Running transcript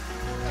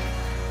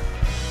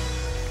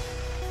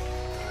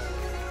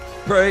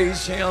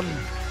Praise Him.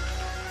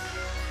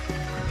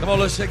 Come on,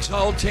 let's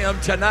exalt Him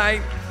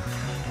tonight.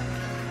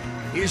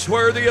 He's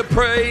worthy of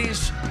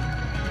praise.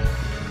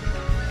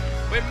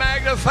 We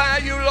magnify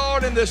you,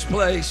 Lord, in this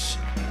place.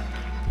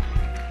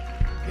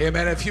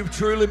 Amen. If you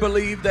truly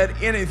believe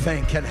that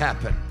anything can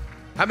happen,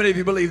 how many of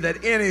you believe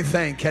that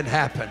anything can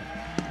happen?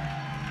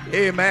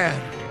 Amen.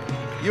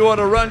 You want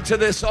to run to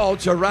this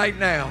altar right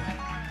now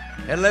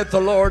and let the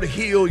Lord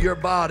heal your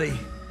body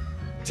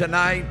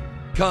tonight.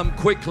 Come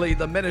quickly.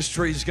 The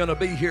ministry is going to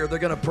be here. They're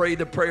going to pray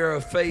the prayer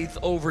of faith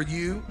over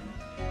you,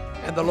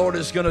 and the Lord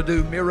is going to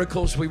do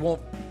miracles. We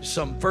want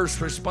some first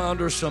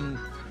responders, some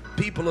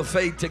people of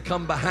faith to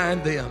come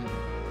behind them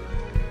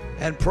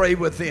and pray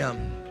with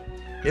them.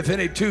 If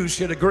any two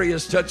should agree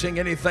as touching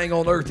anything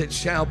on earth, it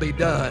shall be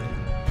done.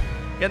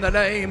 In the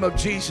name of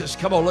Jesus.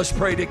 Come on, let's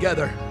pray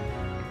together.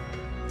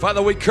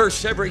 Father, we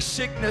curse every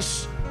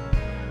sickness.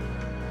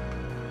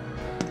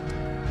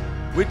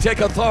 We take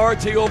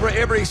authority over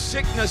every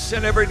sickness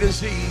and every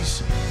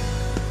disease,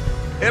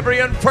 every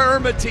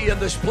infirmity in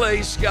this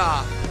place,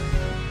 God.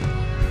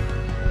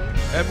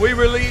 And we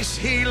release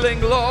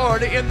healing,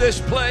 Lord, in this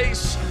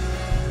place.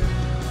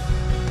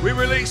 We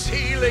release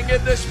healing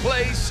in this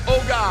place,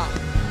 oh God.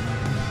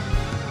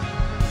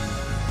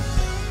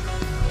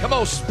 Come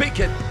on, speak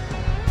it.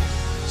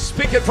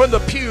 Speak it from the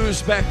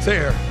pews back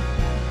there.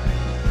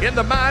 In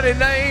the mighty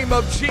name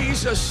of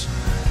Jesus,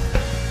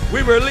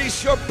 we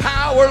release your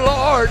power,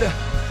 Lord,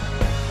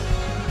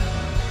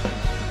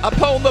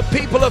 upon the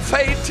people of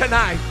faith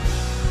tonight.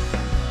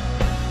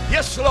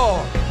 Yes,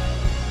 Lord.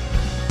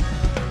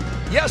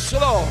 Yes,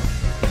 Lord.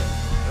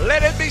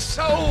 Let it be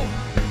so.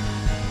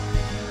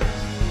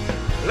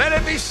 Let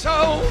it be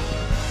so.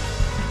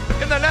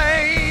 In the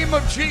name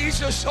of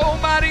Jesus,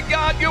 Almighty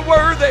God, you're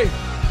worthy.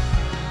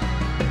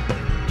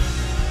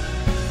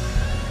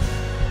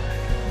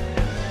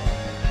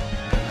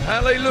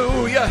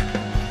 Hallelujah.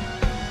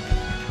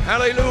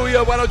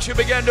 Hallelujah. Why don't you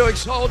begin to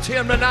exalt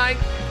Him tonight?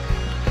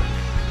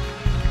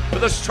 For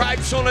the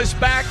stripes on His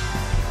back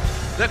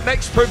that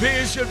makes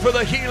provision for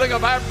the healing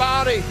of our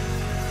body.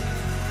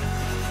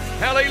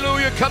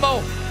 Hallelujah. Come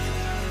on.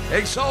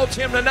 Exalt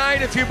Him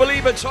tonight. If you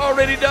believe it's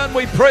already done,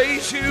 we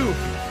praise you.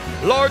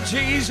 Lord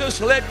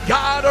Jesus, let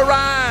God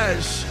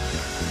arise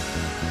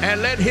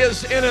and let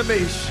His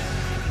enemies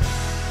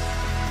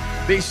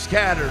be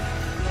scattered.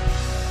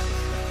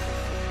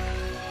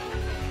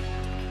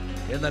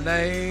 In the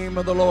name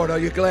of the Lord. Are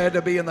you glad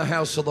to be in the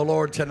house of the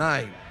Lord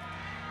tonight?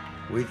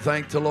 We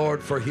thank the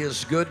Lord for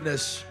His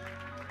goodness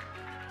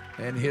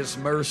and His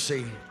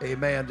mercy.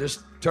 Amen.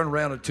 Just turn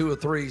around to two or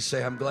three,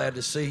 say, I'm glad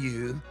to see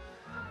you.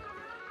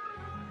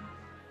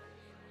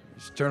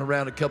 Just turn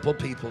around a couple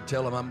people,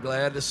 tell them, I'm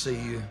glad to see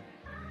you.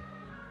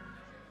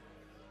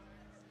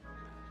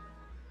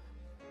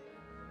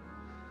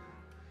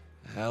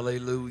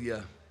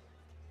 Hallelujah.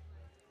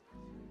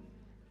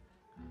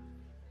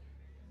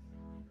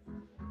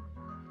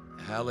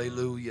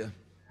 Hallelujah.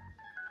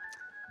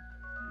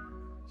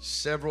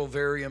 Several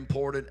very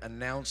important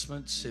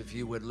announcements. If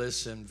you would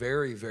listen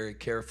very, very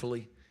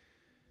carefully,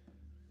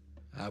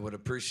 I would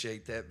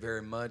appreciate that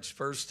very much.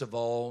 First of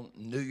all,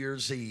 New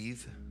Year's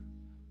Eve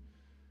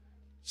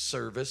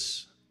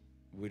service.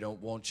 We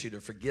don't want you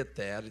to forget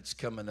that. It's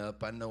coming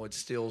up. I know it's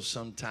still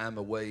some time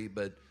away,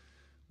 but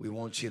we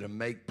want you to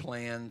make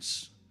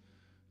plans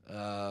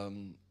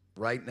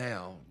right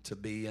now to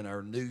be in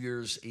our New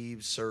Year's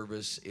Eve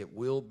service. It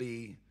will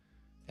be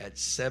at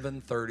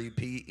 7:30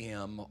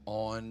 p.m.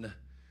 on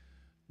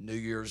New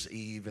Year's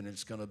Eve, and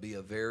it's going to be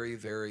a very,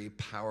 very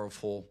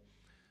powerful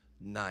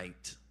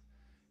night.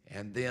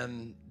 And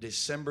then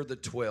December the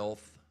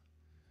 12th,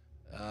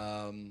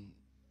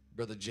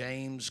 Brother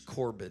James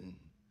Corbin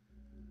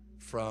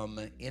from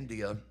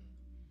India,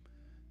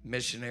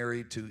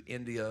 missionary to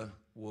India,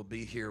 will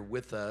be here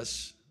with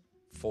us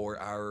for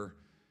our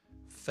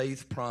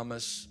Faith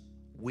Promise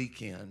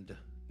weekend.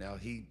 Now,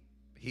 he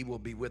will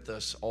be with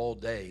us all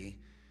day,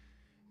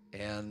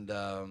 and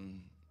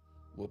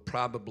we'll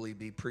probably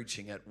be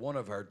preaching at one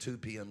of our 2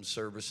 p.m.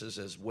 services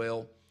as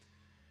well.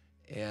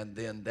 And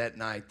then that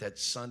night, that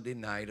Sunday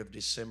night of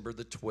December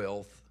the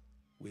 12th,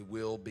 we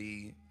will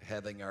be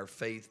having our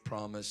Faith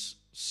Promise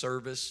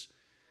service.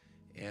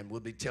 And we'll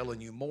be telling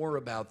you more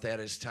about that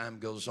as time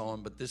goes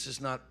on. But this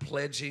is not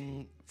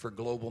pledging for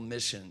global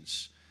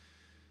missions.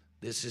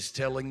 This is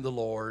telling the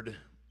Lord,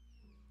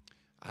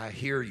 I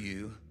hear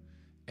you,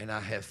 and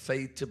I have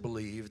faith to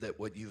believe that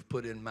what you've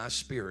put in my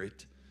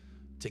spirit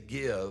to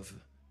give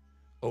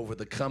over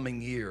the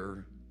coming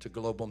year to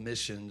global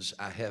missions,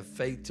 I have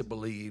faith to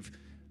believe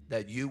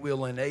that you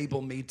will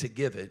enable me to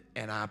give it,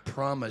 and I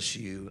promise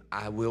you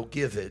I will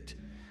give it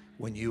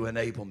when you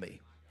enable me.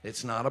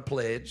 It's not a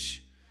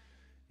pledge.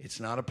 It's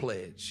not a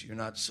pledge. You're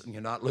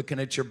not looking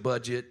at your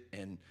budget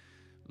and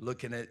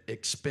looking at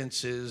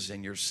expenses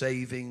and your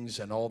savings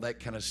and all that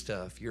kind of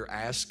stuff. You're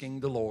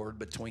asking the Lord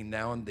between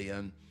now and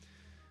then,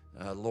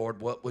 Lord,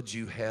 what would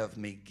you have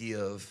me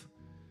give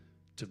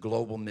to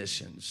global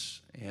missions?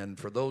 And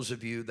for those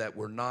of you that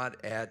were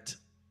not at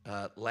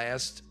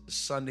last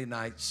Sunday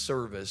night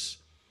service,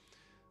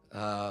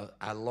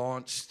 I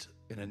launched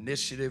an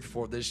initiative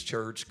for this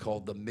church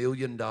called the $1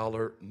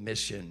 Million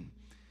Mission.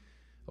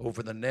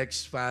 Over the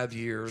next 5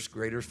 years,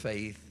 Greater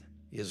Faith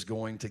is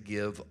going to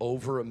give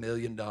over $1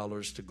 million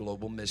to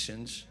global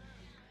missions.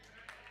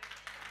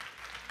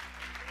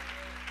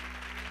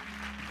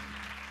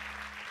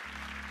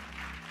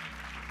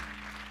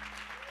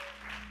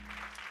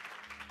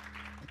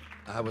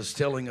 I was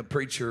telling a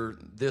preacher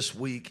this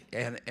week,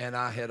 and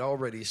I had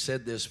already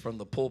said this from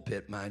the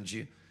pulpit, mind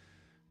you,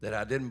 that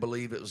I didn't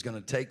believe it was going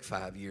to take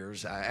 5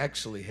 years. I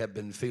actually have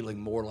been feeling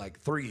more like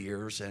 3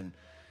 years, and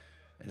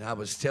I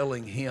was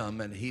telling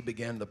him, and he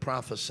began to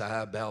prophesy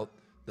about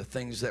the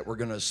things that were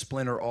going to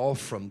splinter off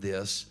from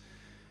this,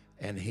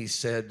 and he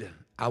said,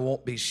 I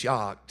won't be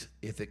shocked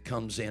if it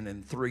comes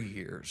in 3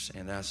 years.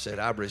 And I said,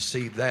 I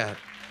received that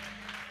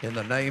in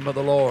the name of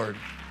the Lord.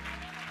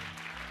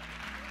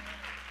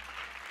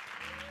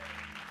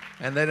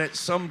 And then at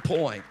some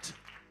point,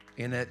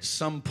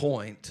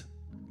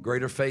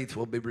 Greater Faith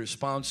will be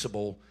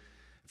responsible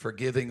for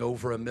giving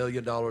over $1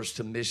 million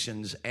to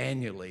missions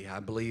annually.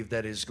 I believe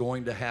that is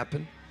going to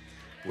happen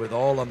with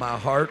all of my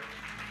heart.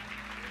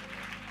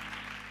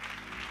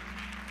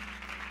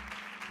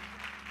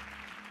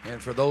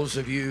 And for those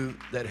of you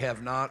that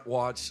have not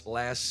watched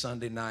last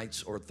Sunday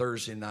nights or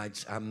Thursday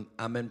nights,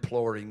 I'm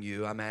imploring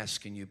you, I'm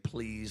asking you,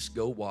 please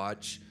go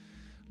watch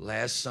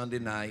last Sunday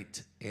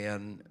night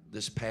and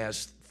this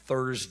past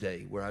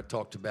Thursday, where I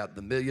talked about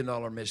the $1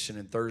 Million Mission,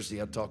 and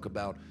Thursday I talk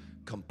about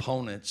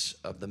components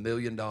of the $1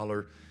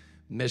 Million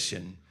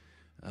Mission.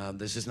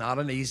 This is not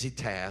an easy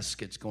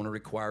task. It's going to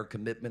require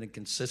commitment and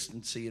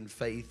consistency and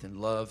faith and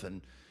love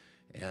and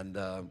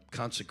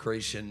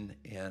consecration,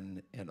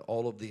 and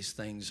all of these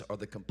things are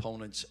the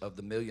components of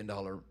the $1 Million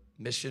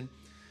Mission.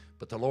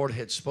 But the Lord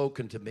had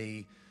spoken to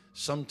me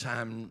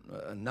sometime,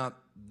 not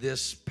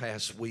this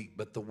past week,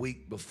 but the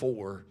week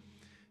before,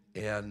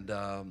 and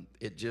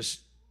it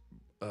just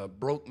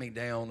broke me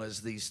down as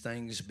these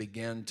things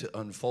began to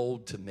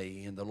unfold to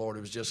me. And the Lord,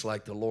 it was just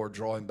like the Lord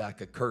drawing back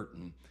a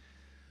curtain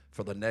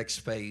for the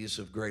next phase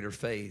of Greater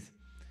Faith.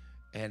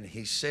 And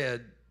he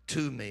said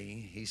to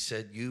me, he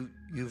said,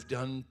 you've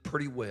done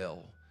pretty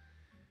well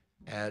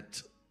at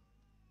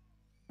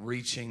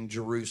reaching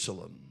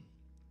Jerusalem,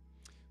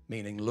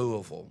 meaning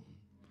Louisville.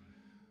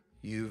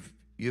 You've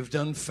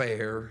done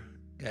fair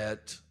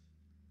at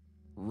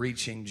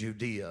reaching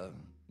Judea,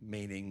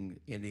 meaning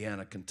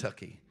Indiana,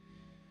 Kentucky.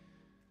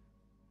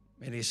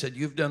 And he said,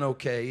 you've done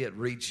okay at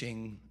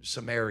reaching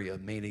Samaria,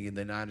 meaning in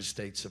the United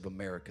States of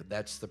America.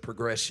 That's the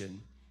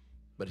progression.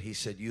 But he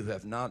said, you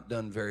have not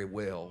done very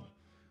well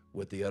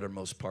with the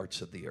uttermost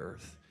parts of the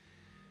earth.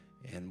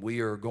 And we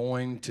are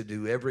going to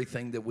do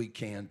everything that we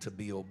can to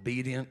be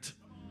obedient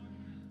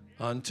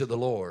unto the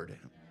Lord.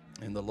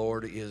 And the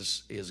Lord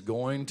is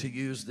going to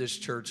use this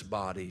church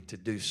body to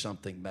do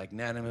something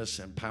magnanimous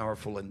and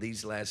powerful in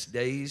these last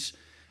days.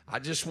 I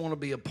just want to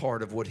be a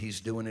part of what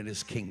he's doing in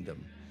his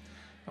kingdom.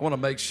 I want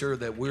to make sure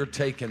that we're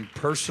taking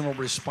personal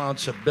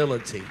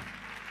responsibility.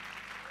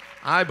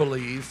 I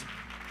believe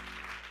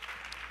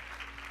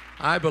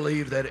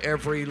that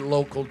every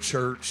local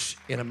church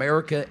in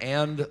America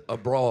and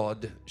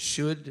abroad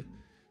should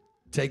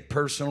take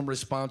personal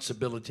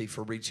responsibility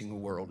for reaching the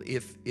world.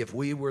 If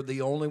we were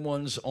the only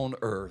ones on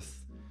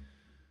earth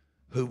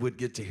who would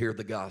get to hear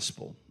the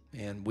gospel,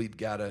 and we've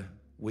got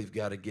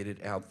to get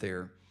it out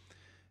there.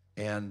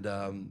 And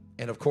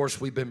of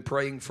course, we've been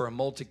praying for a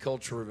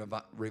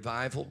multicultural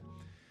revival.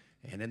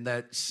 And in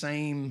that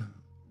same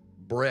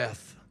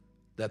breath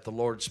that the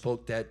Lord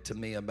spoke that to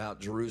me about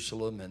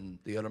Jerusalem and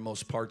the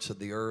uttermost parts of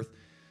the earth,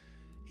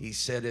 he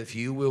said, if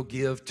you will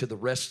give to the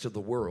rest of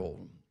the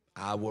world,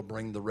 I will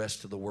bring the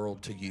rest of the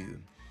world to you.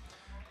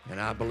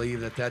 And I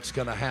believe that that's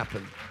going to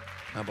happen.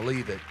 I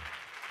believe it.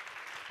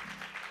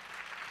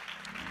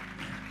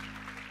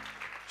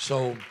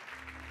 So,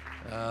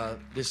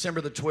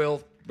 December the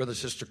 12th, Brother and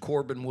Sister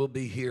Corbin will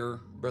be here.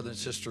 Brother and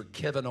Sister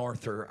Kevin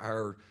Arthur,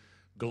 our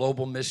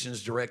global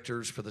missions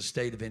directors for the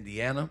state of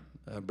Indiana.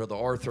 Brother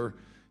Arthur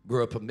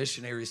grew up a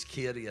missionary's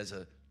kid. He has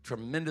a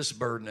tremendous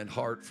burden and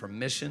heart for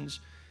missions.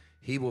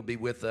 He will be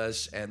with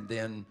us. And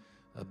then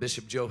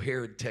Bishop Joe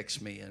Herod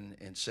texted me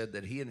and said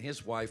that he and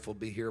his wife will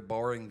be here,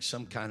 barring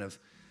some kind of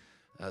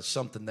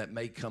something that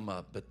may come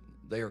up. But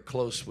they are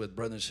close with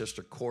Brother and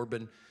Sister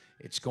Corbin.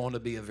 It's going to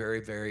be a very,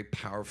 very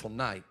powerful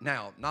night.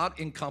 Now, not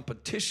in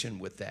competition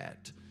with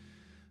that.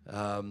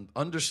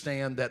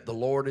 Understand that the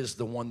Lord is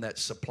the one that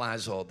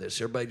supplies all this.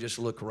 Everybody just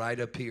look right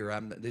up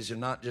here. These are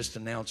not just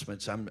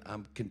announcements.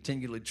 I'm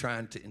continually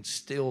trying to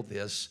instill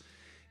this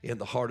in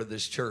the heart of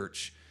this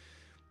church.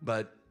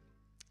 But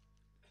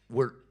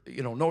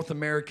North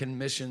American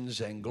missions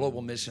and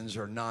global missions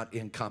are not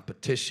in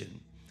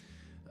competition.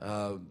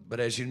 But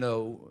as you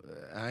know,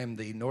 I am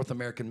the North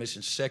American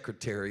Mission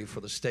Secretary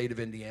for the state of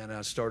Indiana.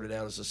 I started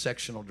out as a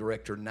sectional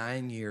director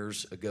 9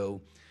 years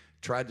ago.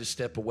 Tried to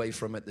step away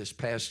from it this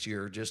past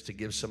year just to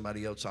give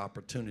somebody else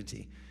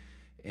opportunity.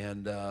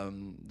 And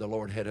the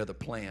Lord had other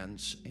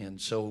plans.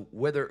 And so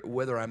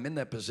whether I'm in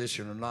that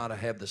position or not, I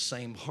have the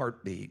same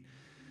heartbeat.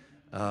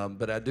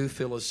 But I do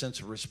feel a sense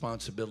of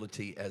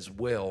responsibility as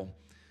well,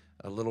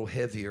 a little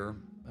heavier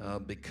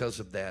because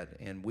of that.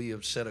 And we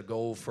have set a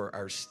goal for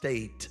our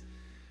state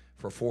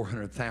for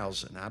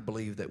 $400,000. I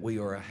believe that we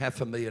are a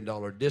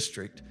 $500,000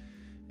 district,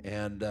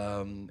 and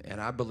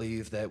I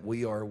believe that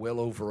we are well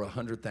over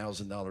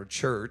 $100,000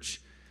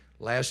 church.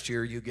 Last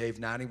year you gave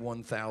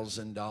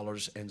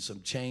 $91,000 and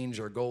some change.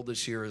 Our goal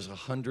this year is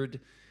 $100,000,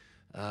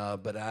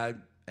 but I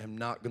am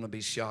not going to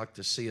be shocked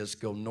to see us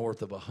go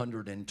north of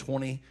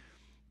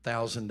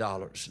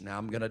 $120,000. Now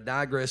I'm going to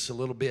digress a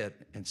little bit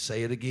and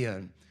say it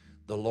again.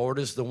 The Lord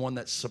is the one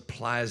that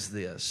supplies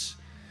this.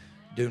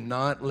 Do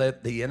not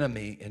let the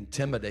enemy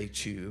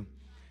intimidate you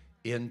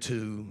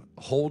into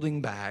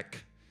holding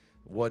back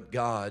what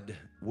God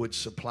would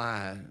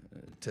supply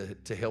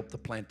to help the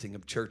planting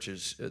of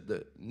churches.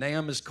 The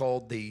NAM is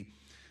called the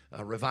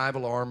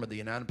revival arm of the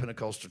United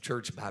Pentecostal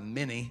Church by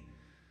many,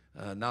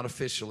 not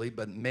officially,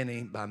 but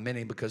by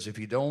many, because if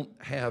you don't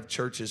have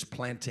churches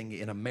planting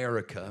in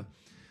America,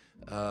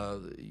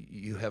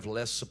 you have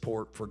less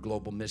support for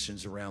global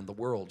missions around the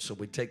world. So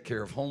we take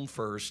care of home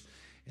first,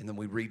 and then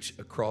we reach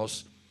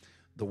across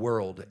the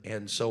world.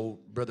 And so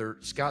Brother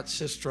Scott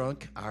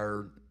Sistrunk,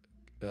 our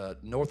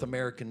North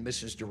American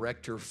missions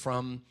director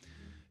from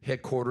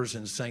headquarters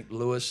in St.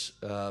 Louis,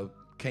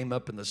 came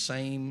up in the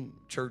same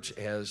church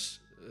as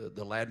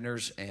the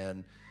Ladners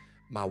and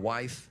my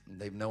wife.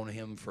 They've known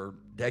him for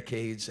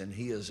decades, and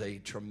he is a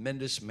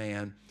tremendous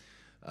man.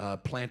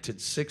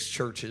 Planted 6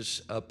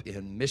 churches up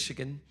in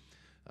Michigan,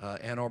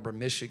 Ann Arbor,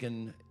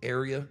 Michigan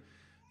area.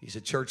 He's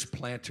a church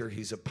planter.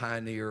 He's a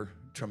pioneer,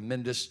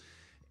 tremendous,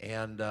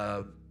 and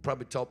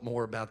probably talk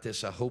more about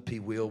this. I hope he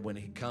will when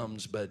he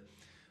comes. But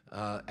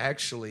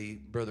actually,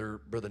 Brother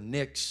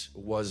Nix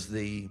was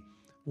the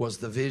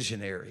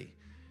visionary,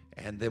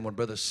 and then when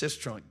Brother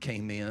Sistrunk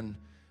came in,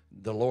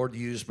 the Lord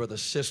used Brother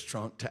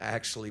Sistrunk to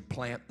actually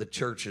plant the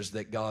churches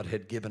that God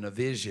had given a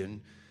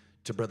vision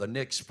to Brother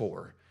Nix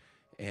for.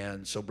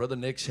 And so Brother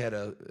Nix had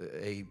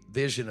a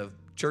vision of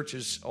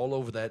churches all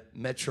over that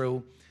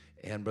metro,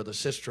 and Brother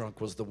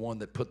Sistrunk was the one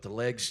that put the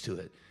legs to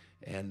it.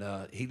 And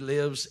he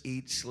lives,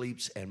 eats,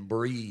 sleeps, and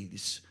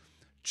breathes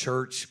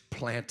church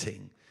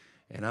planting.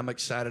 And I'm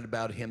excited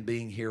about him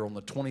being here on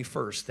the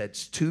 21st.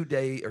 That's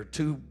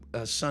 2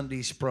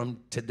 Sundays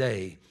from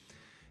today.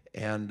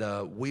 And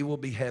we will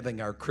be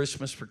having our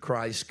Christmas for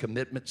Christ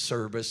commitment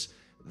service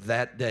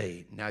that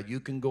day. Now, you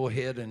can go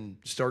ahead and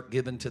start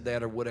giving to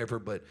that or whatever,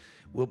 but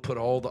we'll put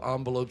all the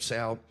envelopes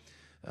out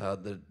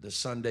the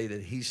Sunday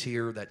that he's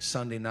here, that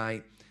Sunday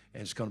night,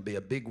 and it's going to be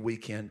a big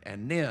weekend.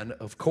 And then,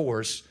 of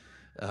course,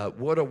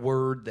 what a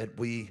word that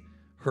we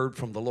heard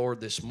from the Lord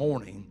this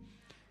morning.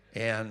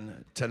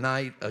 And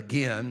tonight,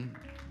 again,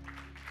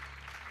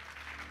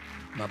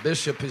 my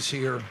bishop is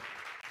here,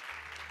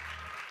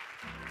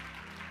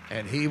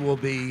 and he will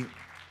be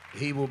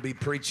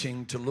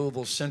preaching to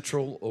Louisville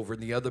Central over in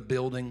the other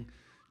building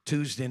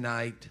Tuesday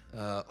night,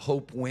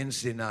 Hope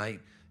Wednesday night.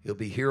 He'll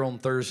be here on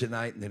Thursday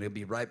night, and then he'll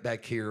be right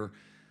back here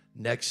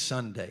next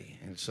Sunday.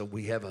 And so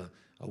we have a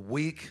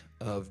week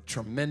of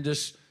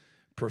tremendous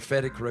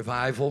prophetic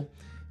revival,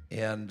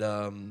 and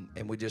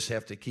we just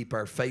have to keep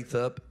our faith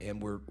up.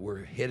 And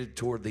we're headed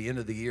toward the end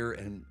of the year.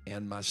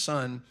 And my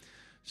son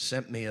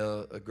sent me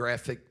a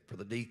graphic for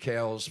the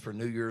decals for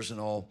New Year's and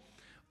all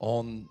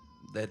on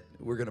that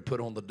we're going to put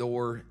on the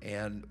door.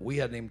 And we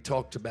hadn't even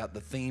talked about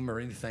the theme or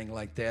anything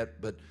like that,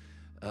 but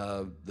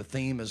the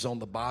theme is on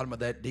the bottom of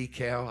that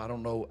decal. I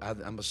don't know.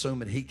 I'm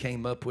assuming he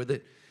came up with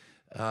it.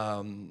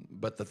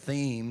 But the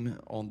theme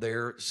on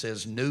there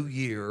says, New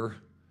Year,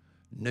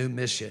 New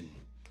Mission.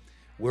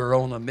 We're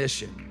on a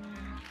mission.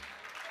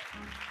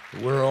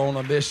 We're on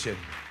a mission.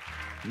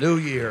 New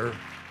year,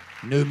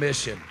 new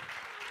mission.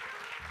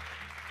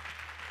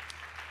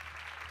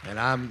 And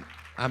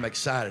I'm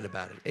excited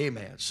about it.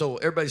 Amen. So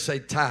everybody say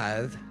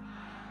tithe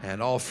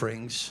and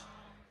offerings.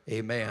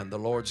 Amen. The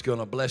Lord's going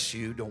to bless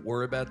you. Don't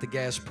worry about the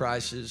gas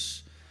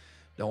prices.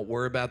 Don't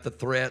worry about the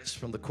threats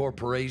from the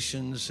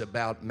corporations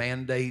about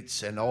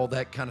mandates and all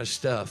that kind of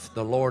stuff.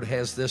 The Lord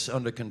has this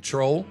under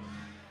control.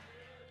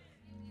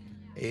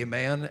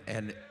 Amen.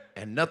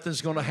 And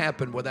nothing's going to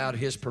happen without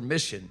His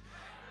permission.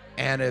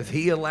 And if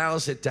He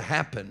allows it to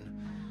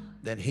happen,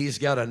 then He's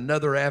got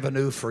another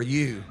avenue for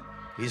you.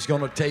 He's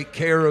going to take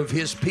care of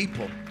His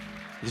people.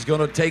 He's going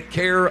to take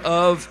care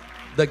of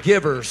the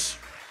givers.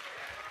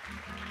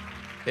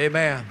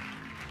 Amen.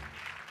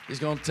 He's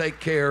going to take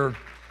care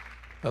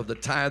of the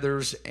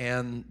tithers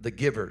and the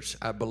givers.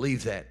 I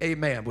believe that.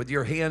 Amen. With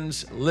your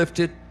hands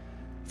lifted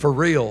for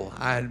real,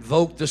 I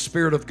invoke the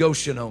spirit of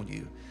Goshen on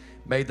you.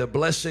 May the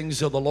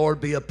blessings of the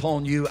Lord be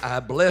upon you. I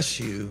bless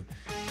you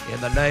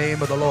in the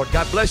name of the Lord.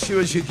 God bless you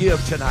as you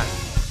give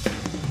tonight.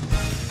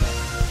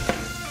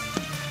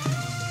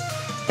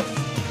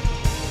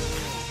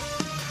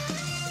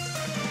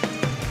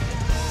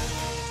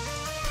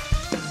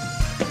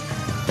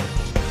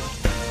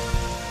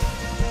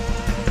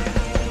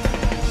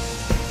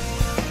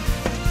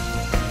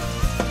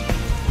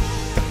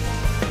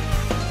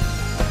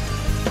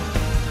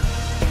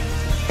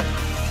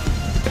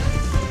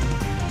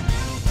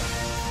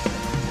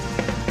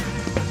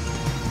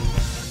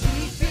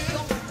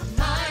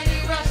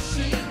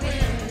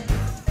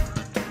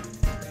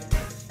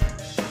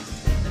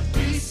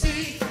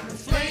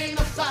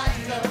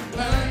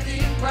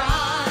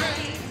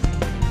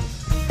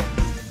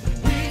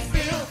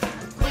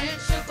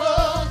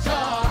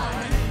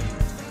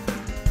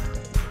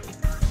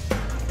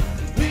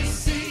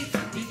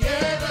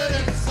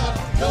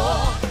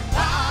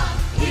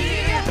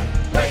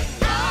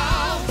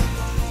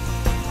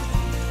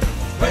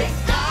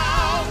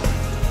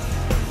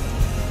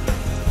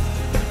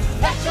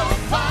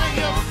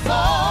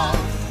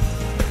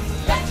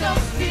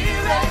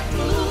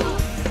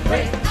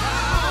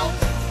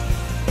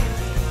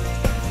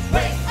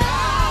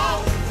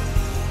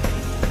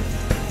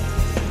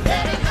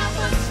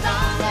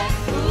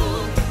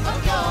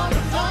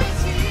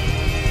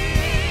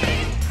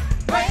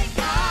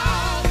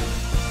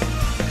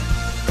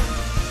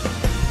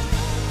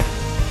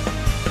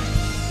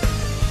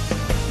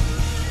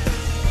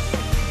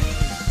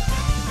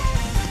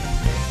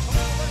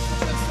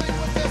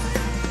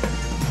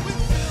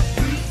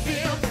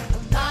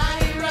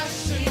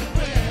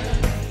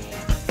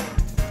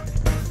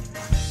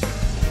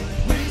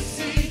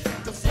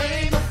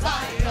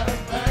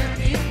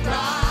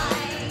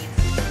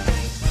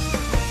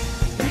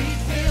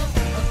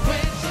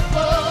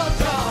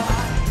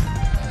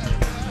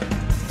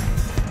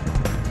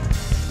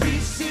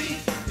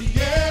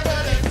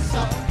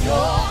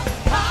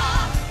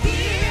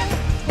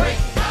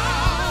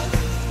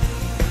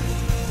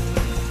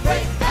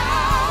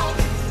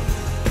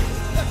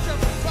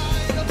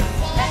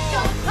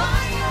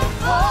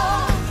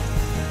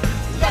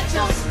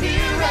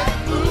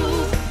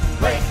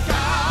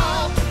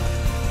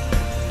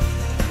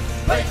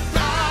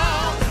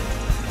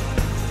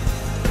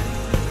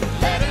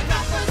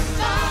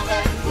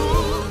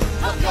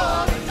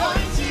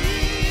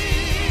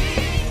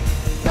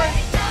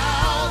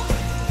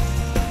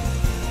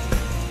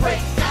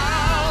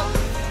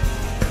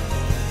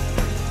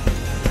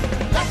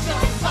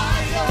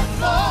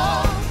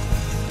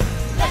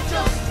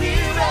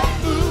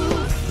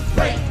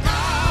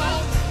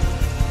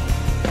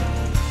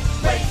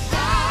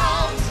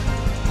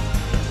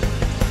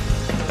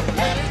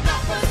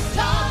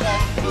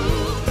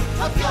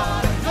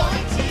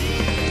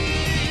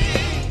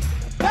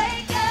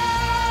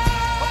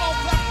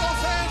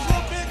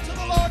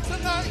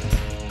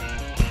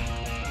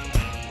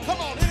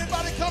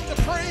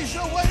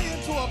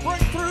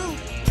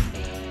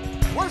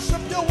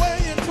 worship your way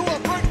into a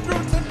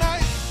breakthrough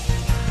tonight.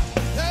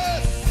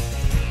 Yes.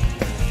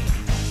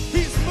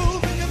 He's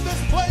moving in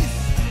this place.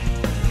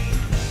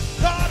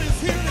 God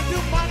is here to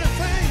do mighty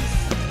things.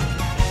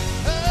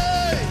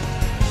 Hey.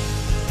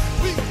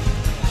 We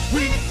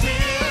feel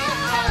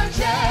a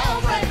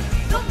jailbreak.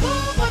 The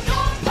move of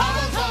your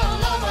powers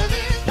all over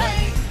this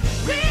place.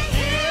 We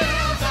hear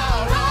the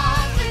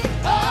rising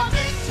of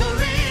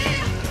victory.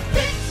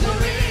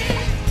 Victory.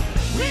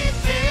 We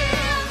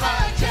feel a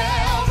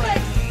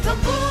jailbreak. The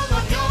move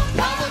of your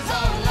powers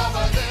all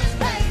over this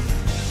place.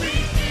 We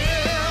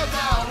hear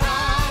the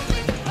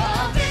rising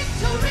of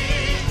victory.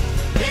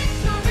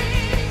 Victory.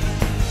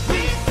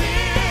 We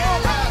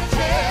feel a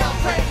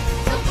jailbreak.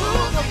 The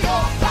move of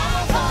your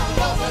powers all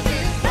over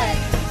this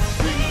place.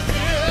 We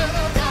hear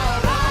the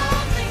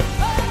rising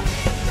of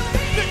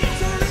victory.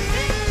 Victory.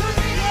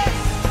 Yes.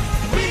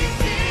 We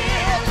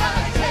feel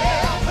a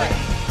jailbreak.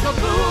 The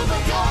move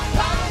of your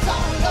powers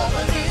all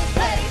over this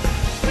place.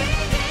 We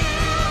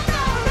hear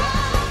the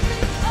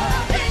rising of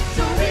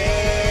victory.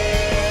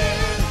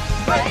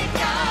 Break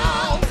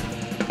out.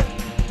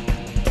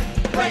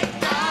 Break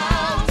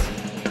out.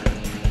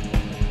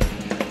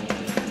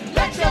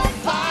 Let your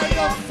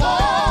fire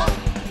fall.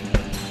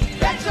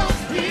 Let your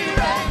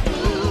spirit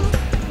move.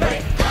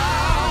 Break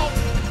out.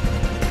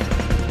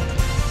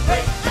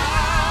 Break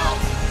out.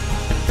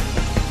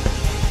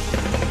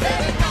 Let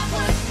it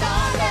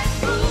apostolic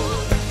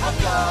move of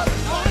your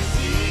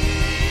anointing.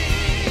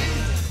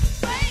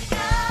 Break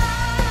out.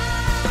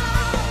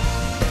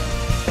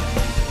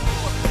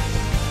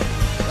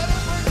 Let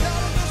it break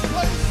out in this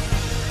place.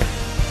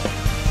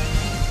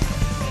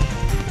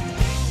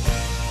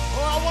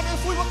 Oh, I wonder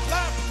if we would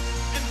clap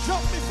and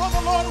jump before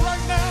the Lord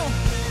right now.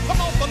 Come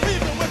on,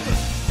 believe it with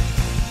us.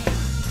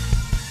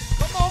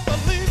 Come on,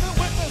 believe it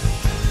with us.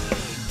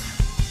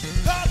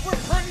 God,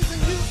 we're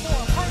praising you for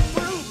a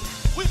breakthrough.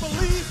 We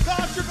believe,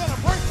 God, you're going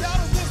to break out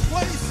in this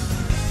place.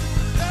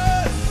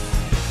 Yes.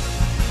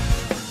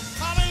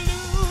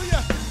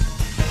 Hallelujah.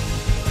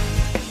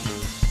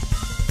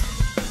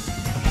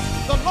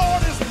 The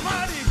Lord is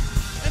mighty,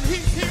 and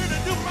he's here to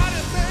do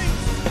mighty things.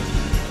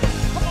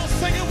 Come on,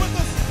 sing it with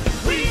us.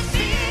 We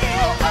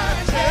feel a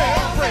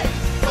jailbreak.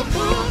 The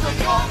move of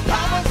your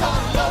powers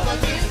all over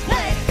this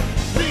place.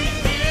 We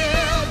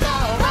feel the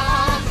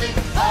rising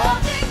of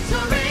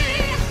victory.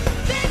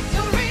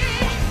 Victory.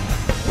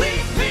 We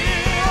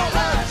feel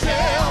a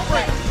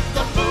jailbreak.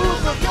 The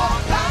move of your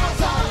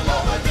powers all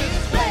over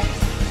this place.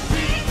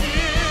 We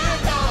feel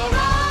the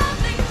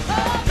rising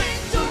of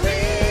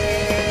victory.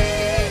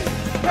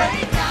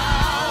 Break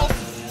out.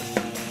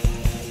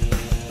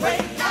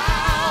 Break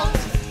out.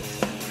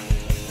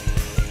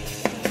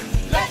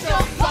 Let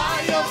your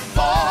fire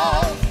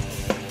fall.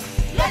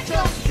 Let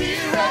your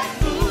spirit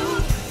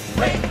move.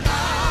 Break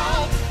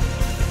out.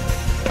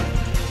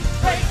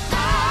 Break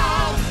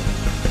out.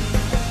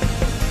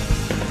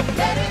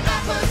 Let an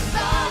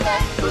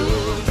apostolic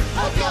move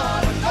of your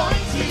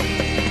anointing.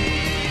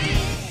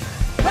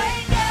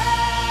 Break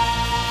out.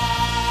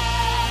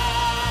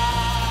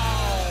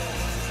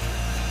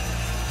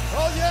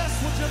 Oh, yes,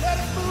 would you let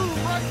it move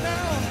right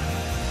now?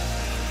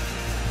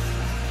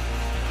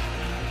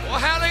 Well,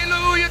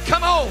 hallelujah.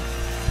 Come on.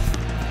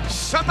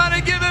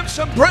 Somebody give him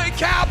some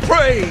breakout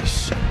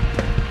praise.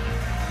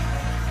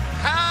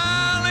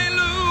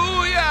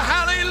 Hallelujah.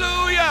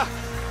 Hallelujah.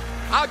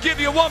 I'll give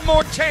you one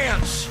more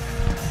chance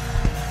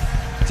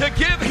to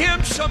give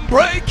him some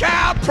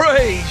breakout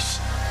praise.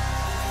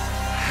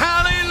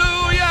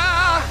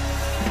 Hallelujah.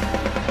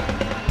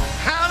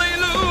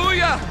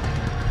 Hallelujah.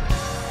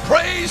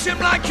 Praise him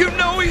like you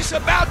know he's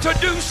about to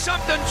do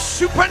something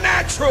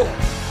supernatural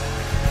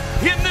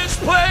in this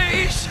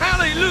place.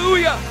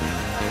 Hallelujah.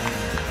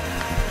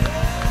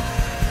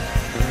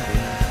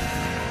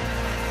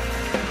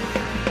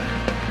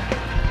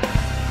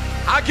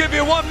 I'll give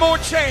you one more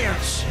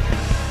chance.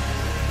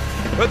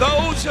 For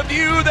those of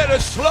you that are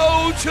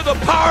slow to the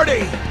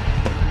party,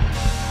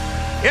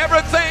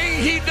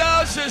 everything he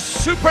does is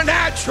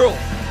supernatural.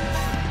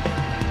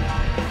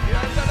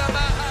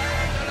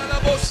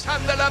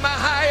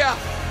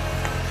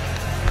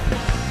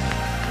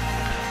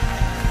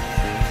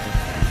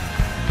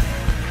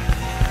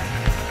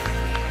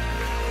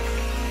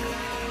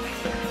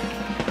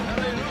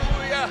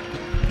 Hallelujah.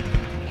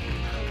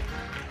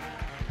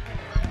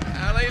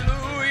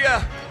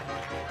 Hallelujah.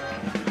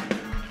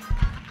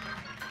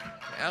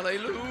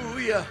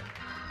 Hallelujah.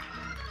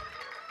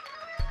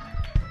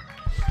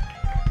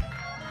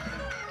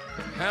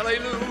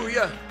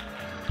 Hallelujah.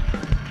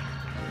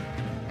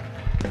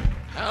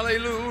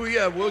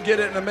 Hallelujah. We'll get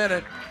it in a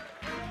minute.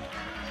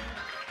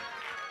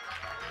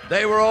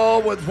 They were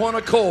all with one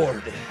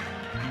accord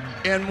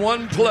in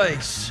one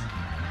place.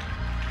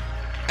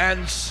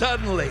 And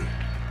suddenly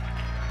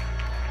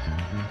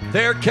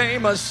there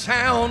came a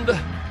sound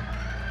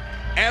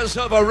as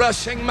of a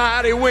rushing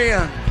mighty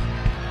wind.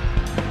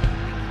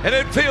 And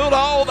it filled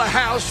all the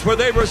house where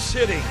they were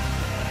sitting.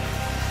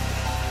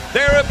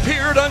 There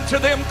appeared unto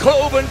them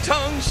cloven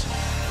tongues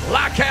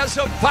like as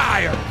of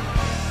fire,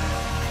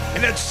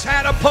 and it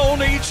sat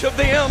upon each of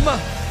them,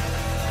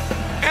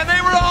 And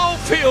they were all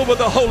filled with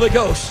the Holy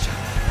Ghost.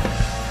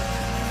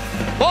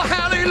 Oh,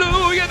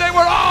 hallelujah. They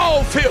were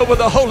all filled with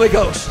the Holy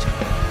Ghost.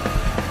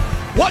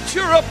 What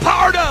you're a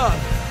part of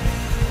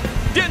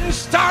didn't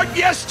start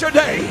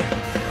yesterday.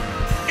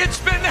 It's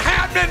been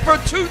happening for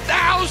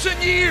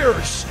 2,000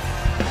 years.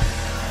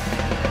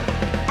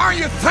 Are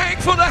you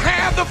thankful to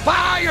have the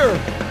fire?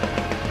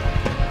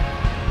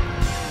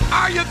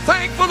 Are you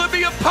thankful to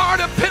be a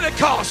part of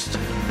Pentecost?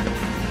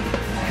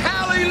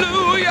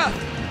 Hallelujah.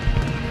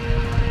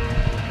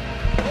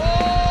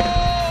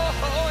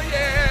 Oh,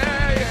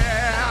 yeah,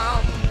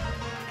 yeah.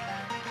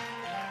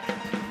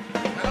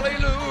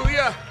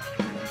 Hallelujah.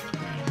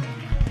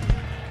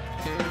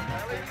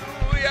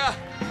 Hallelujah.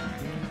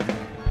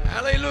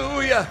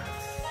 Hallelujah.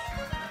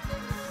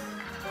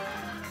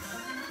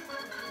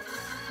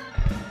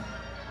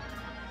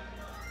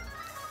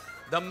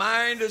 The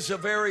mind is a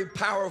very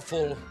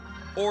powerful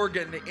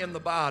organ in the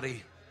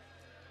body.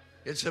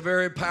 It's a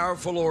very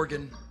powerful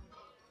organ.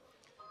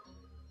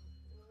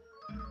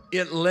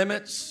 It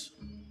limits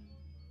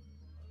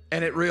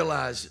and it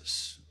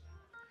realizes.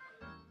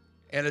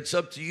 And it's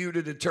up to you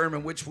to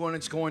determine which one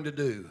it's going to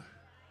do.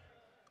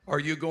 Are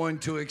you going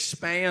to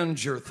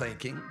expand your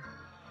thinking?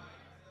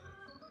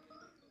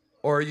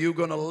 Or are you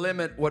going to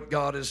limit what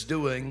God is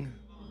doing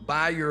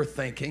by your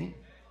thinking?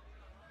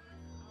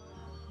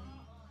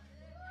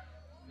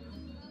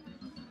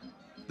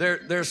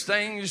 There's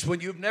things when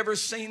you've never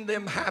seen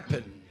them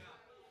happen,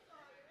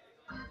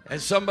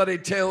 and somebody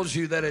tells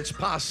you that it's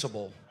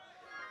possible,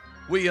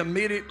 we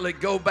immediately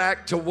go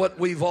back to what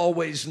we've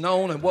always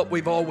known and what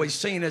we've always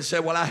seen and say,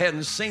 well, I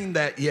hadn't seen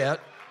that yet,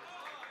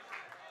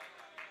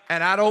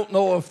 and I don't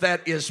know if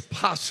that is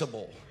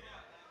possible.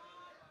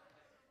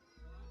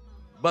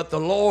 But the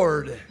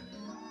Lord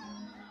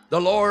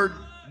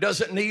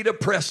doesn't need a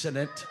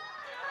precedent.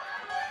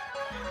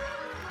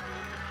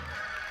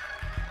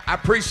 I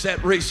preached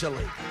that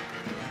recently.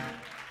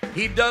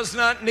 He does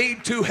not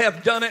need to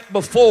have done it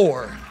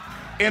before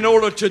in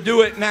order to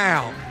do it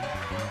now.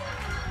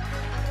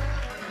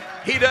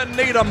 He doesn't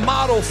need a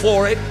model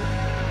for it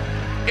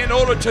in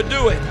order to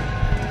do it.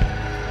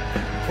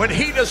 When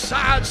he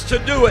decides to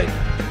do it,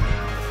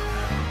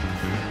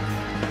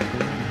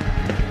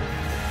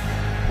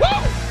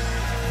 woo!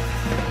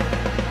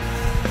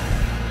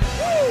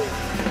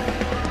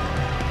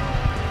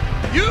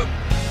 Woo!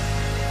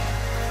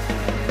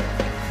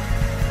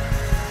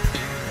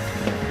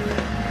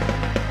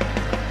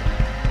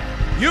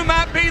 You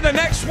might be the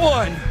next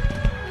one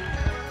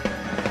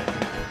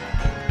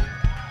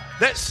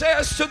that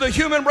says to the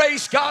human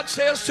race, God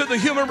says to the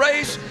human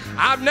race,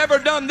 I've never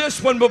done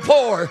this one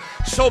before,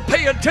 so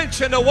pay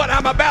attention to what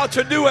I'm about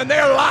to do in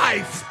their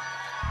life.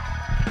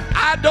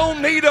 I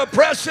don't need a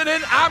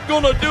precedent. I'm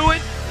going to do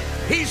it.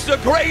 He's the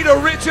great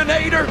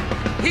originator.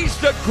 He's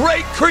the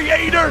great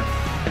creator.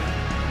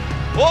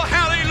 Oh,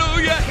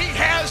 hallelujah. He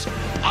has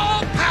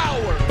all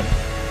power.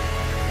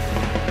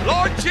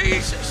 Lord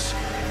Jesus.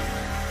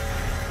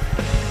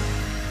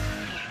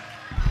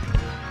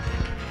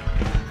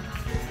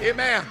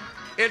 Amen.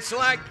 It's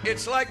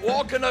like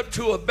walking up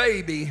to a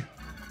baby,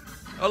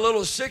 a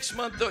little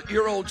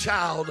 6-month-old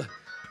child,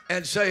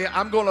 and say,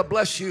 I'm going to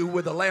bless you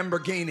with a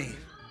Lamborghini.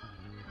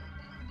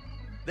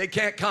 They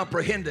can't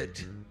comprehend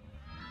it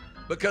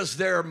because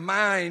their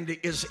mind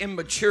is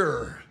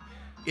immature.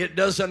 It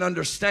doesn't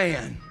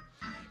understand.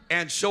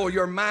 And so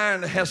your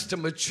mind has to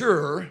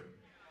mature.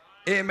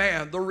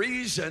 Amen. The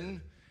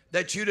reason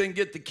that you didn't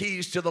get the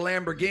keys to the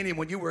Lamborghini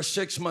when you were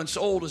 6 months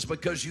old is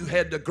because you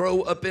had to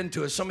grow up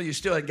into it. Some of you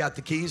still ain't got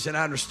the keys, and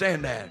I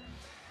understand that.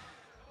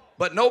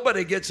 But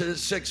nobody gets it at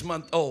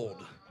 6-month-old.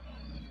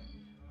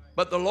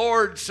 But the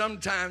Lord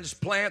sometimes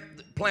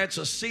plants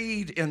a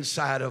seed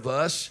inside of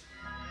us,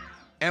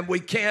 and we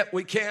can't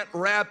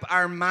wrap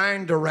our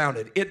mind around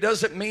it. It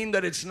doesn't mean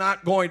that it's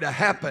not going to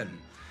happen.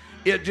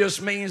 It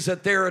just means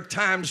that there are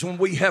times when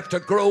we have to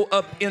grow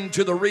up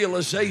into the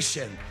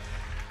realization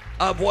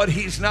of what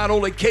he's not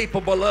only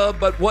capable of,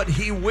 but what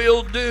he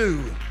will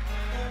do.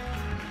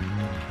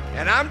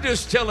 And I'm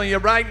just telling you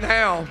right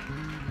now,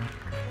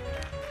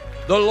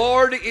 the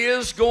Lord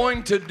is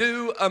going to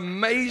do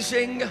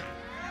amazing,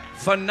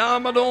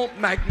 phenomenal,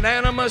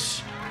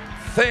 magnanimous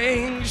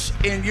things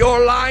in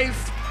your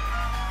life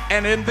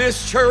and in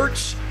this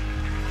church,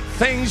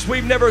 things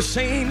we've never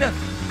seen,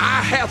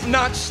 I have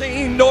not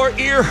seen nor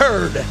ear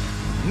heard,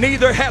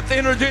 neither hath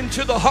entered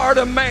into the heart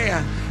of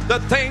man the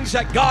things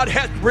that God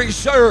hath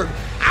reserved.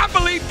 I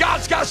believe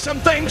God's got some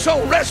things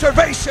on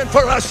reservation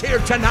for us here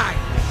tonight.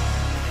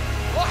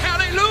 Oh,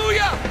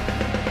 hallelujah.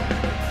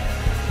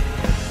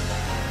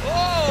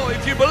 Oh,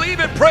 if you believe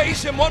it,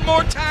 praise him one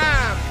more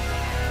time.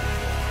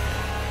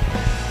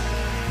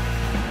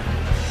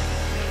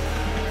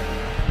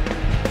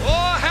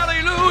 Oh,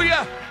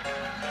 hallelujah.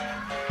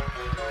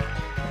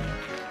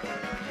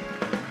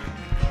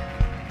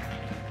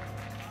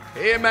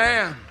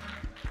 Amen.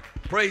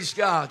 Praise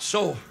God.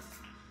 So,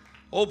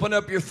 open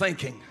up your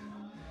thinking.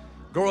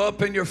 Grow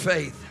up in your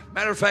faith.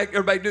 Matter of fact,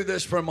 everybody do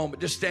this for a moment.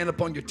 Just stand up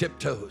on your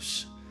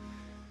tiptoes.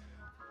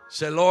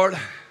 Say, Lord,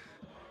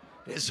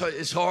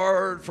 It's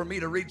hard for me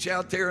to reach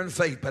out there in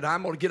faith, but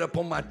I'm going to get up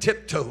on my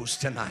tiptoes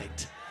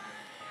tonight.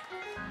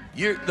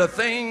 The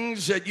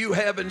things that you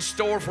have in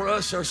store for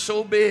us are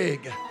so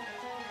big.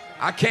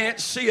 I can't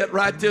see it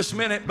right this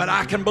minute, but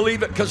I can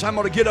believe it because I'm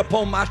going to get up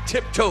on my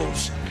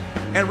tiptoes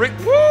and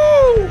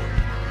woo!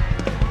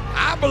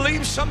 I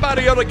believe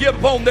somebody ought to get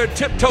up on their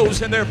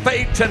tiptoes in their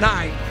faith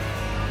tonight.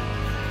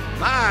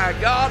 My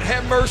God,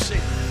 have mercy.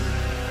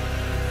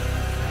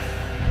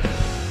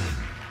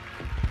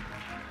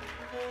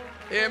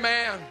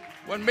 Amen.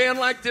 When men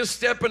like this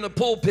step in the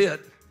pulpit,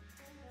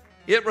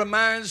 it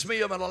reminds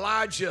me of an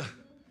Elijah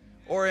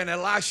or an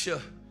Elisha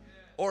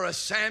or a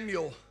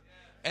Samuel,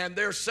 and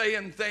they're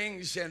saying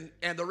things and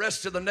the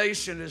rest of the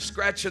nation is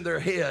scratching their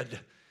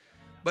head.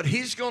 But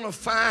he's going to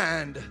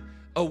find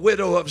a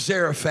widow of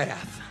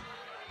Zarephath.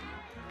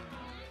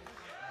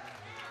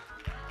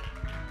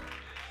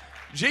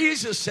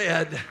 Jesus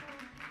said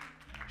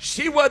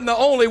she wasn't the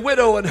only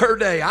widow in her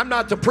day. I'm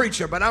not the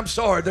preacher, but I'm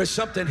sorry, there's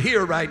something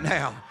here right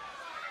now.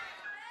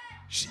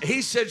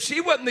 He said she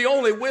wasn't the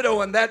only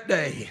widow in that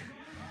day,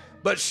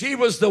 but she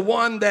was the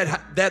one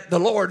that the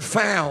Lord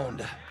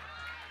found.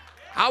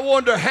 I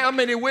wonder how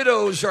many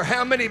widows or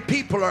how many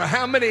people or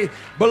how many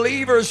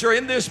believers are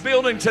in this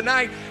building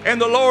tonight, and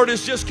the Lord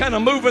is just kind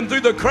of moving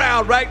through the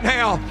crowd right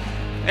now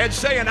and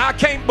saying, I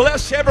can't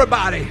bless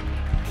everybody.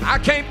 I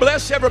can't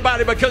bless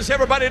everybody because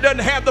everybody doesn't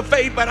have the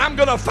faith, but I'm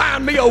going to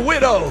find me a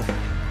widow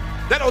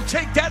that'll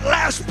take that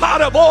last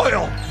pot of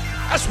oil.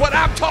 That's what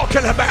I'm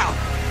talking about.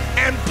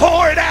 And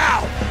pour it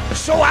out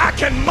so I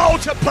can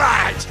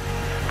multiply it.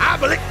 I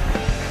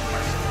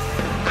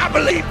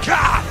believe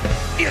God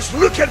is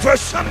looking for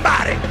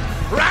somebody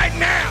right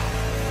now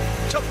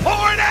to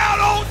pour it out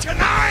on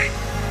tonight.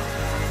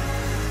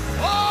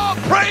 Oh,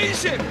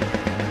 praise Him.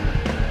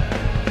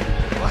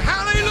 Well,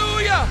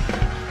 hallelujah.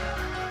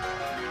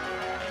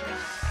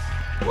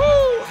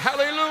 Woo,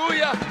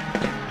 hallelujah.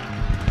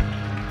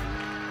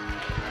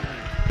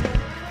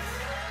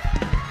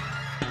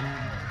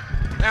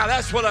 Now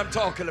that's what I'm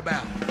talking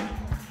about.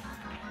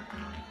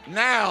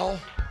 Now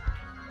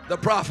the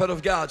prophet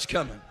of God's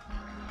coming.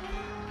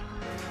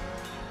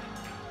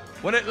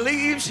 When it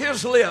leaves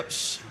his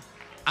lips,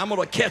 I'm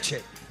going to catch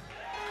it.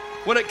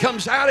 When it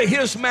comes out of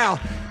his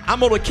mouth, I'm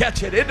going to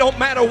catch it. It don't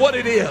matter what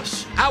it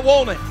is. I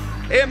want it.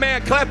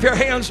 Amen. Clap your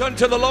hands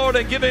unto the Lord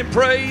and give Him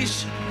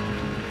praise.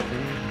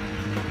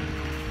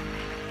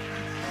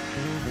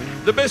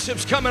 The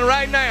bishop's coming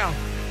right now.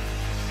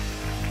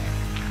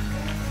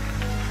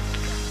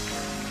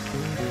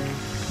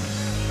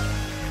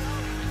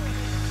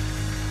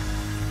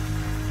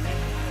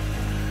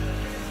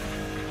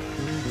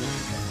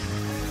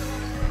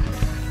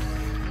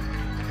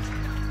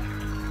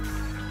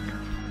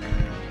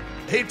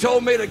 He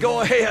told me to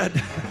go ahead.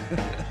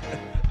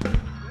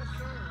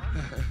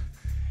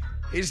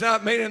 He's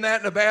not meaning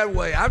that in a bad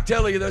way. I'm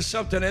telling you, there's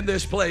something in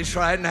this place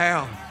right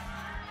now.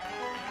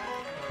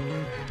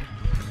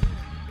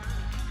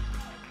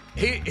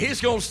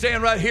 He's going to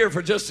stand right here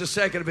for just a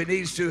second. If he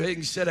needs to, he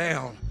can sit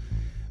down.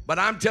 But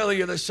I'm telling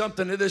you, there's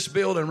something in this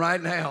building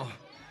right now.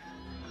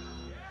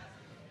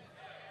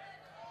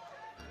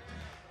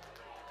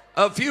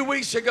 A few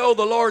weeks ago,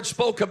 the Lord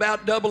spoke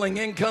about doubling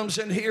incomes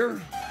in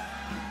here.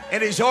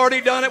 And He's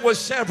already done it with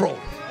several.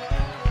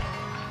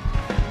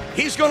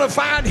 He's going to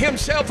find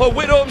himself a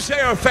widow of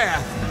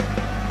Zarephath.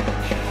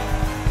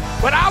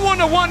 But I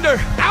wonder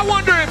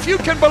if you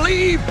can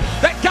believe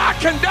that God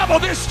can double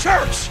this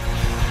church.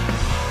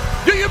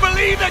 Do you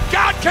believe that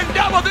God can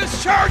double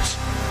this church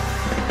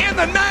in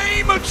the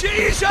name of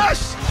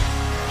Jesus?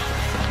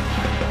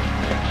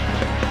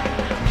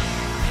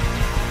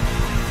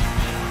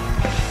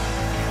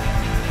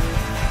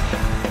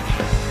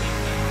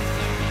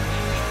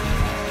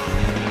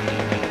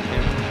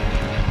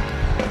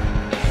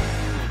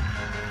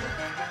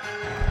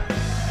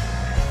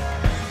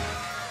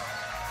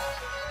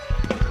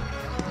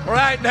 All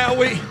right, now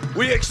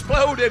we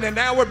exploded, and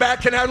now we're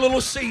back in our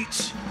little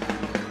seats.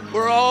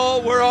 We're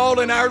all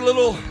in our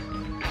little,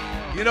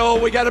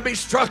 we got to be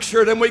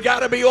structured and we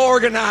got to be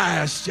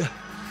organized.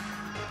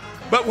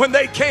 But when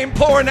they came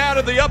pouring out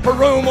of the upper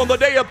room on the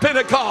day of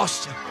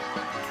Pentecost,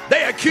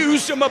 they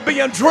accused them of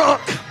being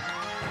drunk.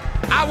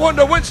 I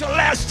wonder when's the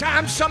last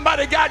time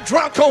somebody got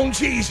drunk on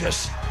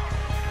Jesus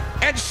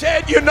and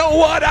said, you know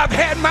what, I've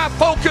had my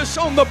focus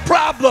on the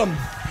problem.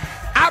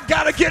 I've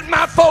got to get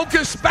my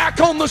focus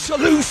back on the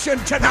solution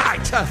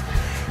tonight.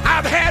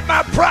 I've had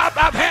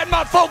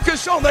my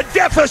focus on the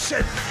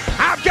deficit.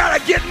 I've got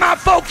to get my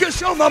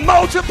focus on the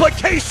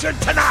multiplication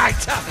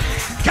tonight.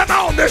 Come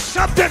on, there's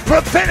something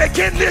prophetic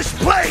in this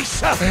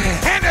place.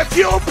 And if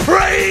you'll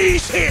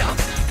praise Him.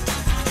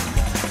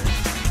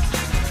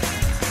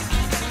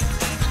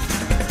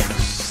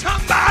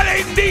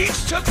 Somebody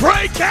needs to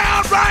break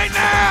out right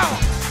now.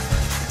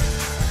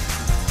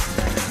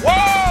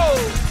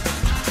 Whoa!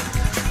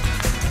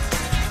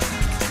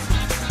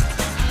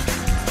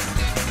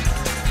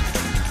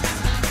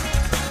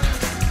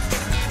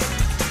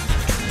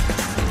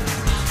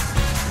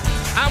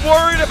 I'm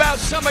worried about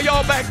some of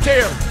y'all back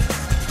there.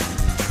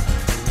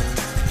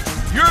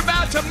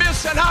 to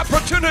miss an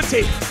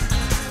opportunity.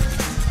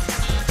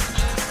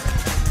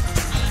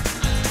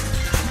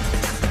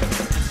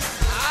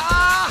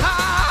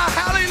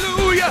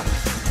 Hallelujah.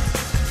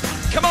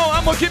 Come on,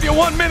 I'm going to give you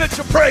 1 minute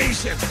to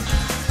praise him.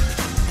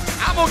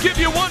 I'm going to give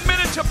you 1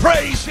 minute to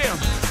praise him.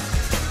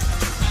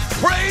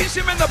 Praise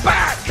him in the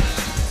back.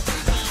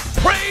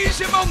 Praise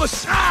him on the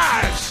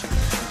sides.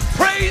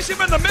 Praise him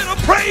in the middle.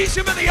 Praise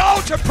him in the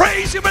altar.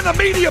 Praise him in the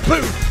media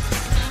booth.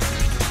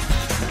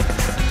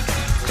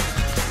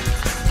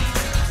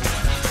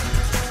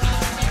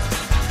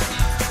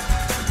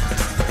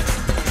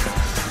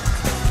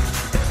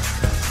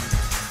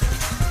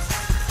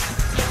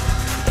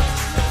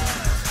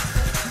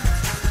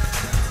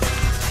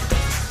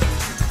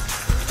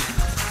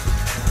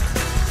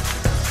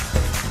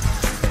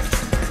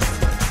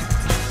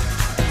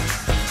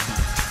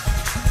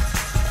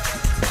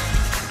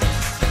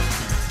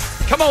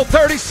 Come on,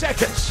 30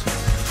 seconds.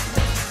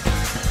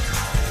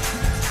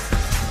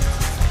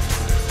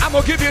 I'm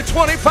going to give you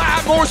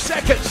 25 more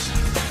seconds.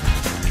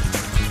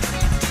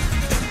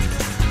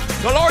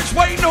 The Lord's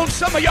waiting on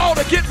some of y'all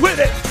to get with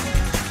it.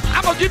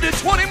 I'm going to give you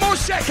 20 more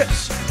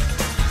seconds.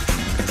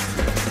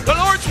 The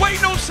Lord's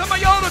waiting on some of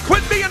y'all to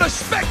quit being a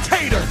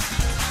spectator.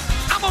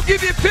 I'm going to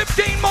give you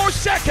 15 more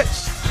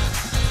seconds.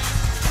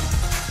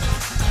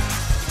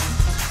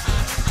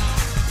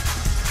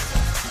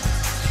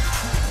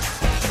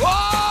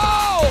 Whoa!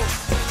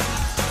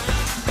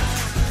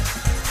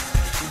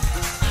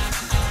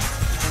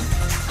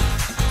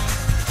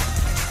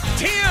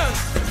 10,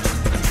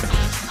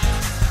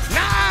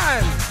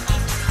 9,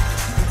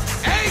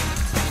 8,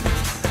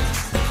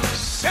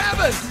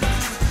 7,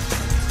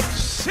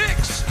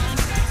 6,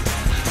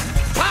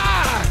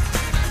 5,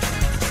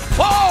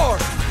 4,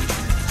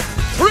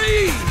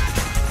 3,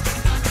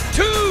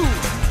 2,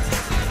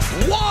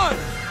 1.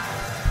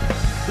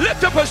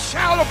 Lift up a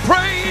shout of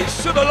praise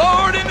to the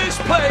Lord in this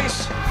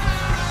place.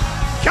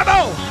 Come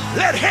on,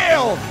 let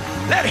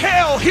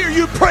hell hear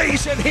you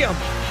praising him.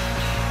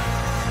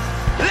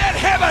 Let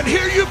heaven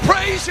hear you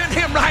praising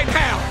him right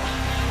now.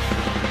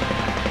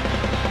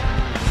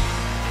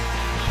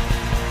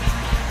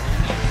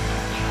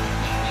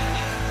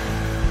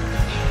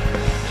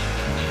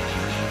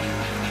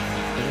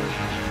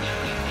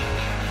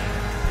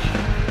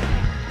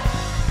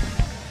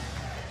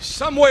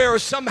 Somewhere or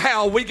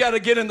somehow we got to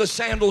get in the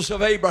sandals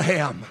of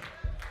Abraham.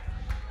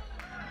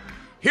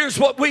 Here's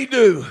what we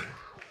do.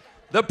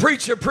 The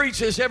preacher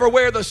preaches,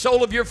 everywhere the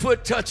sole of your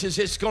foot touches,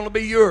 it's going to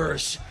be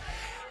yours.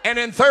 And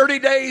in 30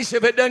 days,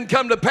 if it doesn't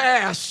come to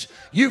pass,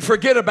 you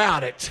forget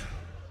about it.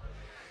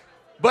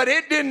 But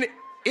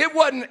it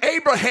wasn't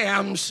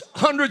Abraham's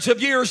hundreds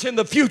of years in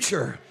the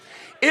future.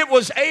 It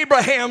was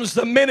Abraham's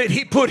the minute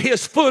he put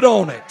his foot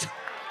on it.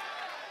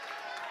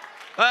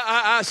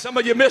 Some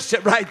of you missed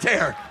it right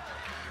there.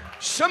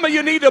 Some of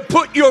you need to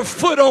put your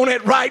foot on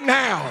it right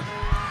now.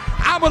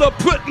 I'm going to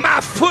put my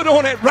foot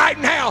on it right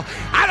now.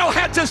 I don't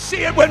have to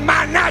see it with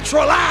my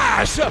natural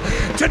eyes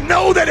to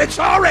know that it's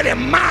already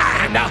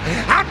mine.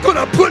 I'm going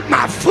to put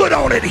my foot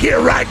on it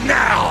here right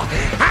now.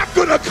 I'm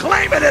going to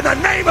claim it in the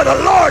name of the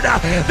Lord.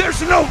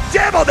 There's no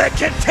devil that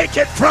can take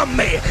it from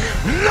me.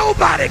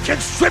 Nobody can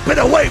strip it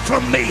away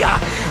from me.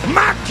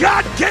 My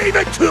God gave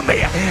it to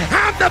me.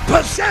 I'm the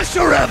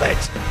possessor of it.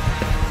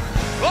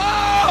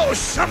 Oh,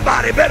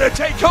 somebody better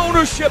take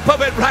ownership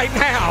of it right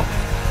now.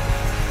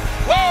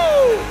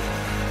 Whoa!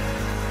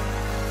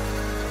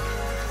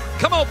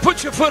 Come on,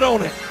 put your foot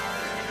on it.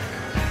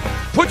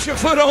 Put your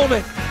foot on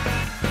it.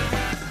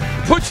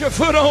 Put your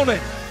foot on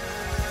it.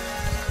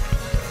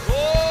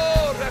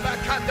 Oh,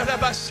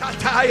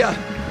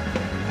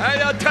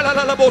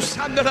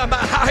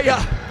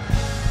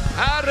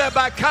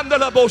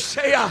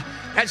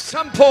 at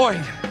some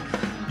point,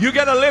 you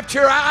got to lift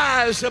your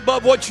eyes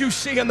above what you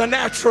see in the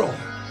natural.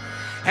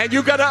 And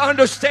you got to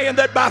understand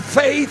that by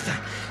faith,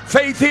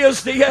 faith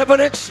is the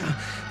evidence.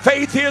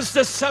 Faith is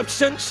the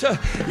substance.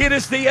 It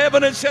is the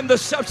evidence and the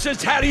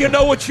substance. How do you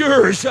know it's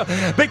yours?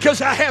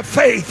 Because I have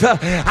faith.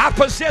 I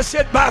possess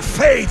it by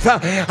faith.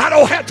 I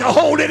don't have to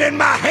hold it in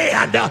my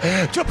hand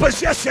to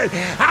possess it.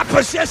 I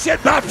possess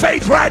it by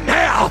faith right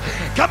now.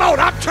 Come on,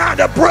 I'm trying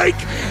to break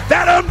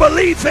that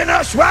unbelief in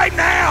us right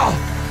now.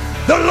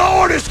 The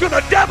Lord is going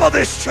to double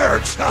this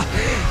church.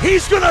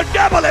 He's going to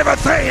double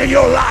everything in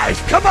your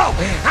life. Come on,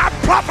 I'm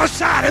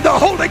prophesying in the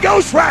Holy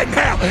Ghost right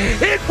now.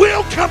 It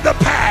will come to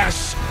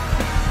pass.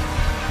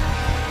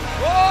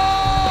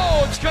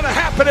 Oh, it's going to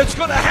happen, it's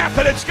going to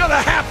happen, it's going to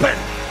happen.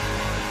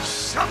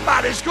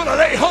 Somebody's going to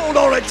lay hold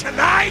on it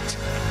tonight.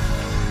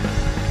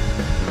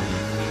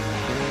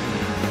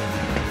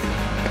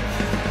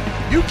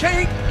 You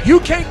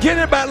can't get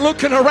it by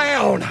looking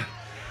around.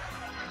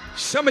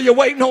 Some of you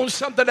waiting on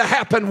something to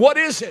happen. What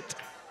is it?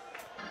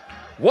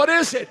 What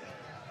is it?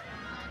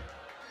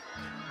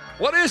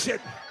 What is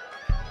it?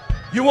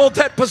 You want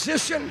that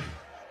position?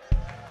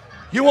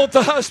 You want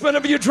the husband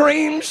of your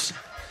dreams?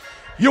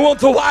 You want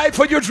the wife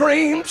of your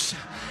dreams?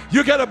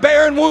 You got a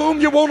barren womb,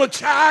 you want a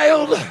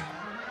child?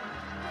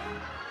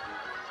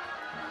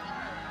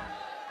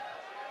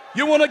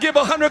 You want to give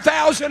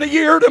 $100,000 a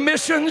year to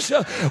missions?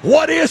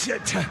 What is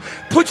it?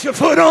 Put your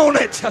foot on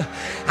it.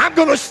 I'm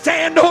going to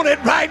stand on it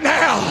right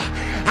now.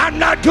 I'm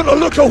not going to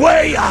look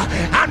away.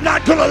 I'm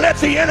not going to let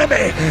the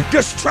enemy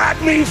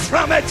distract me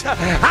from it.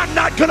 I'm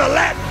not going to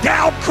let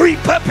doubt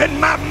creep up in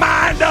my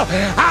mind.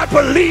 I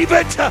believe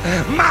it.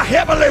 My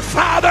Heavenly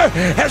Father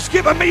has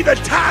given me the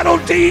title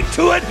deed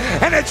to it,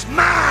 and it's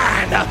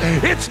mine.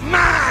 It's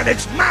mine.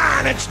 It's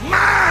mine. It's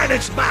mine.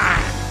 It's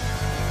mine.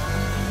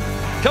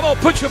 Come on,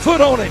 put your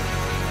foot on it.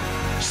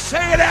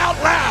 Say it out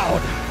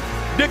loud.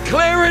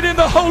 Declare it in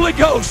the Holy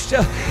Ghost.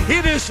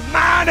 It is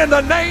mine in the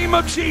name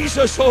of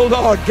Jesus, oh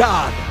Lord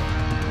God.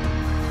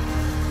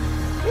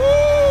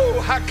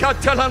 Woo!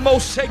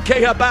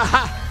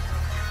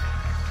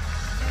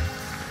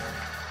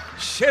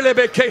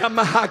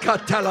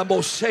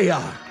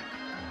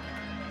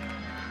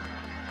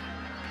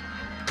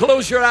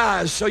 Close your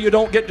eyes so you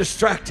don't get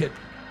distracted.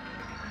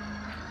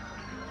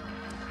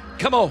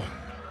 Come on.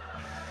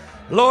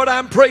 Lord,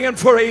 I'm praying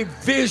for a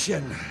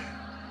vision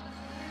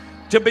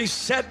to be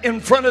set in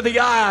front of the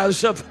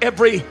eyes of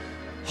every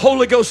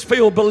Holy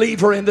Ghost-filled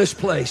believer in this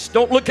place.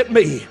 Don't look at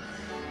me.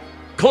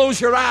 Close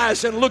your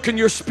eyes and look in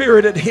your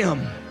spirit at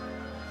Him.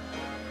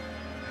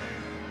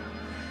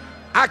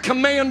 I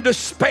command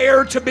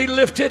despair to be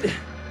lifted.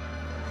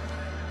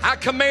 I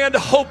command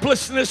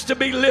hopelessness to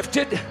be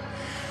lifted.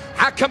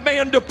 I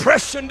command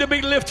depression to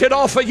be lifted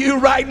off of you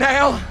right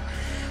now.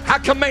 I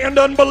command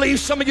unbelief.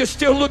 Some of you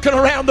still looking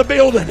around the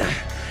building.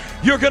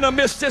 You're going to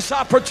miss this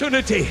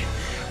opportunity.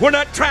 We're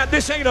not trying.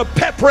 This ain't a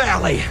pep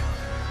rally.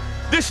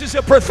 This is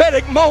a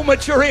prophetic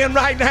moment you're in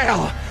right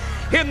now.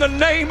 In the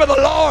name of the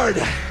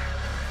Lord.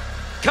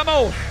 Come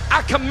on.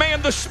 I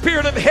command the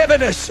spirit of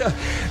heaviness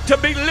to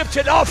be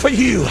lifted off of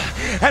you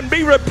and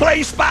be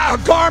replaced by a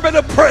garment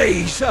of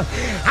praise.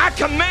 I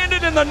command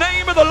it in the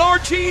name of the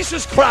Lord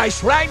Jesus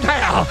Christ right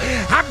now.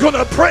 I'm going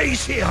to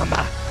praise Him.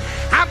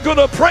 I'm going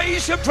to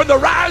praise Him from the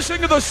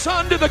rising of the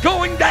sun to the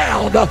going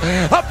down of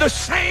the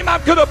same.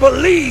 I'm going to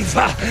believe.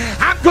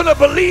 I'm going to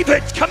believe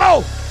it. Come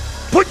on.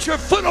 Put your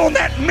foot on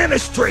that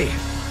ministry.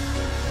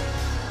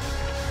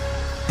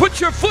 Put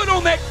your foot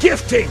on that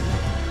gifting.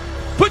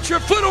 Put your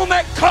foot on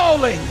that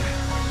calling.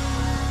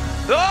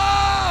 Oh,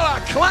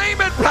 I claim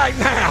it right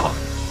now.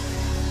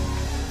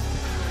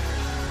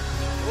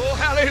 Oh,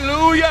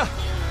 hallelujah.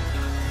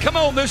 Come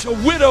on, there's a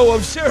widow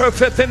of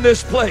Zarephath in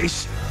this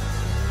place.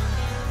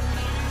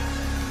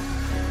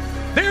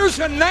 There's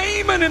a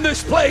Naaman in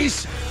this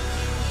place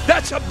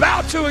that's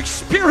about to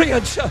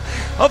experience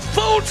a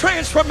full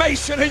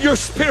transformation in your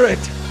spirit.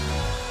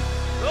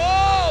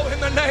 Oh, in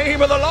the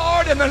name of the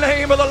Lord, in the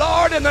name of the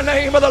Lord, in the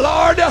name of the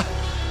Lord.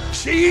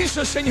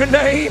 Jesus in your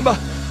name.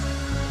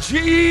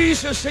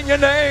 Jesus in your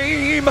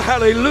name.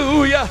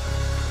 Hallelujah.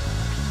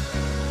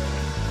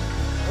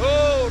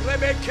 Oh,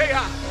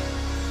 Rebekah.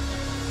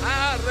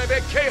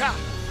 Rebekah.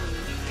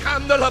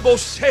 Candela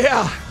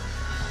Bosea.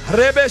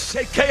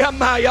 Rebesekea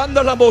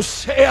mayandala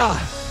mosea.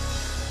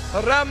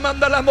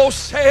 Ramandala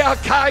mosea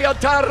kaya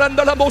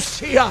tarandala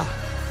mosea.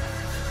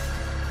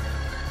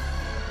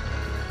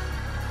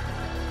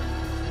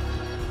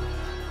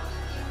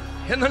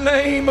 In the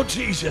name of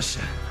Jesus.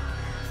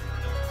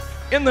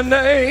 In the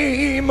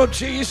name of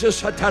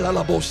Jesus.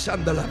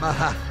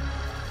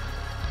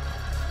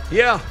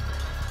 Yeah.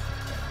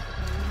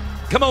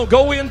 Come on,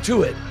 go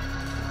into it.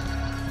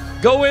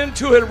 Go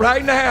into it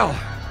right now.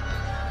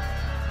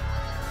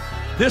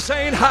 This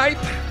ain't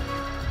hype.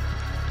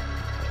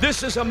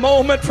 This is a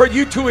moment for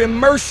you to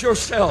immerse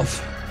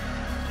yourself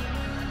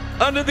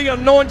under the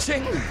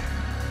anointing,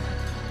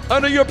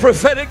 under your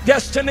prophetic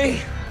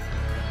destiny.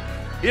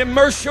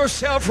 Immerse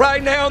yourself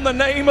right now in the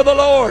name of the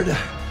Lord.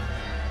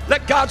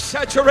 Let God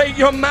saturate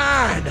your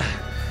mind.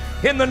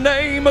 In the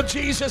name of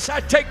Jesus,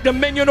 I take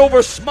dominion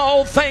over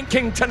small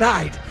thinking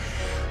tonight.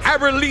 I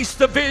release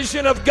the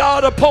vision of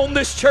God upon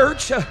this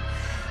church.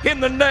 In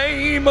the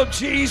name of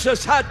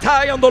Jesus. Yeah.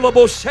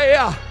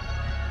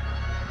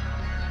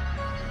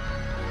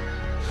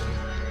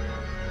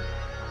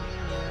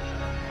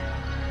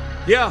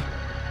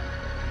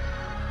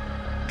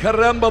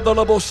 Caramba de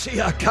la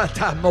bosia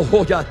kata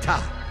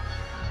mohoyata.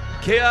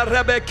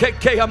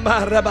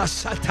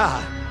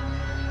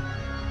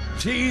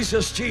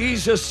 Jesus,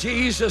 Jesus,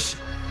 Jesus.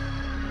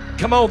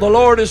 Come on, the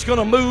Lord is going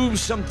to move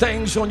some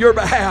things on your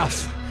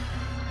behalf.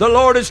 The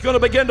Lord is going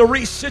to begin to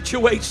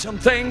resituate some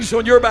things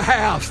on your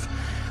behalf.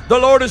 The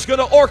Lord is going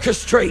to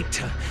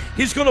orchestrate.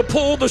 He's going to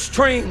pull the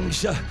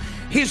strings.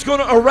 He's going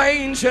to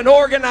arrange and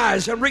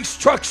organize and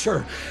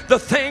restructure the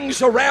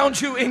things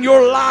around you in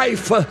your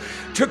life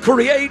to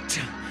create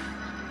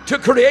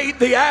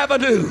the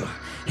avenue.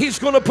 He's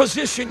going to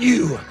position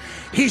you.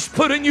 He's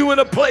putting you in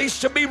a place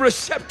to be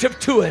receptive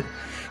to it.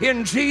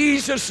 In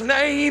Jesus'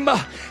 name,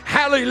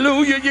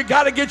 hallelujah. You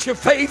got to get your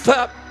faith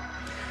up.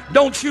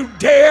 Don't you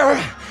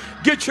dare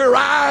get your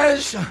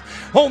eyes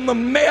on the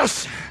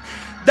mess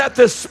that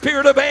the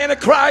spirit of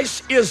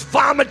Antichrist is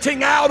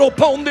vomiting out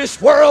upon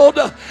this world.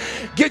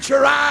 Get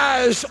your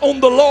eyes on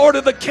the Lord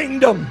of the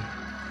kingdom.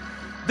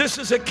 This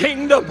is a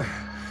kingdom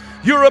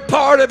You're a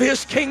part of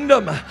His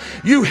kingdom.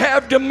 You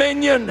have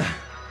dominion.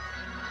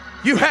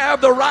 You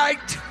have the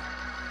right.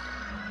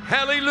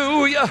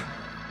 Hallelujah.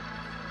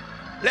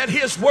 Let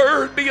His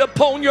word be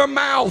upon your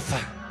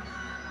mouth.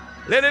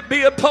 Let it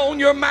be upon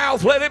your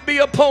mouth. Let it be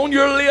upon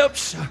your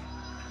lips.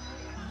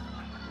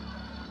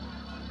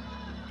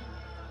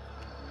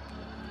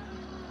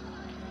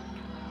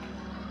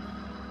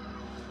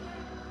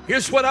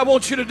 Here's what I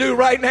want you to do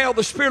right now.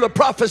 The spirit of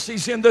prophecy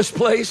is in this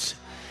place.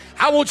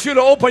 I want you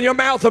to open your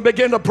mouth and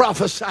begin to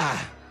prophesy.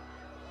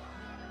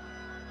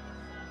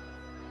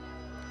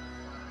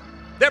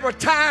 There were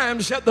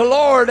times that the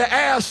Lord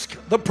asked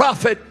the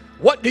prophet,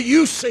 what do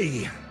you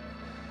see?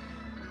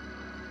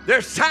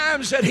 There's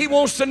times that He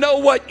wants to know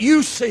what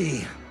you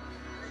see.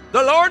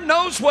 The Lord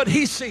knows what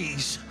He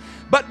sees.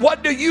 But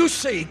what do you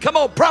see? Come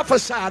on,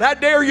 prophesy. I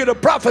dare you to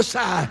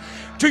prophesy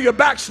to your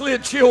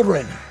backslid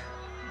children.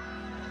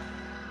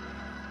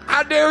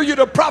 I dare you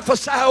to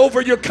prophesy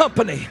over your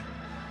company.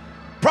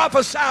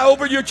 Prophesy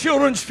over your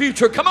children's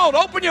future. Come on,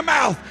 open your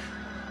mouth.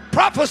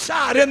 Prophesy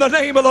it in the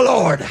name of the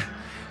Lord.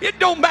 It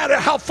don't matter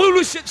how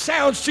foolish it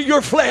sounds to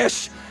your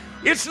flesh.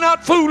 It's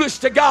not foolish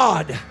to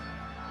God.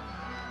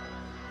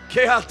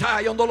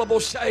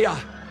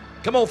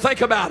 Come on,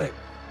 think about it.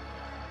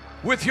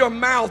 With your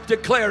mouth,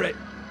 declare it.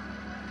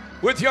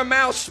 With your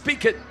mouth,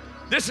 speak it.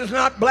 This is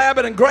not blab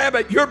it and grab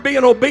it. You're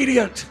being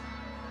obedient.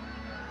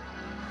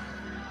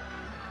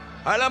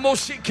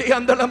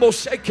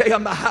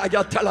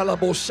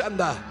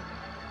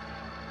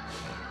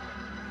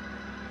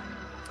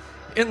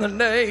 In the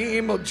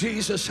name of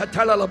Jesus,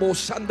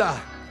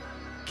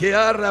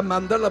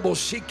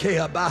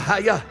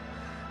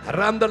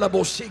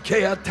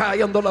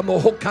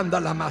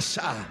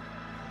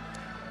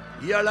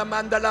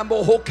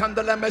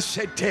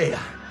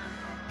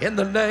 in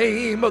the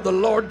name of the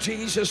Lord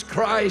Jesus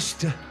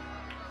Christ.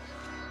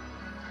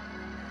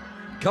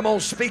 Come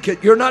on, speak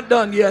it. You're not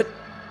done yet.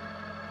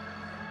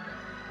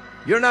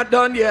 You're not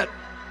done yet.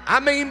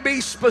 I mean,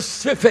 be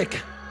specific.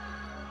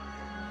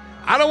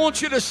 I don't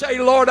want you to say,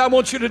 Lord, I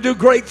want you to do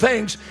great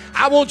things.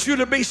 I want you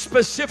to be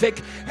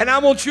specific, and I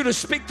want you to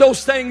speak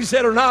those things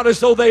that are not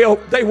as though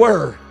they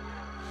were.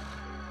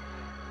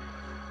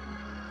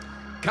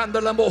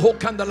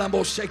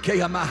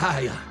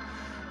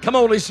 Come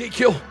on,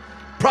 Ezekiel.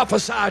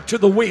 Prophesy to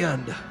the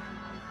wind.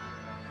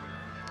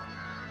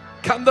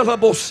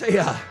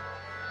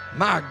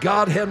 My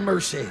God, have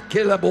mercy.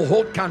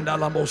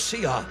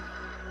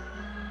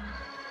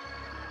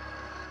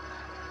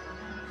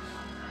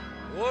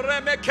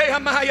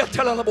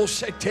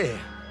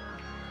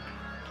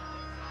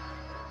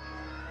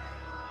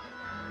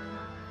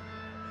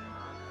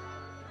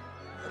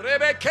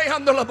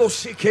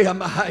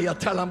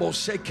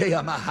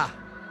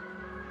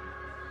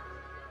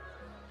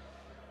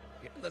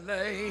 In the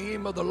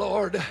name of the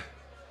Lord, in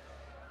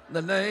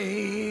the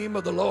name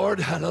of the Lord,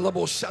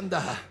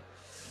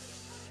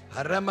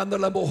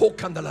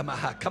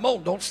 come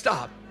on, don't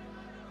stop.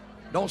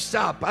 Don't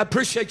stop. I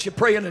appreciate you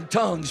praying in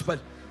tongues, but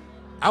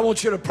I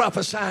want you to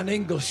prophesy in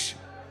English.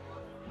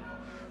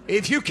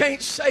 If you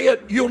can't say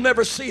it, you'll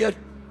never see it.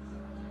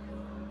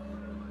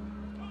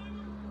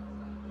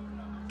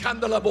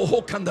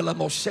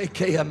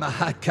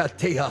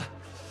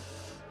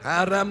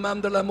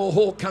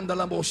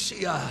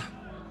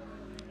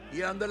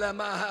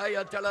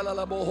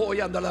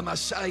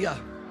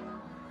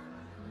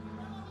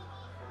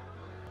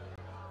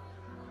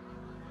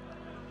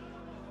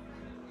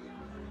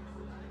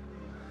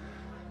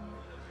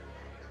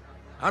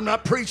 I'm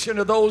not preaching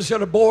to those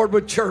that are bored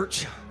with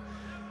church.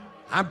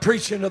 I'm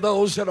preaching to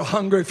those that are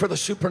hungry for the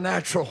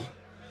supernatural.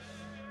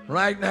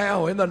 Right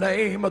now, in the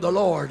name of the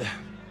Lord.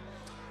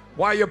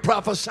 While you're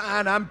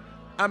prophesying, I'm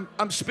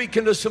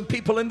speaking to some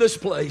people in this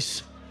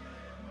place.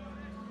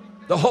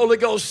 The Holy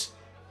Ghost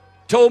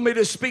told me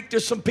to speak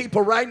to some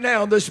people right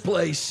now in this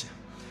place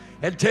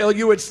and tell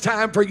you it's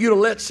time for you to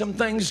let some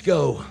things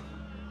go.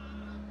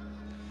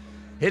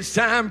 It's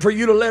time for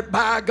you to let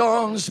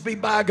bygones be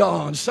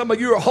bygones. Some of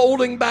you are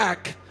holding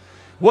back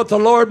what the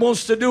Lord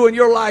wants to do in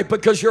your life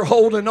because you're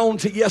holding on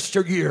to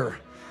yesteryear.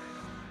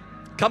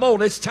 Come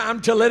on, it's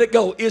time to let it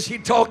go. Is He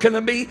talking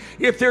to me?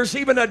 If there's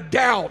even a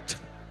doubt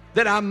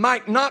that I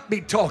might not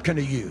be talking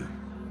to you,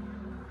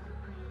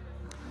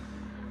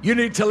 you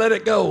need to let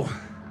it go.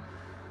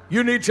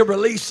 You need to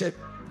release it.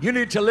 You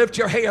need to lift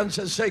your hands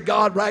and say,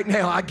 God, right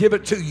now, I give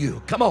it to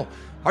you. Come on.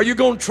 Are you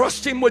going to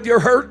trust Him with your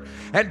hurt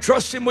and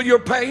trust Him with your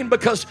pain?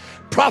 Because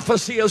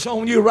prophecy is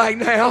on you right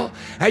now,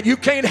 and you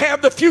can't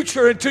have the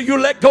future until you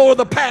let go of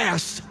the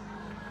past.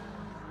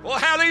 Well,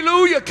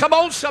 hallelujah. Come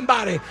on,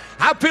 somebody.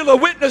 I feel a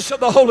witness of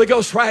the Holy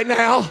Ghost right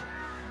now.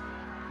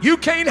 You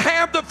can't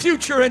have the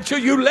future until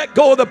you let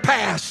go of the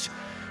past.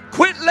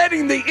 Quit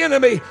letting the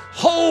enemy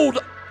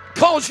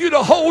cause you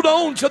to hold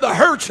on to the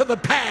hurts of the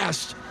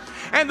past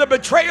and the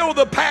betrayal of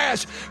the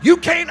past. You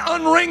can't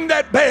unring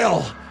that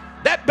bell.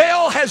 That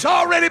bell has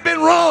already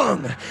been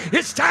rung.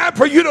 It's time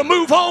for you to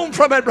move on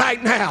from it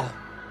right now.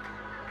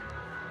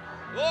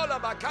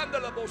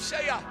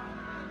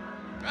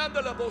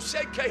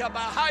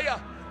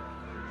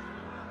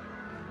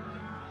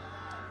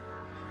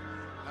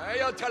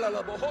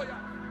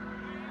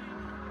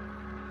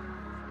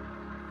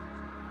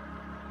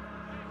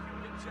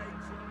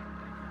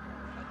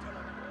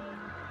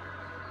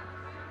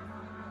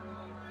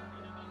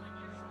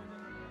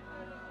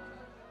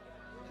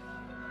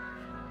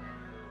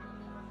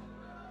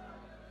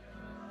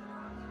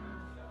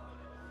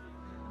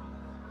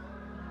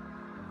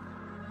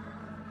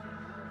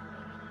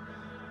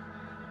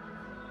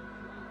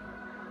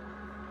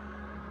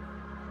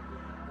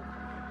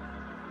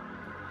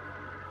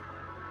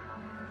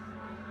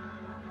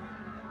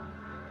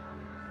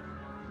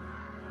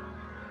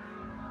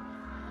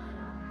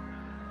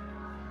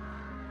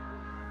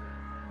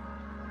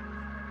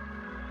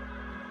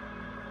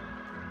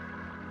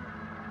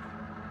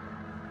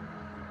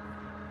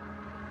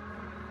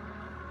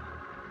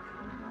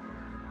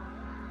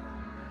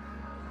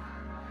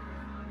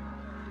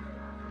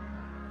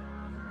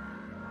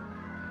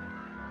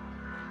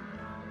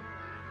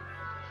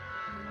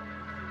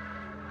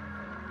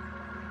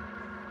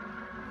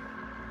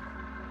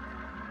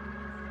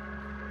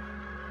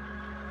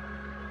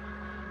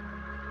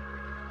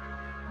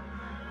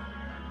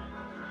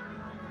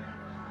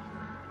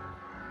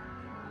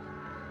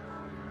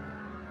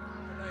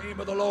 In the name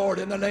of the Lord,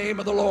 in the name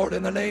of the Lord,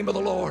 in the name of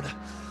the Lord.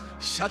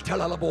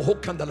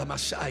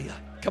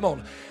 Come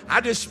on.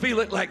 I just feel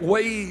it like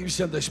waves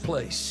in this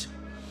place.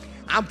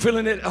 I'm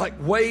feeling it like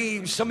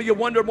waves. Some of you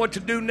wondering what to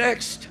do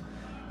next.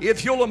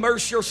 If you'll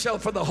immerse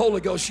yourself in the Holy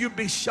Ghost, you'd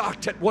be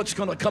shocked at what's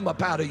going to come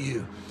up out of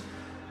you.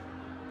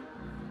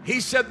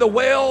 He said the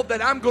well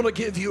that I'm going to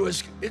give you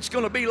it's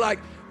going to be like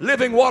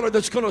living water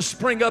that's going to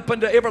spring up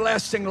into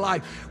everlasting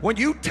life. When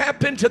you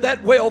tap into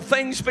that well,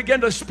 things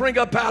begin to spring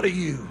up out of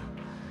you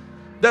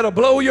that'll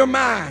blow your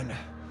mind.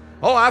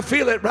 Oh, I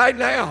feel it right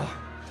now.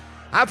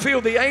 I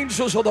feel the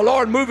angels of the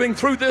Lord moving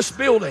through this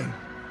building.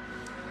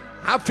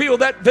 I feel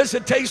that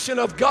visitation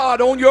of God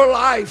on your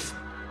life.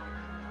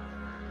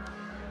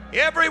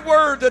 Every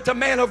word that the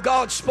man of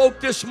God spoke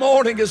this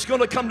morning is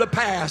going to come to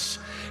pass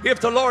if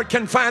the Lord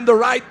can find the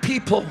right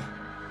people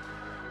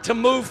to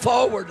move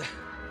forward.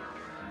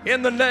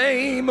 In the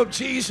name of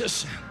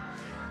Jesus,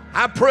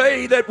 I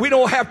pray that we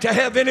don't have to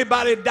have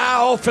anybody die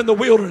off in the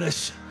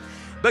wilderness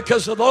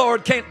because the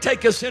Lord can't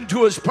take us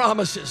into his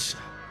promises.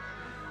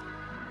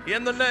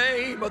 In the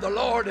name of the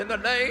Lord, in the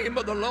name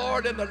of the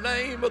Lord, in the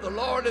name of the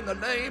Lord, in the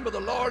name of the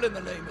Lord, in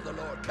the name of the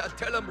Lord.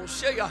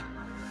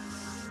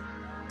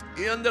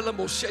 In the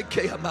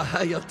Lamosea,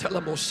 Mahaya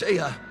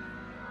Telamosea,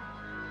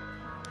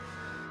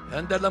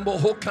 and the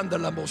Lamohokan the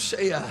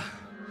Lamosea,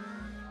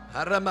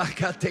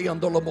 Aramakate and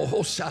the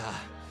Lamohosa,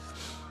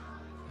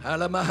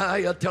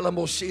 Alamahaya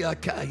Telamosea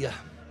Kaya.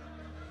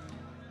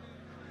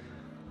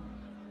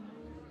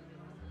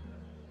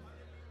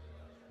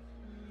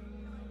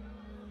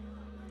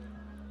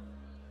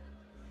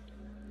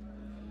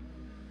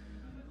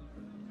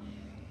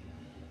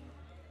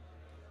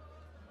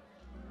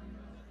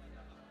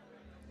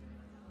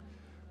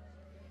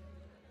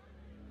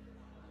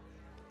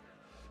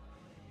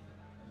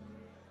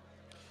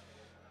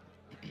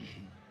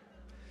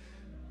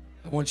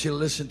 I want you to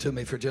listen to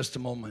me for just a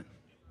moment.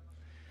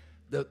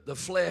 The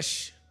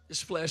flesh,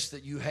 this flesh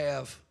that you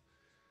have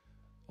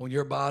on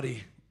your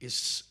body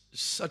is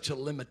such a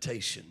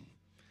limitation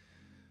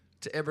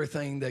to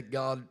everything that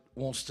God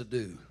wants to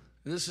do.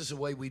 This is the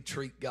way we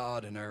treat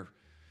God in our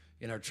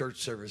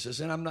church services.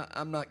 And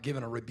I'm not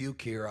giving a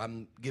rebuke here.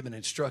 I'm giving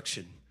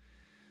instruction.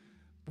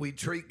 We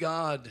treat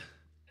God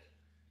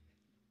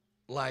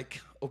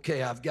like,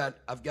 okay, I've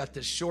got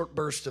this short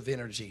burst of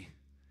energy.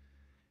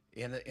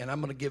 And I'm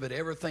going to give it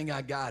everything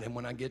I got. And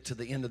when I get to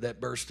the end of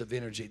that burst of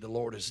energy, the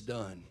Lord is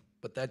done.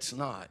 But that's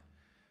not.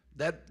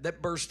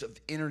 That burst of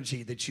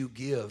energy that you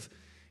give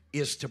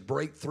is to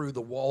break through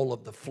the wall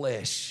of the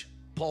flesh.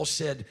 Paul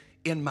said,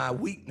 in my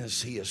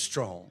weakness, he is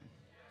strong.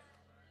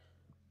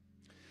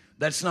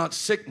 That's not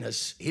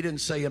sickness. He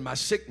didn't say in my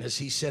sickness.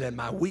 He said in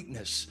my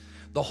weakness.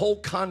 The whole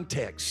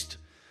context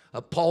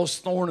of Paul's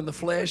thorn in the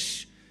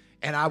flesh,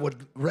 and I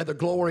would rather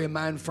glory in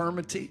my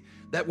infirmity.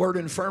 That word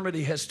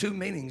infirmity has two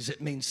meanings.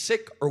 It means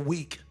sick or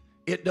weak.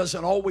 It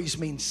doesn't always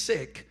mean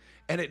sick,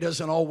 and it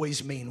doesn't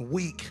always mean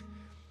weak.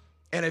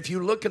 And if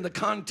you look in the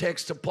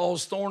context of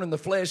Paul's thorn in the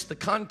flesh, the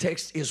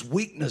context is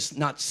weakness,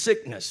 not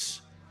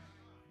sickness.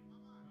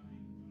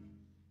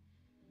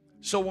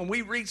 So when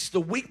we reach the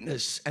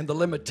weakness and the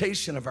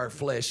limitation of our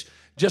flesh,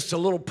 just a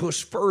little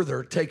push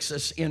further takes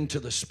us into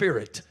the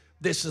spirit.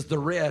 This is the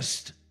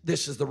rest.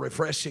 This is the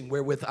refreshing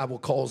wherewith I will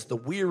cause the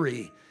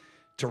weary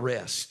to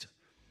rest.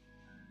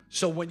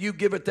 So when you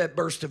give it that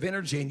burst of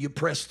energy and you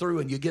press through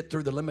and you get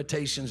through the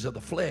limitations of the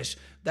flesh,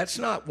 that's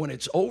not when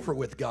it's over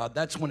with God.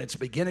 That's when it's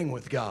beginning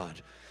with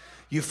God.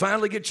 You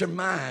finally get your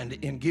mind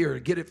in gear,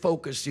 get it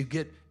focused. You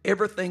get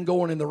everything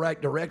going in the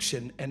right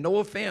direction. And no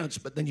offense,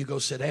 but then you go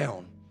sit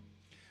down.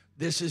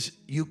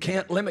 You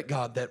can't limit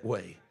God that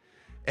way.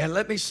 And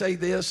let me say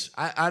this.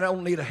 I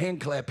don't need a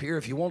hand clap here.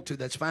 If you want to,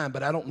 that's fine,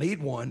 but I don't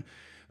need one.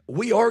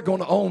 We are going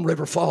to own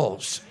River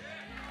Falls.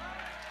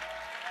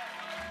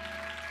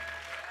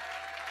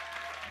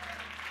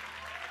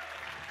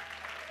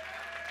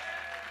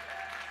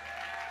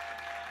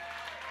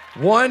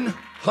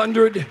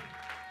 100%.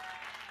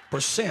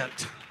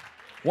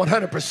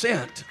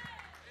 100%.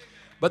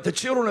 But the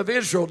children of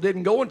Israel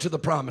didn't go into the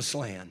promised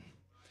land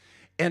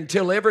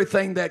until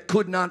everything that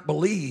could not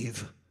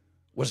believe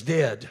was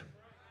dead.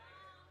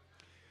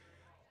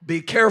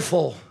 Be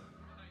careful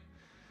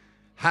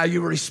how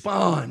you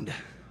respond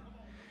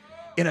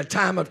in a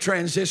time of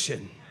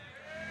transition.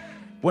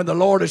 When the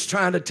Lord is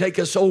trying to take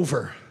us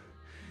over,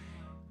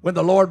 when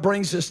the Lord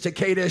brings us to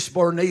Kadesh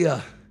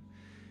Barnea,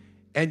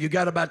 and you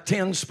got about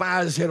 10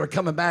 spies that are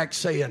coming back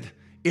saying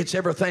it's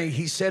everything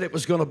He said it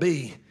was going to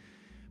be,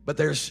 but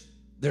there's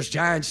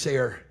giants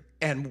there,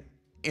 and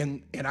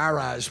in our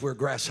eyes we're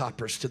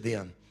grasshoppers to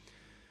them.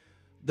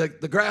 The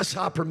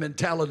grasshopper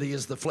mentality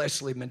is the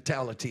fleshly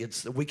mentality.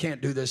 It's we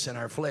can't do this in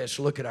our flesh.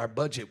 Look at our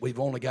budget. We've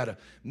only got $1.4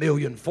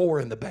 million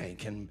in the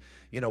bank, and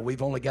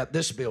we've only got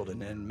this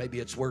building, and maybe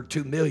it's worth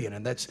 $2 million,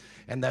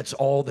 and that's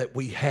all that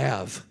we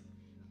have.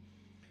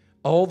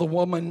 All the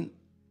woman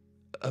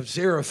of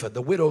Zarephath,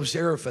 the widow of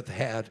Zarephath,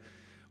 had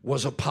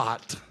was a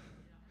pot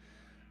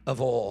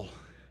of oil,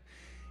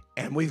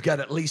 and we've got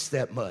at least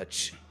that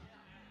much.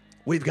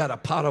 We've got a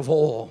pot of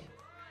oil.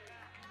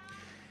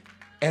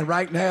 And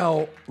right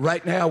now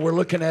we're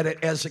looking at it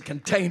as a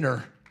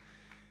container.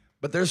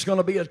 But there's going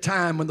to be a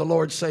time when the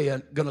Lord's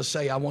going to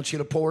say, I want you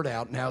to pour it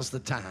out. Now's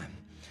the time.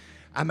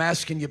 I'm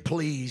asking you,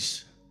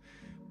 please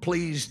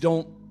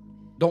don't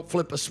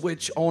flip a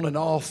switch on and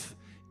off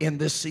in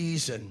this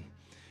season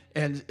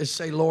and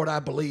say, Lord, I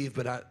believe,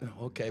 but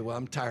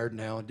I'm tired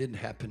now. It didn't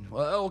happen.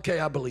 Well, okay,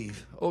 I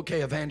believe.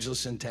 Okay,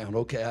 evangelists in town.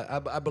 Okay,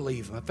 I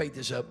believe. My faith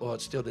is up. Oh, it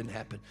still didn't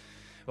happen.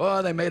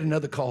 Oh, they made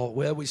another call.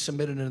 Well, we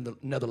submitted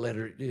another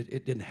letter.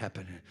 It didn't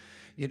happen.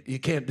 You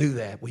can't do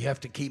that. We have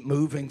to keep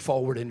moving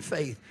forward in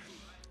faith.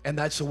 And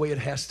that's the way it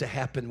has to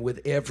happen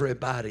with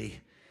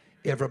everybody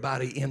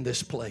in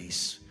this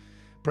place.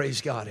 Praise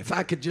God. If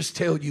I could just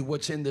tell you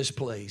what's in this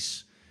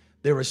place,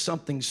 there is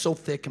something so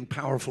thick and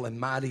powerful and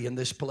mighty in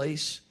this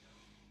place.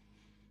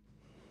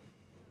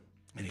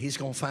 And he's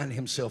going to find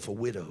himself a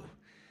widow.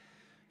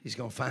 He's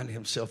going to find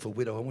himself a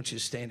widow. I want you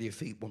to stand to your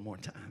feet one more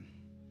time.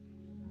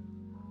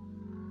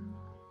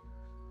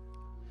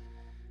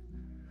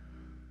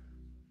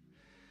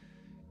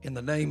 In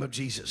the name of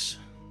Jesus.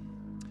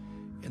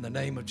 In the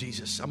name of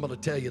Jesus. I'm going to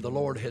tell you, the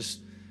Lord has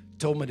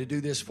told me to do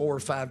this 4 or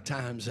 5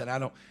 times, and I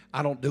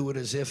don't do it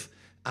as if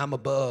I'm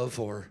above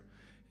or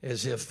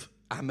as if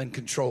I'm in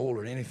control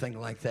or anything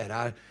like that.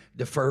 I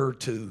defer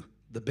to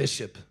the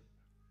bishop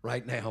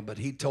right now, but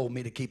he told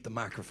me to keep the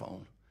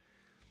microphone.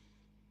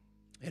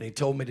 And he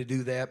told me to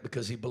do that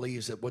because he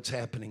believes that what's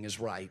happening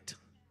is right.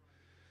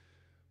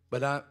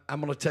 But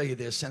I'm going to tell you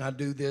this, and I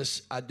do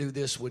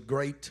this with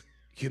great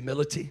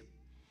humility.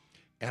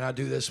 And I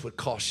do this with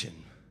caution.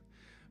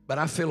 But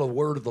I feel a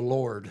word of the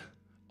Lord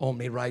on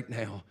me right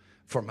now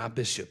for my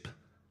bishop.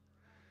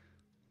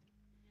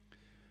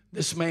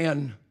 This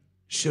man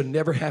should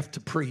never have to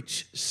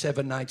preach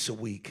 7 nights a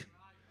week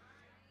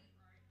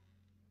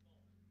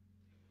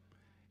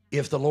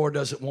if the Lord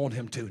doesn't want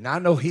him to. Now, I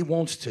know he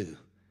wants to.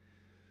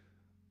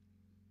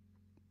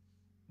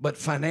 But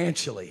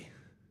financially,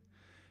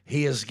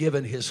 he has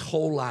given his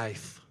whole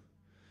life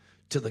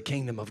to the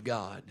kingdom of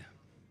God.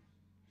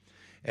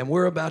 And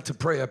we're about to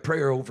pray a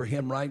prayer over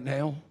him right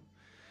now,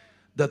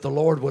 that the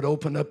Lord would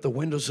open up the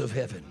windows of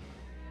heaven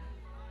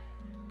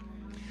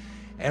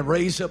and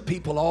raise up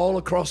people all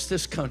across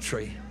this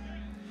country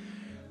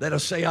that'll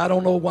say, I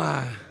don't know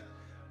why,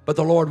 but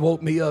the Lord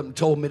woke me up and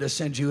told me to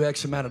send you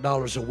X amount of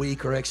dollars a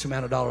week or X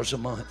amount of dollars a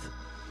month.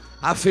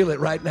 I feel it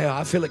right now.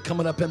 I feel it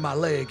coming up in my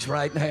legs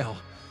right now.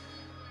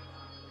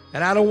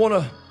 And I don't want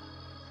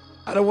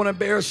to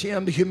embarrass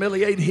him, to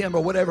humiliate him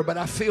or whatever, but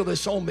I feel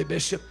this on me,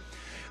 Bishop.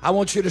 I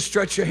want you to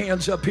stretch your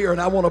hands up here, and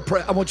I want to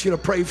pray. I want you to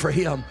pray for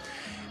him.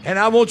 And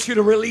I want you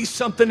to release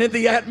something in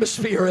the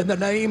atmosphere in the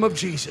name of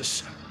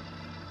Jesus.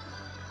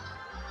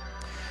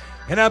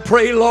 And I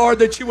pray, Lord,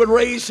 that you would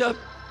raise up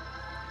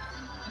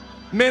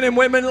men and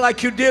women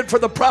like you did for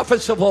the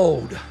prophets of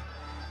old.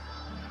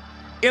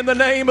 In the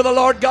name of the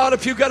Lord God,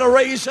 if you've got to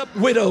raise up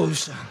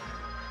widows,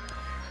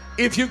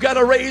 if you've got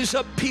to raise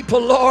up people,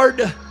 Lord,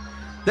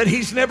 that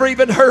he's never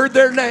even heard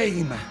their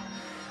name,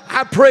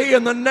 I pray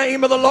in the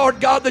name of the Lord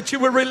God that you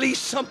would release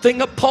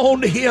something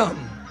upon him,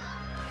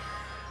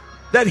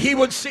 that he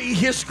would see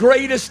his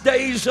greatest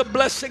days of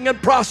blessing and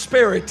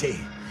prosperity.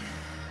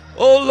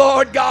 Oh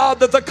Lord God,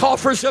 that the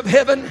coffers of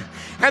heaven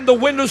and the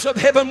windows of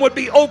heaven would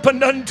be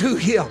opened unto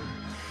him.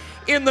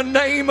 In the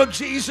name of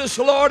Jesus,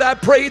 Lord, I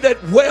pray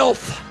that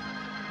wealth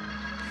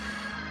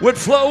would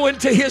flow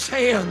into his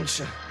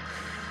hands.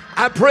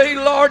 I pray,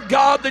 Lord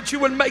God, that you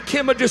would make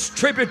him a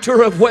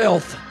distributor of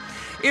wealth.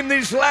 In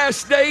these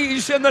last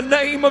days, in the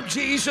name of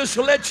Jesus,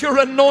 let your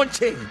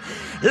anointing,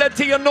 let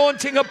the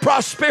anointing of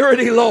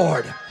prosperity,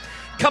 Lord,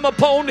 come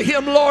upon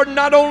him, Lord,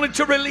 not only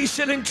to release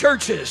it in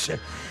churches,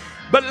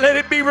 but let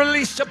it be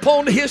released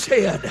upon his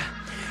head.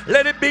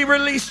 Let it be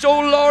released,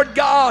 oh Lord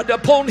God,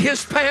 upon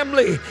his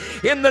family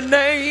in the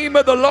name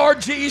of the Lord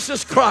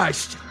Jesus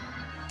Christ.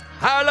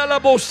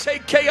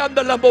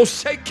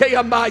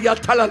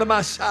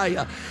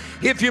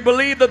 If you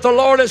believe that the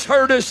Lord has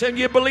heard us and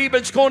you believe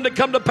it's going to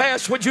come to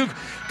pass, would you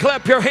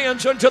clap your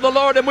hands unto the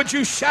Lord and would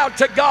you shout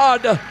to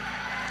God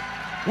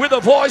with a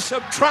voice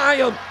of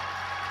triumph?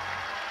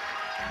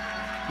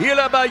 In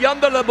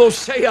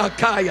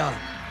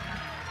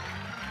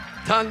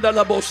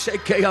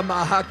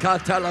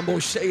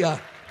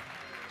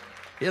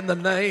the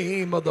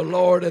name of the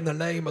Lord, in the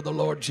name of the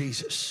Lord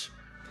Jesus.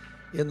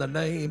 In the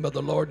name of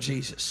the Lord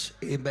Jesus.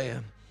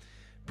 Amen.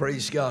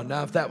 Praise God.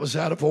 Now, if that was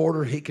out of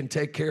order, he can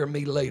take care of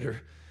me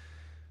later.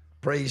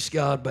 Praise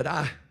God. But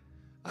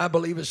I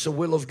believe it's the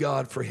will of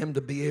God for him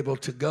to be able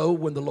to go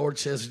when the Lord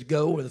says to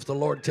go. And if the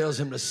Lord tells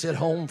him to sit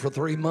home for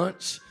 3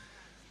 months,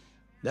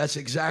 that's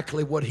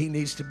exactly what he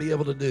needs to be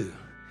able to do.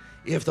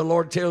 If the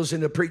Lord tells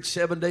him to preach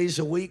 7 days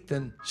a week,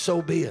 then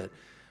so be it.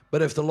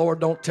 But if the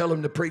Lord don't tell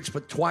him to preach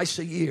but twice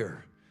a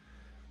year,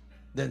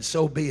 then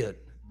so be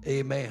it.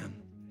 Amen.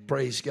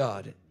 Praise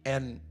God.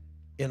 And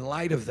in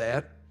light of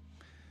that,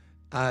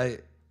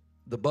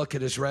 the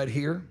bucket is right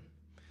here.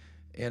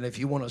 And if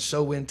you want to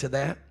sow into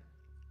that,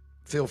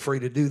 feel free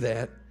to do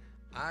that.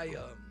 I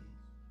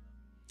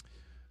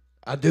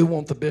do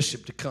want the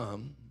bishop to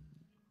come.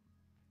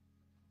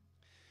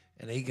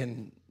 And he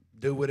can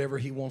do whatever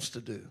he wants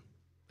to do.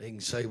 He can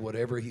say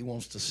whatever he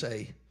wants to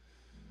say.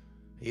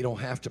 He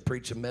don't have to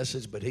preach a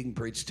message, but he can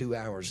preach 2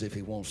 hours if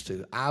he wants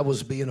to. I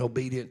was being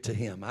obedient to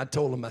him. I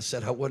told him, I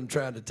said, I wasn't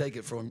trying to take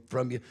it from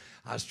you.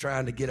 I was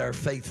trying to get our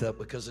faith up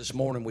because this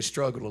morning we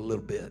struggled a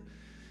little bit.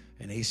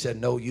 And he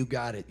said, no, you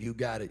got it, you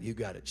got it, you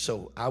got it.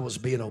 So I was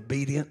being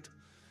obedient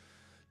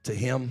to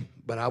him,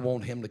 but I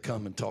want him to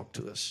come and talk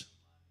to us.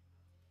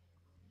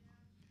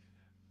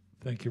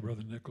 Thank you,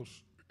 Brother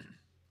Nichols.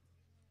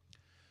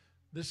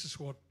 This is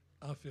what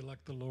I feel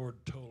like the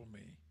Lord told me.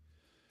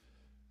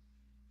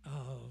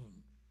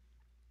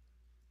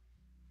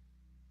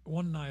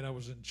 One night I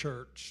was in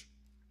church,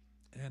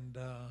 and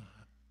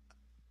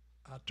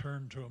I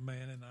turned to a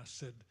man and I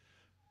said,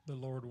 the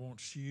Lord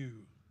wants you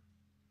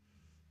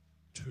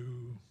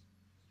to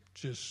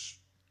just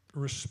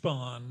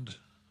respond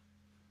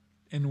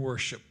in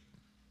worship.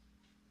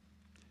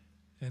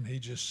 And he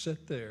just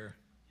sat there.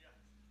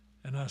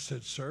 And I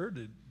said, sir,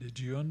 did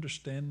you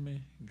understand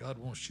me? God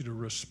wants you to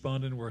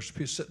respond in worship.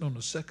 He's sitting on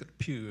the second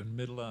pew in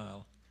middle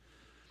aisle.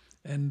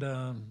 And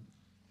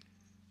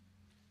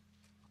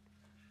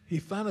he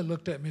finally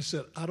looked at me and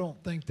said, I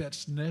don't think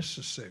that's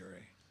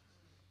necessary.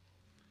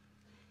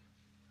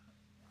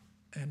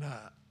 And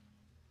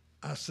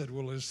I said,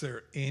 well, is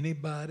there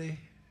anybody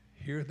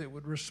here that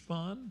would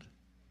respond?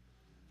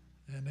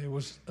 And there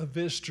was a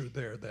visitor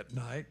there that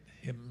night.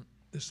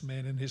 This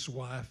man and his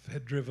wife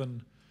had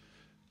driven.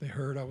 They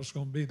heard I was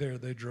going to be there.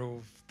 They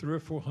drove 300 or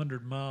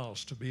 400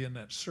 miles to be in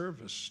that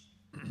service.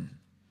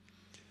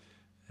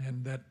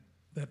 And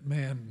that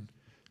man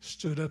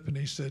stood up and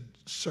he said,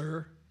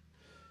 sir,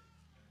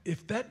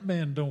 if that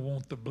man don't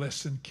want the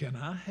blessing, can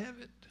I have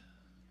it?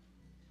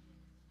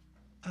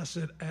 I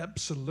said,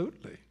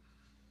 absolutely.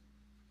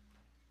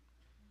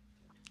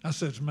 I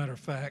said, as a matter of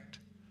fact,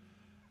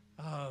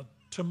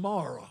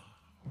 tomorrow,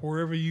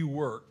 wherever you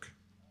work,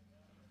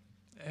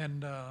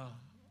 and I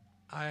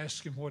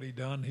asked him what he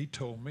done. He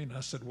told me, and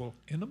I said, well,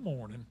 in the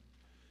morning,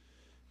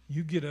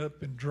 you get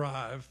up and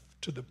drive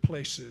to the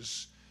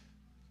places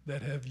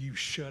that have you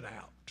shut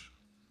out.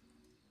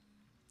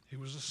 He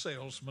was a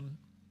salesman,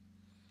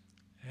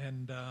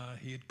 and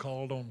he had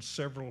called on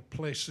several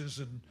places,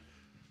 and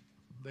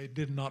they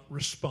did not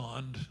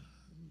respond.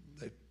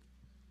 They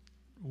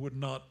would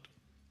not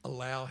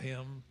allow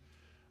him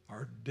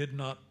or did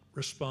not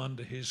respond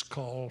to his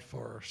call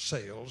for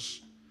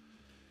sales.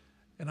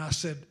 And I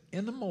said,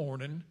 in the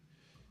morning,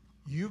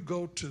 you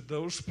go to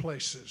those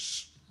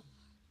places,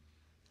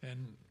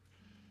 and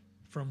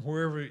from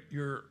where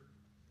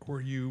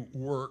you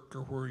work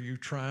or where you're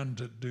trying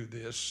to do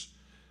this,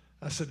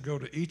 I said, go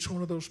to each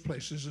one of those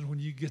places, and when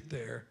you get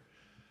there,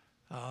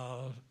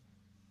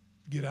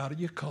 get out of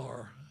your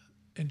car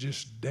and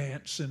just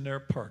dance in their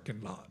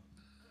parking lot.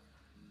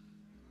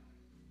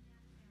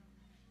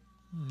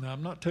 Now,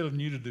 I'm not telling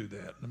you to do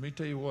that. Let me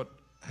tell you what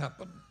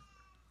happened.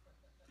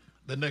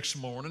 The next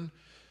morning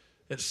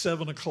at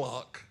 7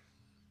 o'clock,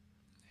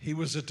 he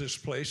was at this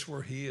place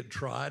where he had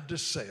tried to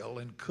sell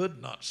and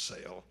could not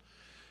sell.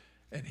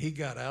 And he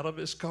got out of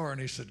his car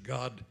and he said,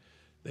 God,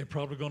 they're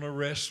probably going to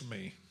arrest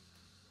me.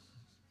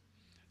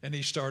 And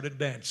he started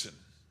dancing.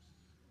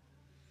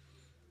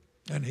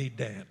 And he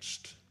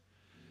danced.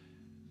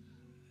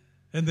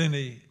 And then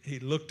he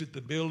looked at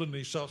the building and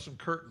he saw some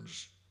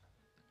curtains.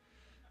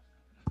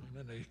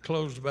 And then he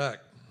closed back.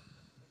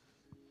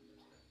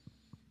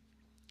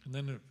 And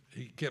then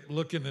he kept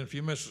looking, and if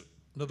you miss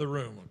another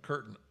room, a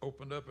curtain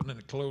opened up and then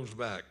it closed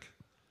back.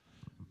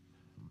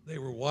 They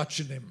were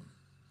watching him.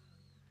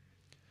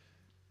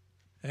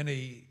 And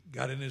he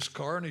got in his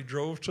car and he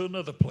drove to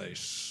another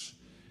place.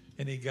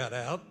 And he got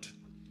out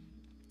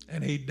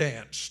and he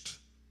danced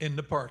in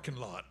the parking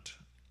lot.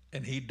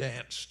 And he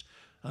danced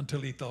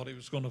until he thought he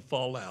was going to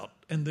fall out.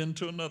 And then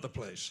to another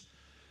place.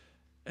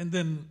 And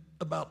then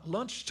about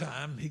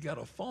lunchtime, he got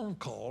a phone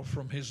call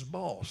from his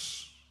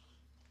boss.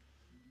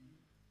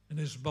 And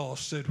his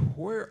boss said,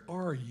 "Where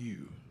are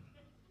you?"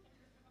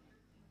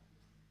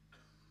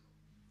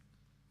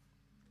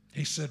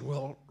 He said,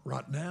 "Well,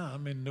 right now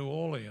I'm in New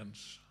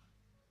Orleans."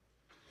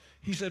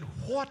 He said,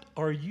 "What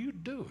are you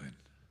doing?"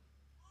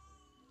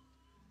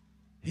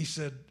 He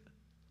said,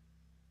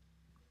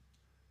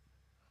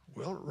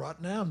 "Well, right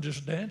now I'm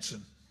just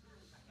dancing."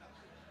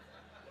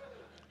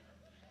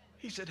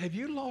 He said, "Have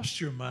you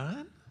lost your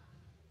mind?"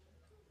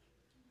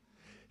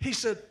 He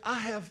said, "I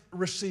have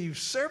received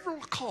several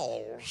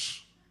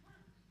calls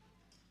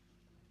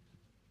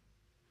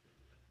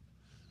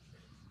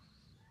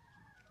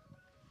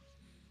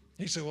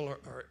He said, "Well,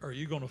 are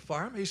you going to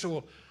fire me?" He said,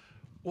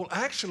 well,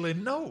 actually,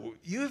 no.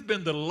 You've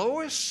been the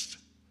lowest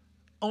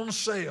on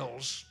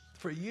sales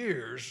for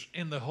years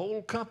in the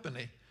whole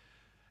company.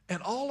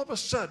 And all of a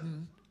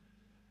sudden,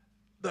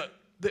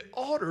 the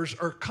orders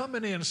are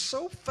coming in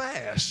so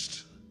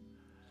fast.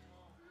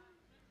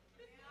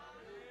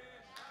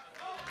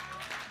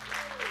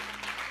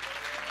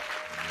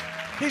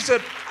 He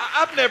said,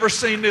 "I've never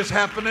seen this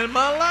happen in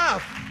my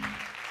life."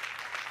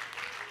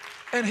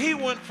 And he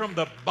went from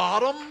the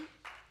bottom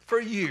for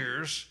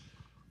years.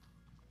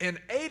 In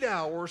 8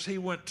 hours, he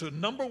went to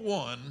number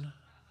one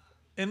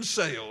in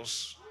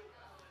sales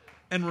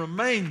and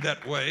remained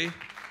that way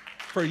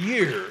for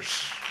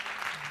years.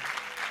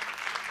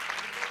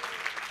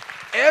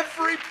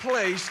 Every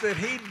place that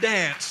he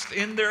danced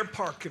in their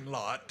parking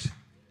lot,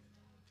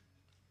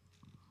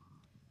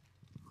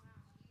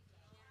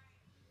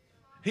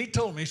 he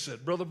told me, he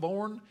said, "Brother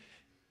Bourn,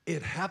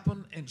 it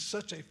happened in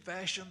such a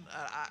fashion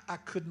I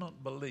could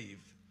not believe."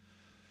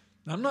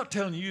 Now, I'm not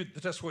telling you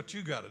that that's what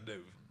you got to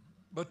do,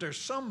 but there's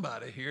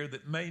somebody here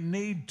that may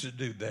need to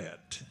do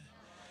that.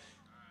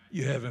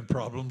 You having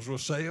problems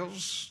with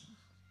sales?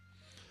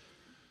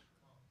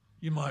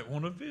 You might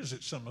want to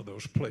visit some of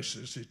those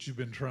places that you've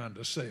been trying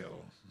to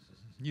sell.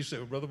 You say,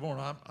 "Well, Brother Bourn,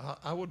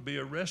 I would be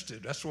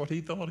arrested." That's what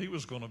he thought he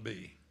was going to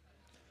be.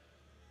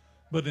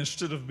 But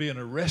instead of being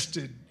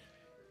arrested,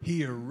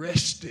 he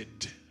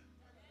arrested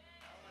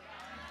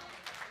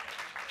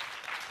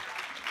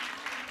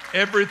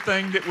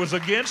everything that was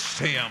against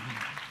him.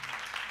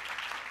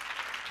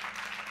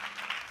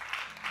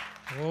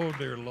 Oh,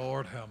 dear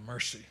Lord, have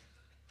mercy.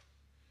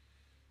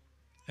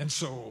 And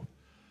so,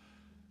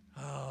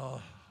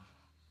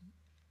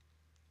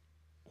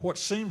 what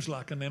seems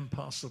like an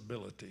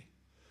impossibility,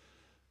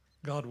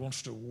 God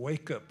wants to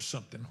wake up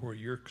something where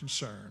you're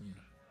concerned.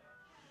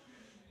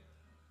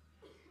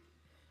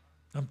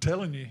 I'm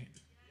telling you,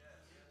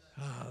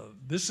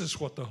 this is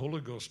what the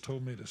Holy Ghost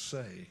told me to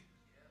say.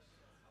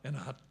 And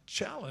I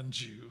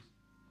challenge you.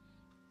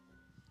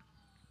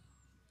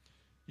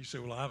 You say,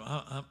 "Well,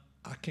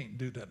 I can't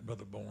do that,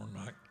 Brother Bourn.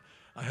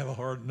 I have a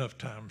hard enough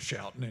time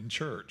shouting in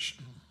church.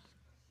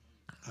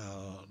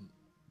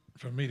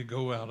 For me to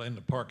go out in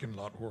the parking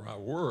lot where I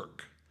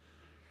work."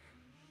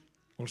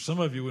 Well, some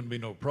of you wouldn't be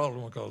no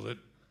problem because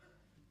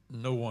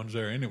no one's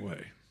there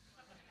anyway.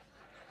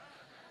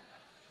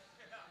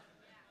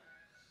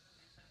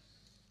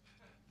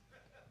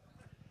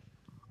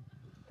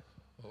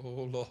 Oh,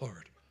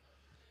 Lord.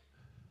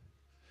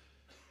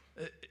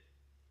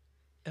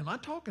 Am I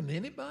talking to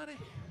anybody?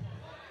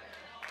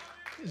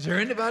 Is there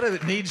anybody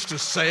that needs to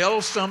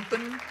sell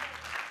something?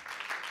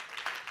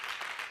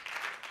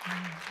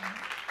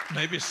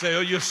 Maybe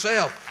sell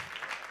yourself.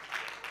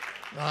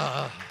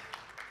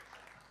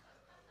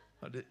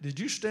 Did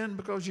you stand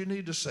because you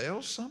need to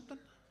sell something?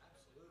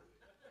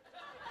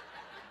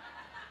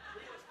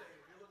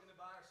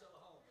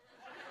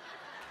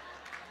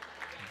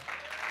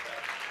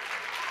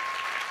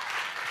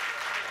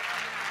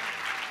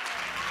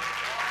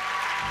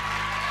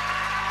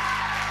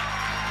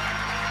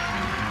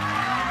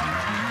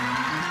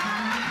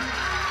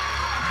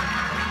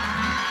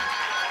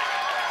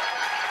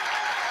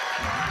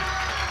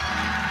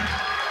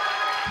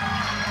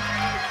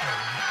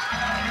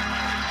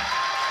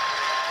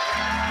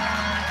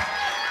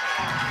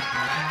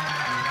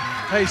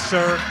 Hey,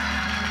 sir,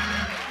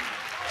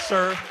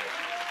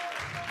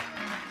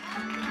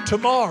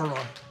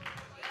 tomorrow,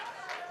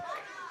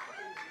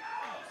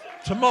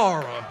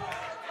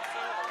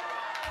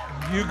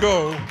 you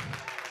go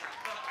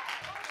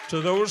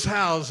to those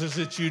houses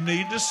that you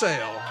need to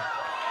sell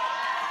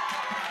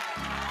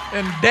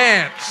and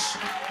dance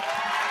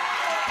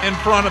in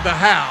front of the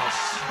house.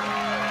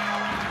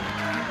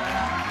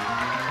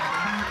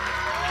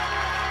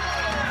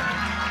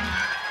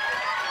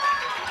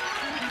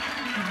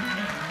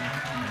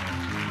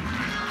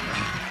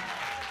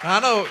 I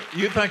know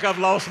you think I've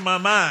lost my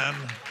mind.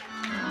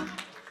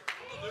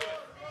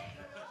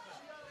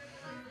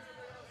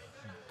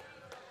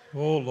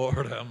 Oh,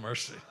 Lord, have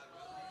mercy.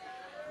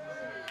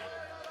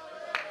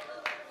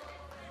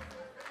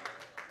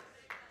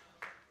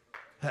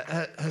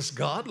 Has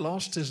God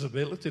lost his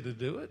ability to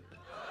do it?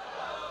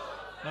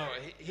 No,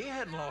 he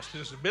hadn't lost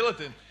his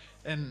ability.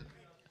 And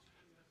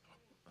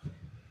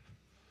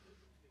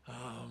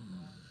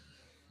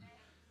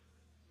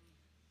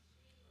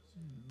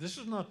this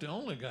is not the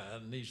only guy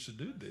that needs to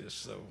do this.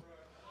 So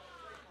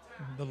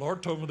the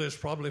Lord told me there's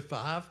probably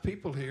 5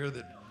 people here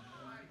that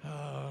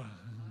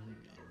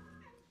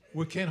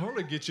we can't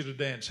hardly get you to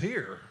dance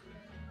here,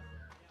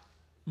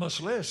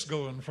 much less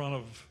go in front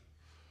of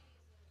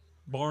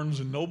Barnes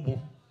and Noble.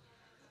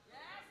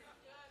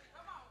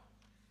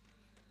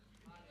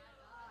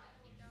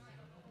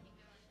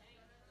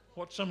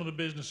 What's some of the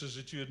businesses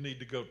that you would need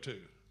to go to?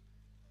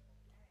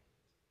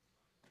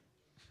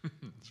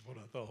 That's what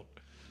I thought.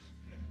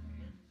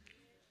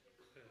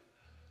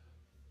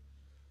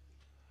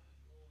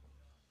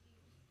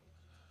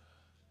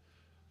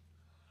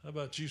 How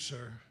about you,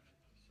 sir?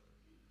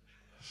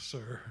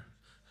 Sir.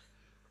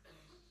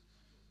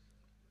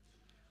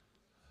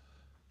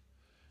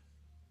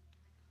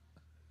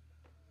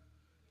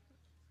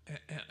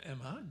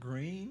 Am I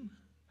green?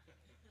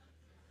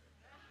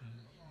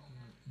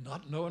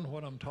 Not knowing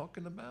what I'm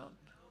talking about?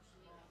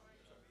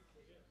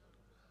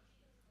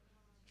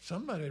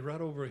 Somebody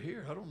right over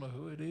here, I don't know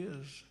who it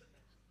is.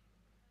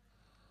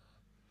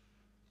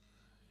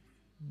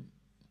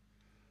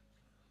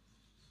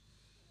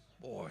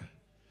 Boy,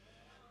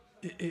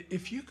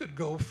 if you could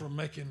go from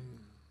making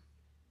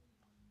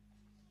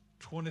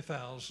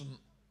 20,000,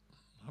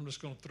 I'm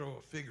just going to throw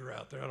a figure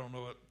out there. I don't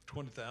know what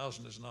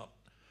 20,000 is, not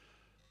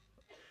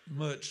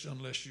much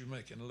unless you're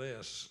making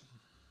less.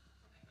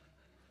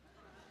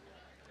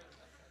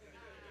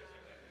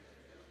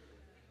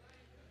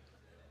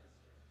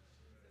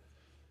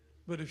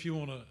 But if you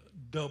want to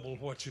double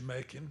what you're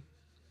making,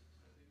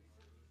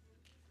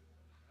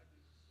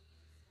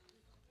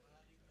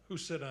 who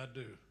said I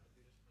do?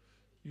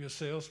 You a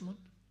salesman?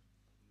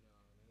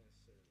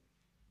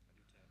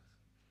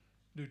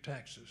 Do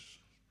taxes.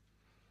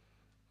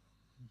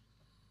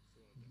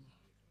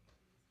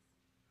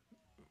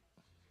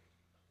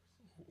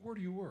 Where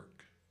do you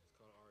work? It's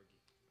called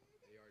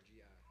ARGI.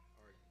 A-R-G-I.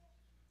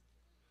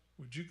 ARGI.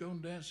 Would you go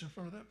and dance in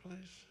front of that place?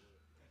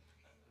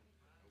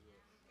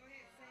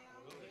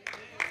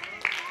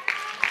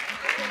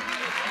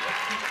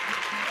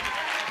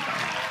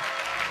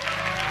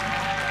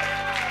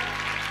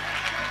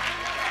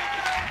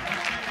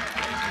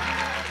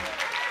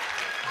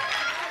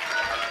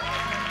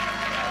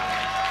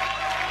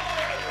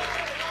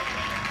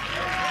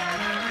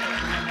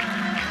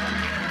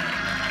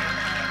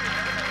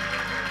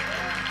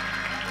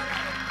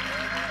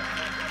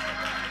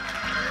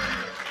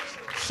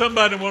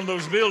 Somebody in one of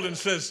those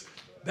buildings says,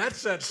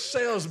 that's that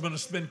salesman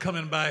that's been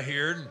coming by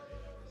here.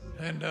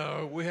 And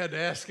we had to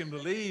ask him to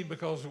leave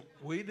because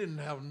we didn't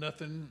have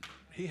nothing.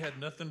 He had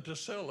nothing to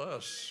sell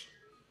us.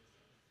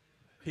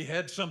 He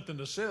had something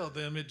to sell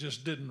them. It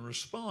just didn't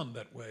respond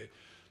that way.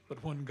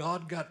 But when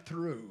God got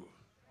through,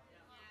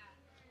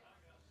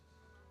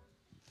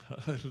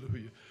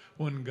 hallelujah,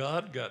 when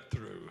God got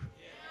through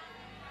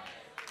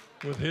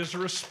with his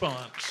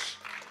response,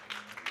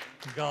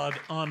 God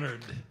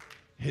honored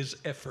his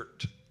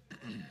effort.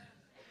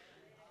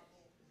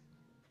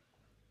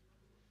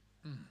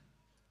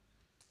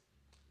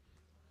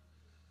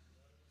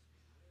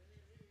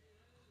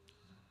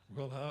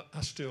 Well,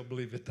 I still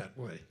believe it that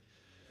way.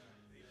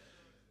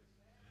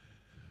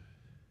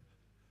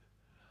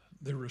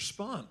 The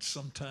response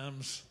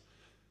sometimes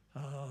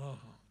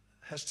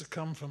has to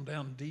come from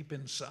down deep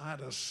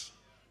inside us.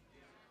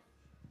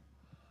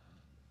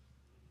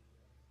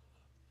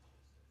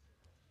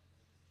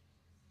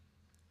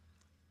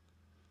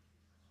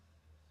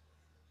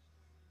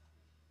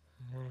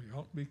 Well, you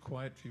ought to be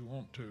quiet if you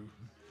want to.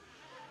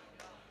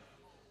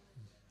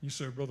 You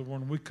say, Brother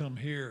Warren, we come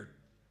here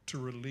to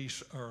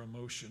release our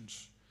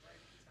emotions.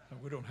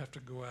 We don't have to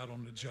go out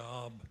on the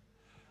job.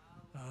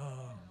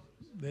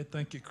 They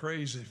think you're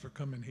crazy for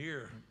coming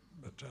here,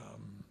 but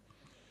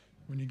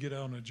when you get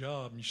out on a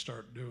job and you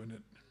start doing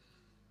it,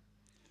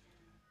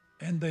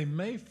 and they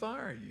may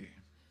fire you,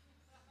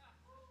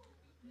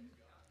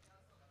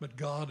 but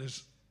God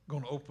is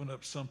going to open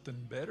up something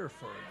better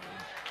for you.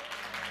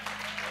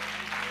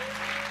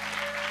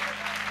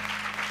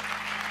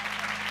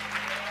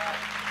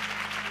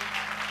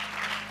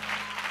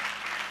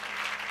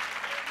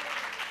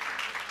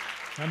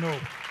 I know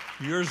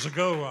years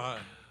ago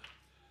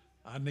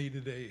I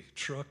needed a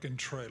truck and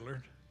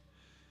trailer,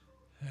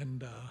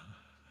 and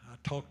I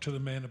talked to the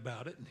man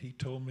about it, and he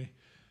told me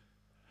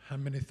how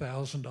many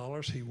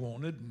 $1,000s he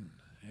wanted,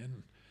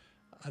 and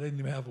I didn't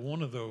even have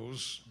one of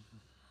those.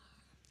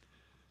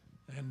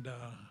 And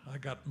I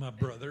got my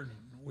brother, and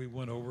we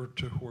went over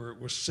to where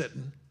it was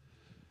sitting,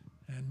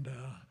 and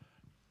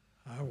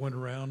I went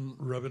around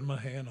rubbing my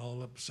hand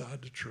all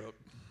upside the truck,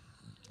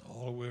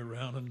 all the way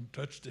around, and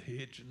touched the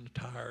hitch and the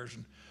tires.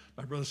 And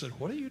my brother said,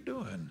 "What are you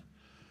doing?"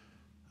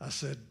 I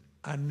said,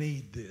 "I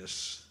need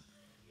this,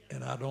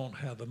 and I don't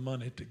have the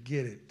money to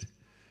get it.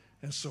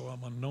 And so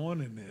I'm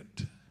anointing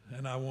it,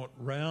 and I went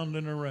round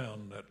and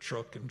around that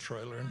truck and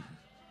trailer." And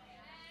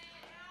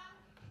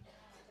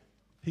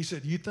he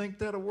said, "You think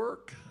that'll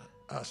work?"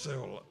 I said,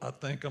 "Well, I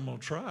think I'm going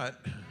to try it."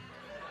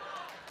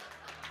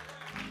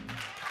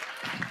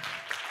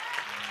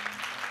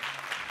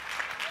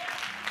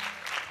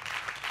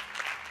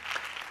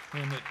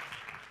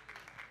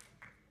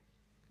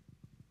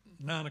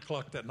 9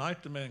 o'clock that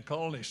night, the man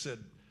called and he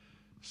said,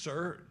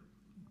 "Sir,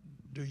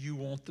 do you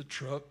want the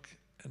truck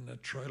and the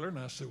trailer?" And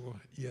I said, "Well,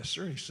 yes,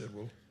 sir." He said,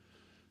 "Well,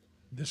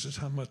 this is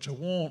how much I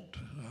want.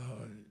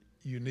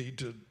 You need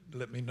to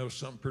let me know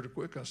something pretty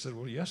quick." I said,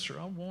 "Well, yes, sir,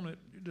 I want it.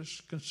 You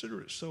just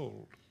consider it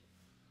sold."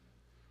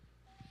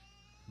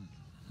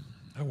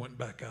 I went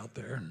back out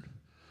there and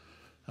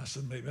I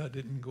said, maybe I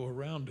didn't go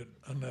around it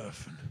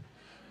enough. And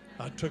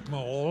I took my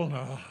oil and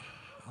I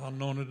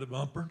anointed the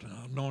bumper and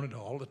I anointed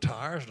all the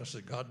tires. And I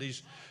said, "God,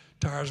 these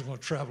tires are going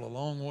to travel a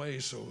long way,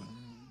 so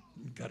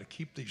you got to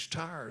keep these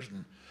tires."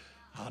 And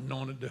I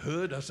anointed the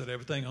hood. I said,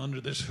 everything under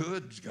this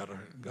hood's got to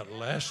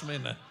last me.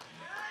 And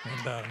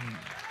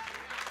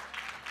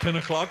 10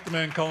 o'clock, the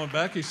man called me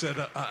back. He said,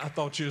 I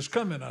thought you was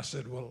coming. I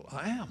said, "Well,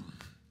 I am."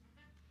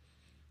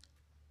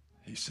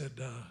 He said,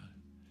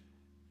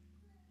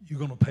 "You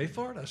going to pay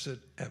for it?" I said,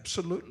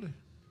 "Absolutely."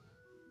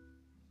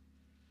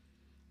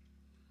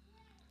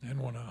 And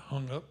when I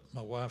hung up,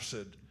 my wife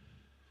said,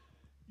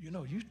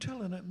 "You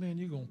telling that man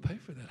you're going to pay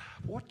for that?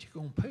 What you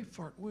going to pay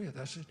for it with?"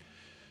 I said,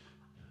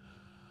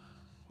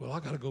 "Well, I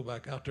got to go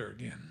back out there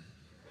again."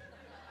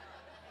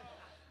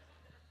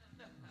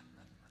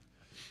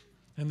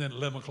 And then at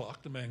 11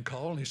 o'clock, the man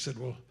called and he said,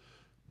 "Well,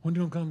 when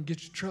do you come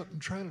get your truck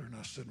and trailer?" And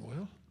I said,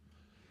 "Well,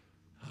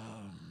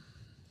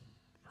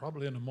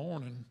 probably in the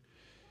morning."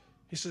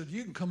 He said,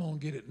 "You can come on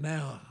and get it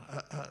now.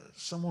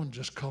 Someone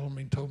just called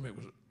me and told me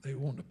they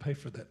wanted to pay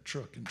for that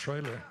truck and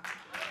trailer."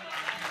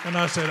 And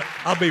I said,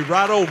 "I'll be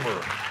right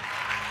over.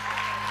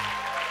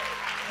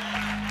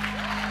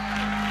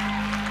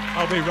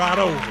 I'll be right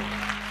over."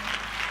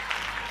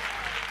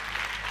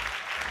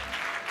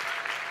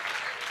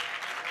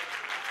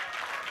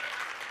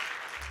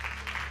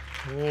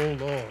 Oh,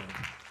 Lord.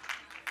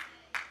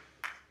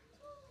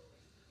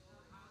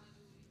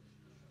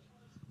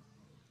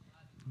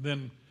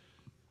 Then,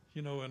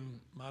 in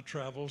my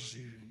travels,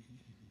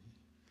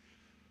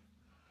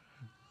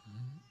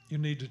 you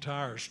need the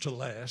tires to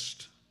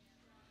last.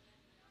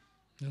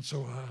 And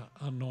so I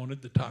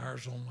anointed the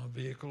tires on my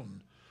vehicle,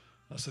 and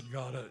I said,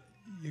 "God,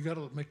 you got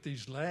to make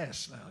these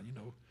last now.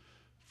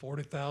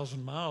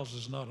 40,000 miles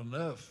is not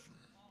enough."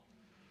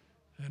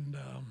 And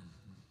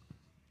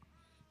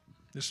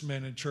this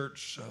man in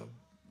church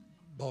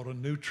bought a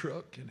new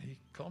truck, and he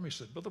called me and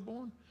said, "Brother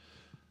Bourn,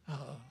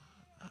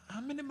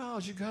 how many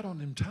miles you got on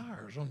them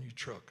tires on your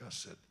truck?" I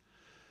said,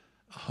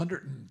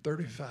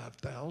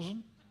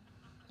 135,000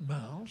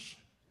 miles.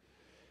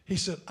 He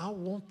said, "I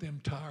want them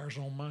tires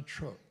on my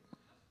truck."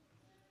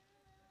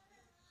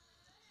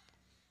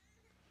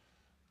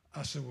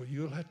 I said, "Well,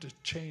 you'll have to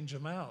change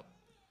them out."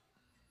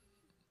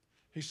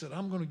 He said,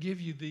 "I'm going to give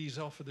you these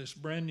off of this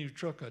brand new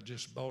truck I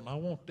just bought, and I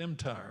want them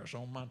tires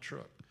on my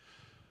truck."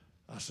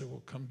 I said,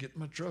 "Well, come get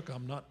my truck.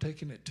 I'm not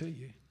taking it to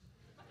you.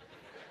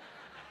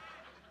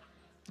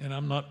 And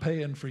I'm not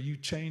paying for you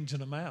changing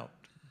them out.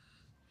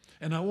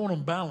 And I want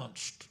them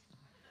balanced."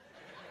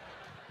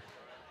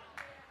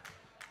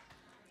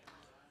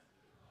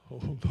 Oh,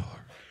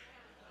 Lord.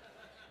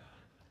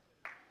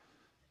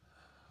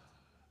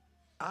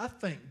 I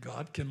think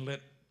God can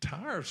let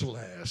tires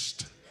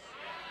last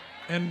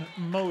and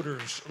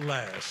motors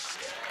last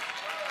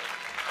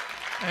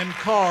and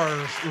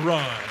cars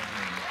run.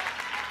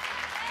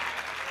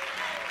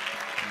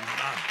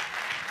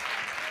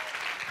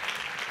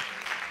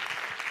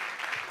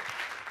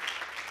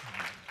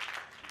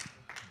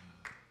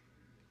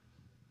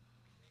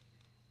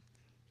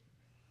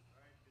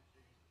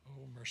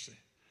 Oh, mercy.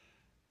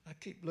 I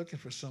keep looking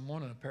for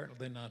someone, and apparently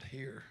they're not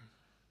here.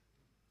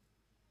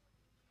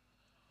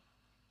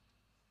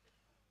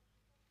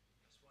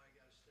 That's why you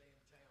got to stay in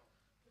town.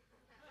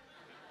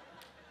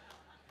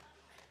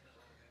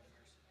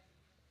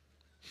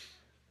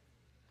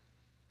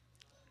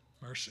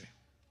 Mercy.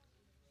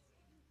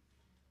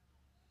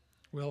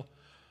 Well,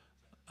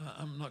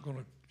 I'm not going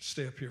to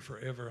stay up here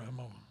forever. I'm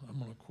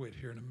going to quit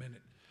here in a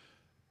minute.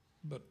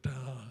 But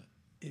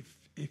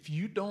if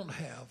you don't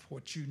have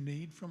what you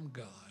need from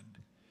God,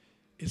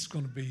 it's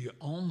going to be your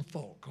own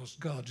fault, because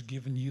God's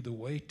given you the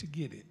way to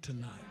get it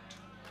tonight.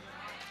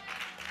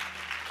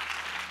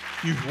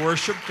 You've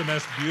worshiped, and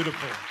that's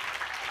beautiful.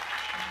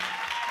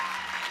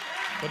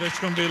 But it's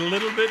going to be a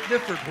little bit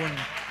different when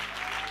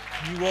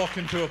you walk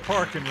into a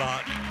parking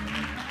lot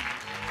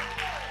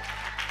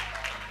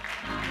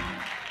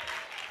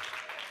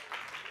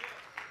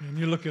and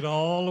you look at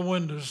all the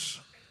windows.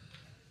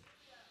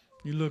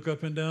 You look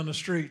up and down the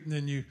street, and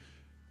then you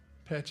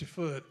pat your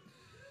foot.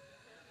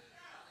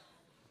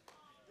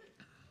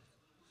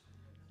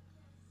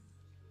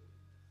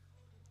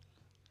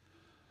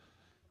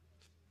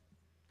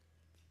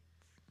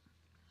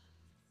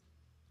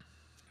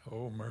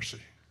 Oh,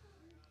 mercy.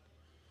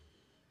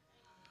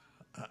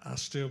 I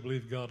still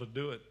believe God will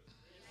do it.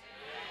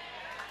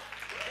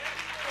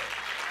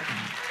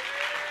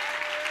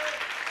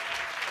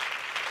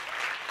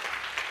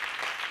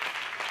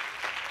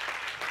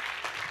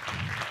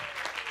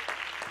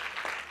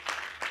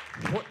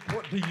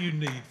 What do you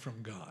need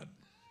from God?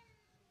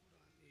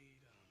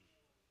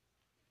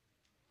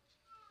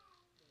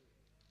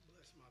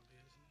 Bless my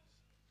business.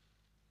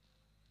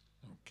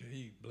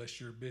 bless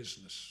your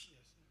business.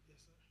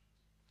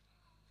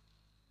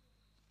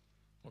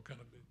 What kind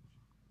of business?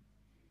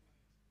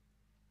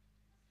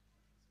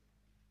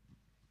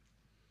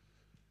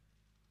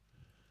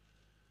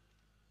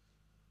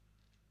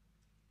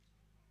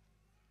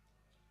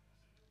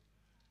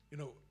 You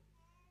know,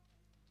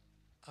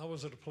 I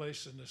was at a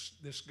place and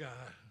this guy,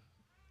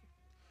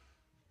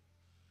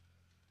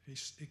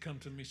 he come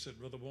to me and said,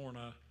 Brother Bourn,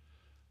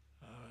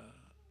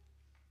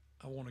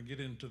 I want to get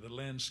into the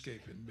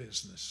landscaping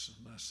business.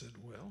 And I said,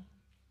 well,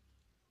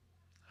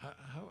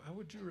 how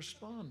would you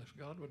respond if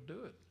God would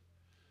do it?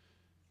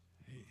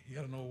 He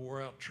had an old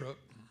wore-out truck,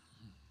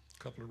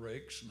 a couple of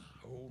rakes and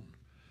a hoe.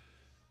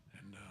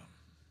 And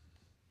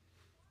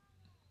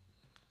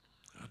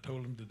I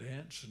told him to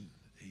dance, and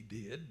he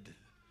did.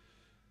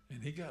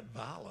 And he got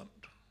violent.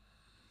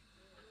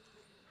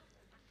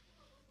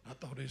 I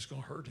thought he was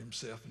going to hurt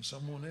himself and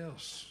someone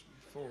else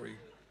before he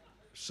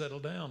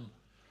settled down.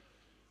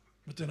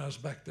 But then I was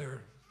back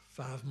there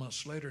 5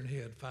 months later, and he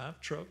had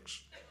 5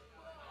 trucks,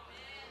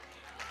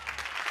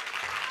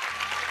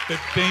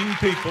 15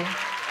 people,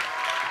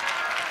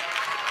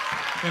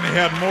 and he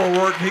had more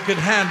work than he could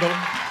handle.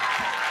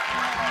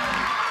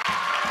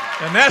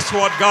 And that's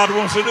what God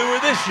wants to do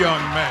with this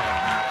young man.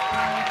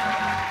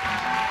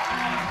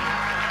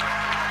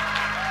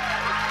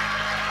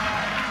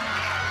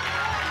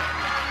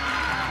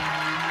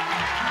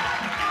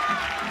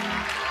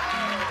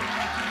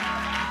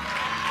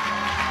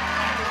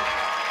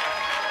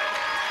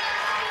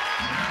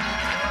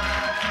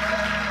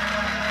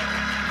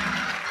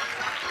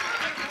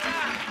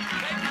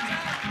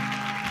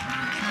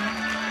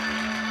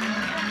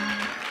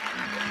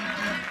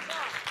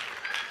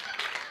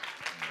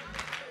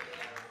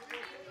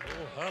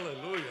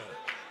 Hallelujah.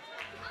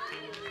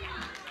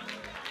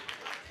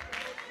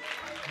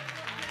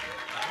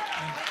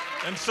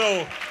 And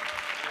so,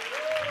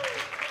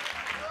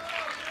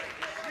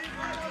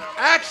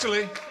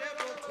 actually,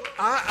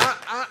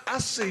 I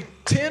see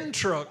 10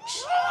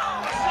 trucks.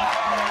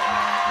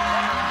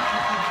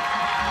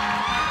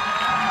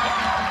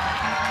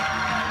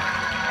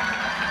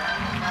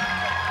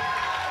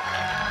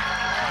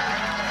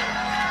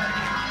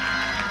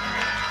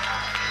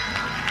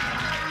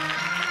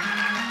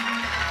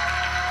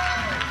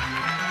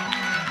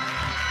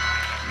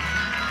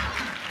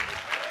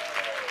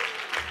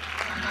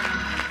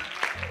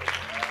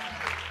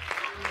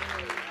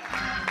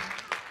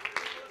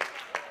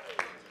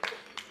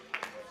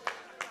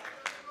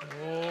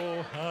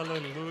 Oh,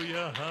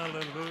 hallelujah,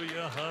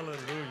 hallelujah,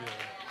 hallelujah.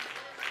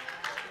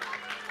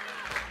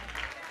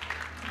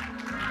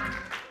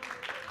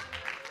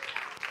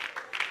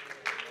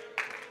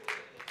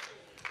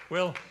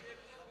 Well,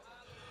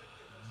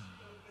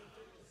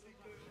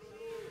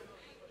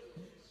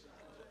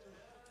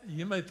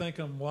 you may think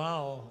I'm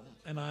wild,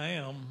 and I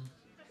am.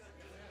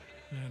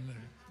 And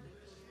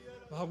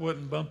if I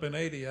wouldn't bump in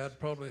 80, I'd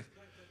probably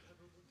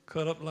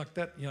cut up like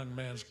that young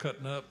man's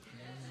cutting up.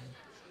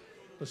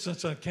 But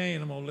since I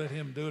can't, I'm going to let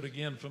him do it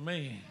again for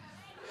me.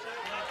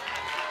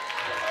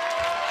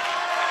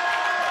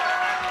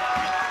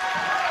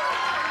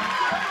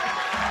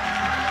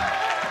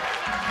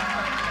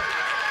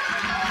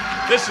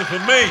 This is for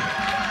me.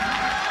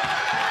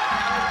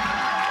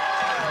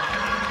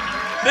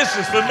 This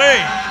is for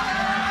me.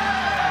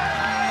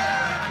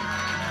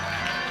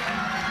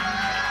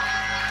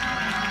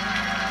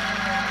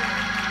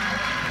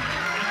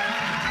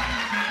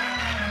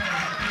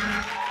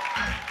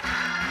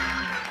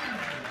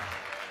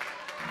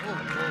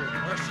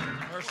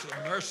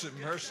 Mercy,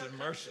 mercy,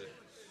 mercy.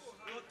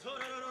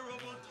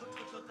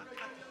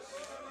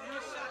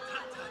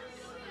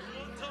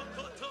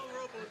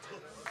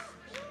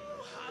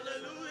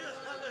 Hallelujah,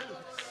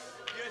 hallelujah.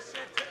 Yes,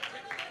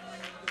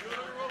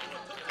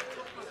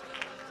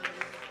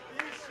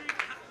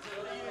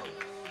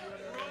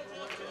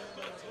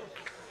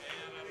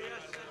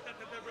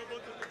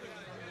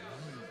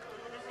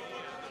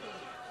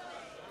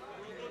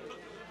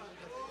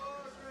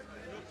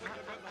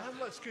 How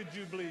much could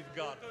you believe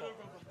God for?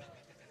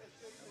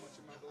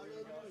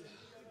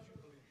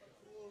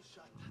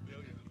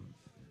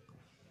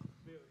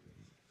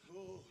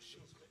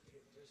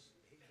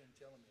 He's been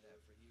telling me that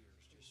for years,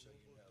 just so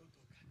you know.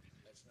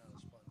 That's not a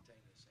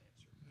spontaneous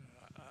answer.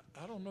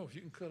 I don't know if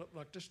you can cut up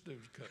like this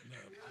dude's cutting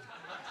up.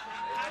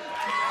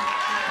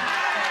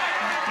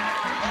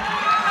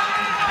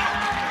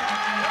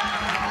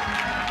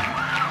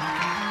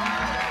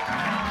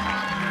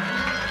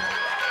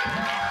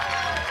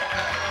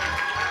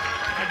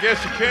 I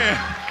guess you can.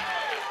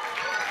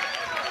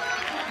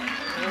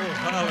 Oh,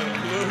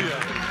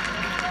 hallelujah.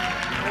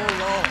 Oh,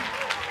 Lord.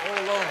 Oh,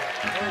 Lord.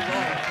 Oh,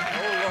 Lord.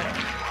 Oh, Lord.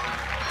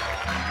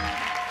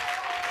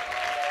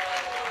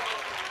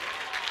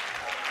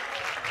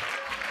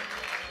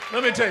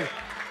 Let me tell you,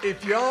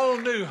 if y'all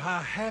knew how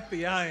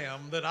happy I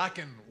am that I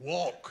can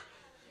walk.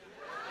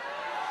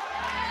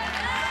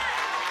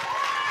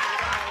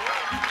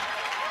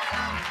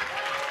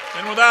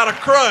 And without a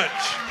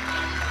crutch.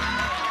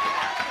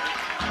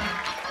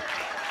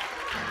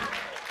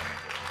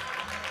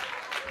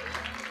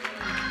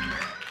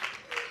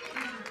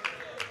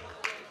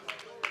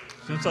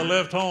 Since I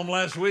left home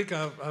last week,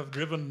 I've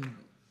driven,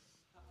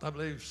 I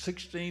believe,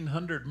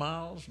 1,600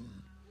 miles,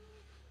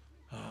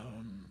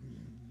 and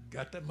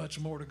got that much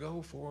more to go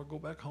before I go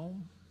back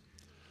home.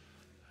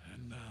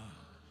 And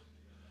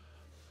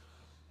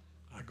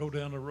I go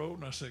down the road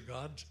and I say,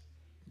 God,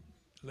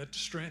 let the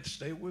strength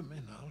stay with me,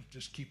 and I'll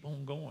just keep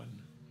on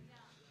going.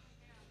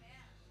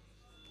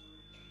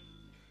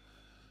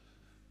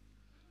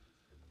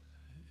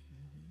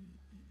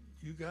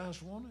 You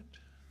guys want it?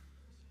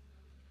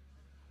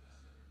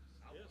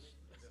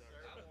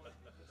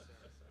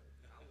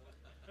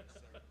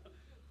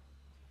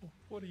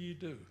 What do you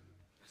do?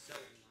 I sell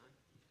online.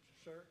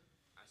 Sir?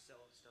 I sell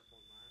stuff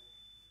online.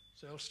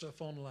 Sell stuff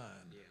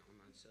online. Yeah,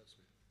 online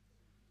salesman.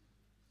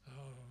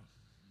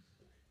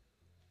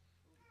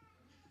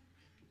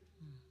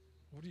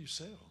 What do you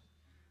sell?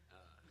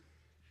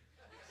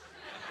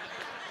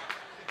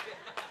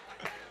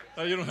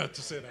 Oh, you don't have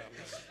to say that.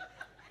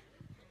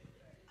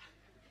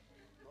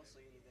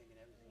 Mostly anything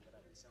and everything, but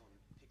I've been selling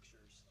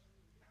pictures,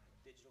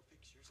 digital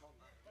pictures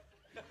online.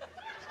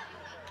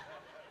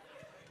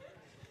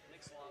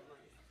 Makes a lot of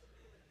money.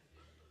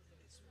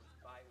 It's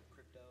buy with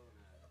crypto and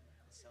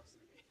sell some.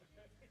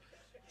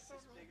 It's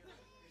just bigger.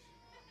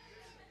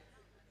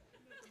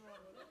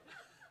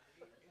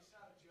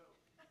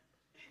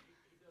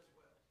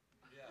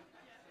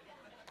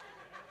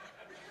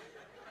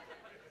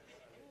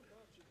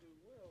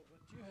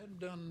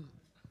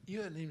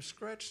 You hadn't even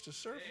scratched the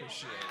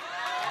surface yet.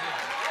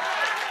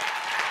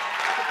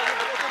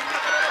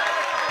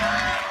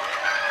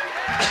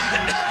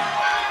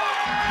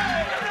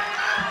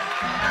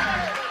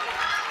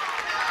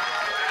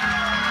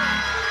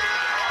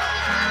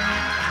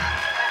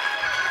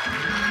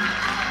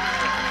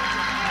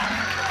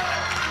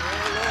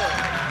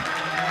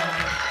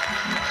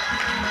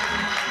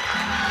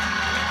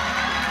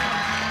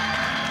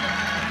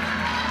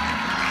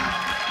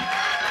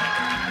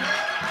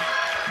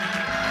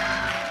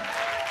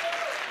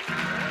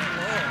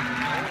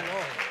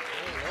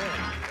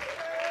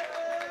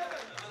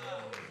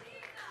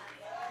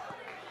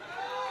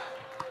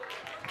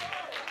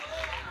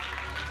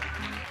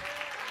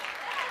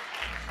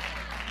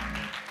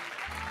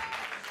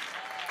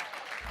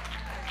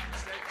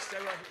 Stay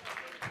right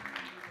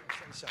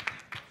here. Say something.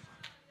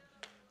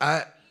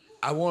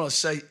 I want to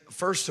say,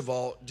 first of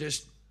all,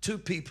 just two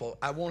people.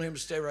 I want him to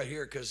stay right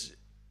here because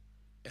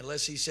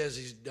unless he says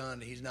he's done,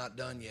 he's not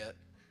done yet.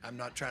 I'm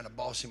not trying to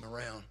boss him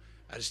around.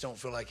 I just don't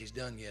feel like he's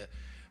done yet.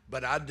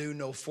 But I do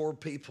know 4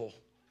 people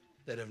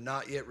that have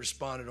not yet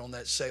responded on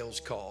that sales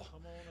call.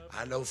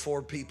 I know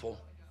 4 people.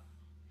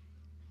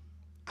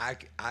 I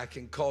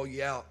can call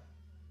you out,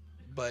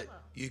 but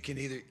you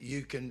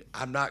can,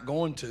 I'm not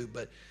going to,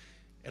 but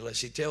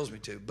unless he tells me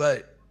to.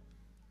 But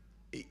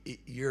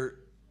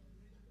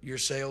your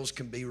sales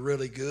can be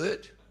really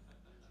good,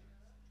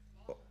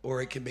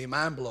 or it can be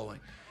mind-blowing.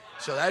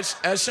 So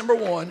that's number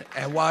one.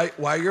 And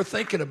why you're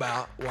thinking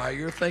about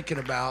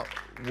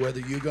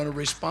whether you're going to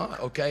respond,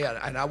 okay?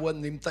 And I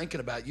wasn't even thinking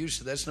about you,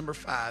 so that's number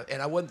 5.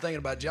 And I wasn't thinking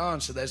about John,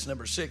 so that's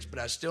number 6. But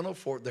I still know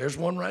 4. There's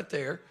one right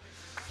there.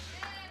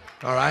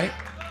 All right,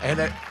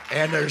 and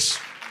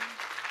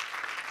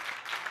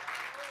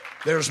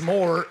there's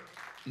more,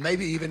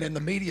 maybe even in the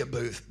media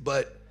booth.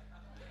 But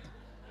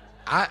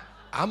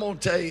I'm gonna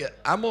tell you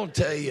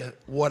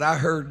what I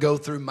heard go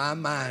through my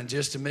mind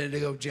just a minute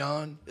ago,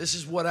 John. This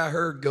is what I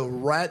heard go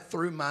right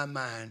through my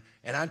mind.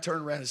 And I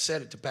turned around and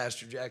said it to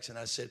Pastor Jackson.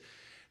 I said,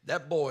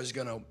 that boy is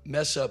gonna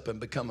mess up and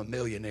become a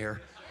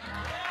millionaire.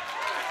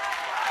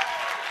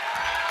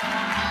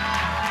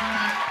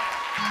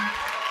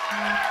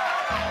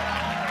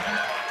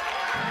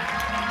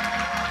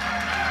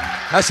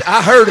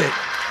 I heard it.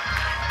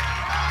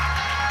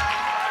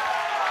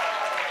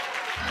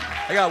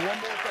 I got one more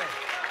thing.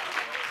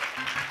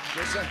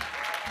 Listen.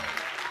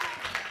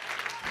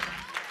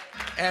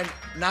 And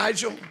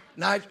Nigel,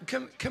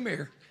 come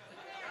here.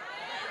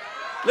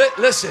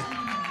 Listen.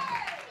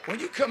 When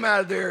you come out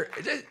of there,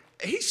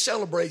 he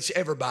celebrates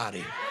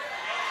everybody.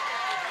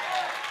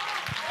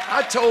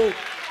 I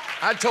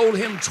told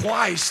him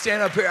twice,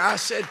 stand up here. I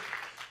said,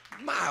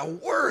 my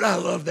word, I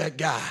love that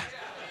guy.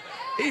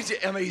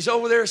 He's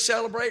over there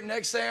celebrating.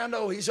 Next thing I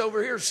know, he's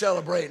over here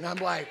celebrating. I'm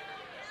like,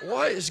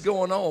 what is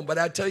going on? But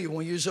I tell you,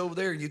 when you was over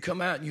there and you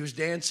come out and you was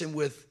dancing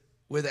with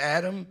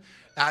Adam,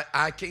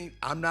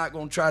 I'm not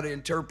going to try to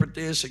interpret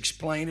this,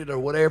 explain it or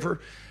whatever,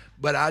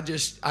 but I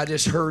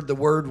just heard the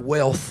word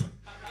wealth.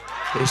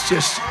 It's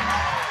just...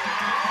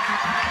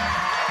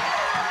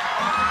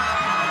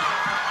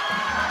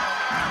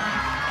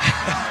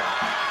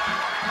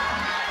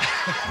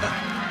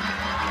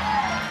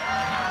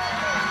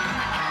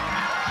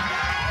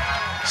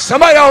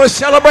 Somebody ought to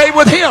celebrate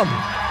with him.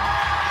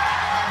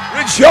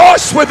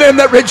 Rejoice with them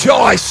that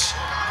rejoice.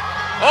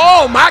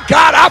 Oh my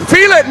God, I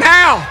feel it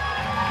now.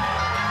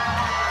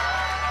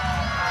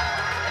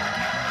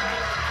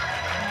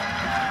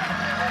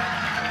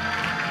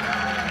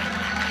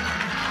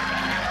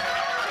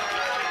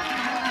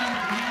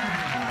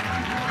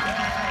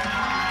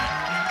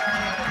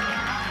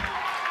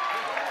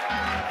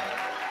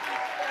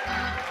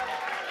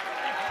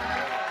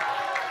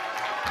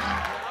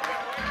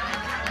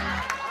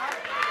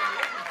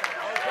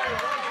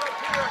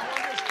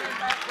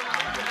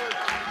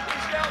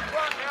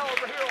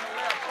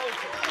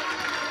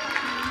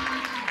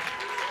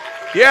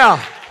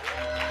 Yeah.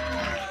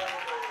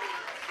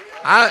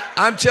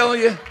 I'm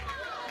telling you,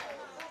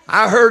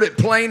 I heard it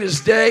plain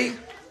as day,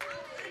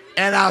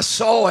 and I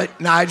saw it,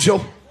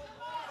 Nigel.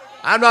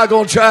 I'm not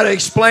going to try to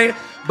explain it,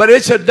 but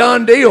it's a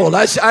done deal.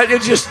 It's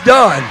just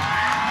done.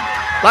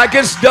 Like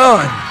it's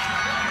done.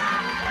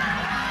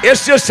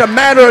 It's just a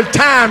matter of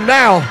time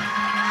now.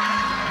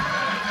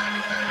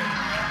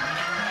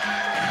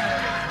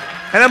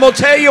 And I'm going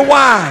to tell you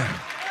why.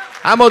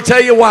 I'm going to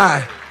tell you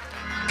why.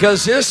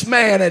 Because this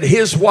man and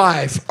his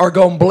wife are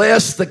going to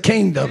bless the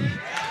kingdom.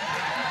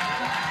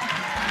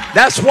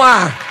 That's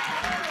why.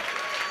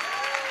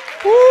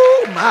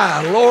 Oh,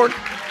 my Lord.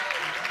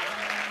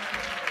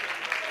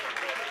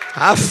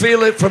 I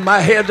feel it from my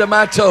head to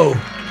my toe.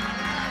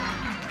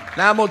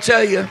 Now I'm going to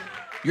tell you,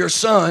 your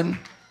son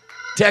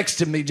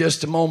texted me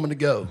just a moment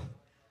ago.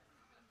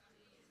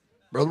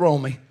 Brother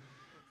Romy.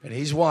 And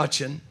he's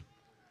watching.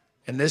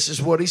 And this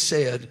is what he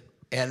said.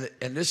 And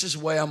this is the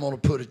way I'm going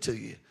to put it to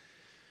you.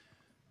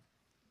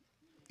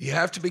 You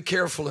have to be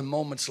careful in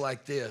moments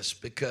like this,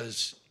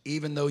 because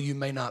even though you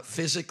may not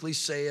physically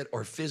say it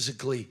or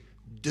physically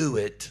do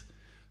it,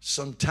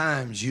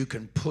 sometimes you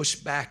can push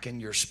back in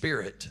your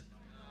spirit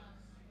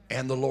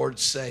and the Lord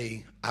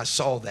say, I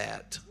saw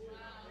that.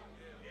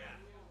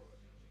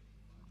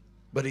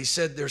 But he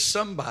said there's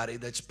somebody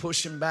that's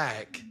pushing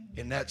back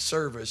in that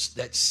service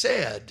that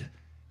said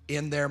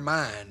in their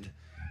mind,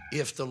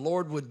 if the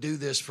Lord would do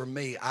this for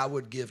me, I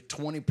would give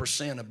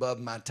 20% above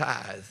my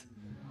tithe.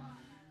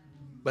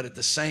 But at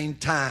the same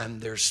time,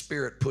 their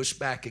spirit pushed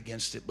back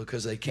against it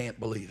because they can't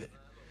believe it.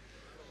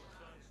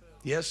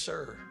 Yes,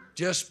 sir.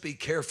 Just be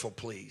careful,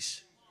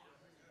 please.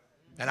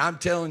 And I'm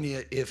telling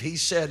you, if he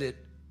said it,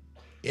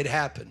 it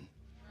happened.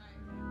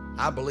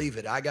 I believe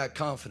it. I got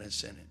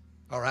confidence in it.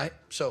 All right?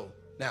 So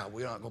now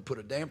we're not going to put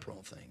a damper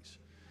on things.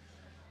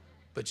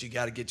 But you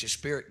got to get your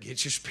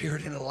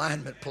spirit in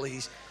alignment,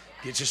 please.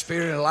 Get your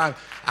spirit in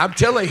alignment. I'm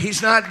telling you,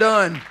 he's not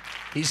done.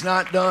 He's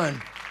not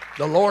done.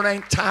 The Lord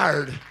ain't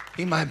tired.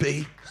 He might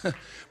be,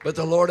 but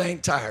the Lord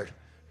ain't tired.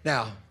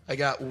 Now, I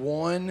got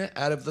one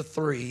out of the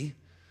three.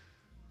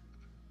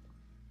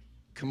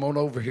 Come on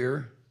over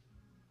here.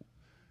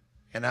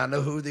 And I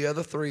know who the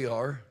other three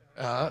are.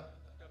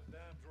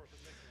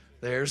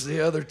 There's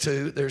the other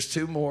two. There's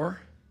two more.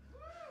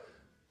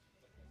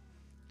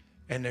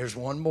 And there's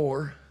one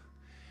more.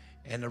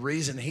 And the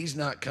reason he's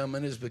not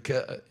coming is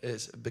because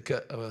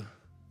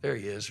there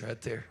he is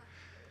right there.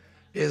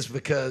 Is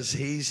because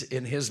he's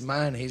in his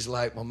mind, he's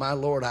like, well, my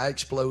Lord, I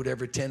explode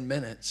every 10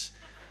 minutes.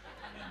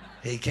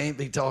 He can't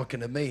be talking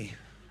to me.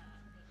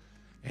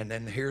 And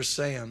then here's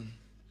Sam.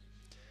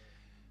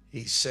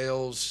 He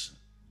sells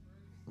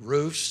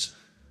roofs,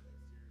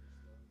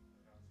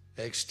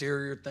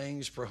 exterior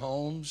things for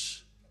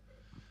homes.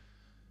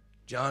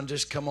 John,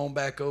 just come on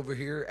back over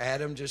here.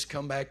 Adam, just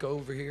come back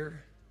over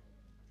here.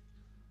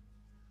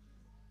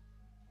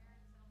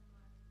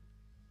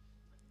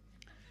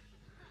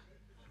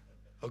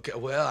 Okay,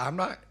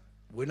 well,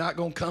 we're not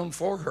going to come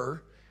for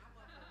her.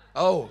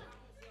 Oh,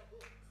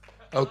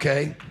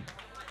 okay.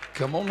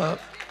 Come on up.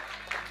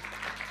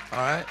 All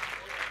right.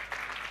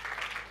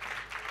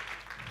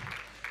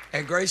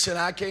 And Grayson,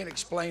 I can't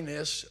explain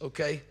this,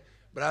 okay?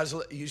 But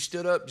you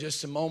stood up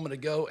just a moment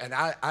ago, and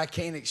I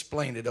can't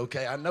explain it,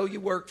 okay? I know you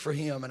work for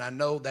him, and I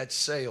know that's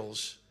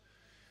sales.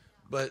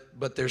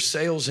 But there's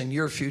sales in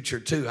your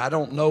future, too. I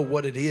don't know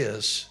what it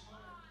is.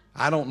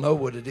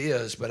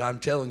 But I'm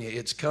telling you,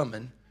 it's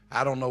coming.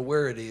 I don't know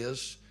where it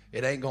is.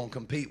 It ain't going to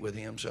compete with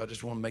him, so I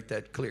just want to make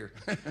that clear.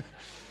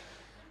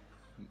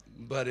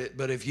 But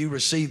if you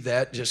receive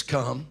that, just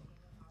come.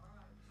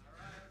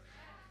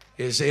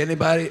 Is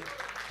anybody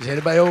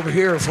over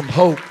here from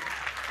Hope?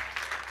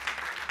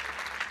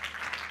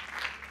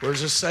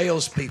 Where's the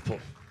salespeople?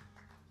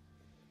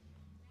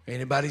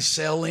 Anybody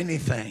sell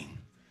anything?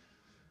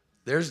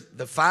 There's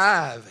the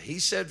 5. He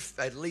said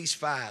at least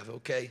 5,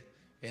 okay?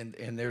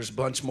 And there's a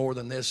bunch more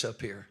than this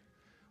up here,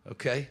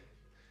 okay?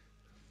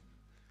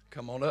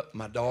 Come on up,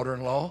 my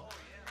daughter-in-law.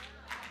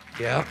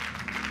 Yeah.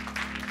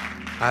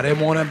 I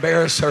didn't want to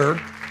embarrass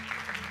her.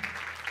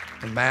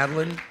 And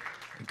Madeline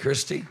and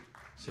Christy,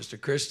 Sister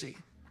Christy.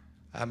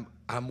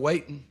 I'm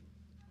waiting.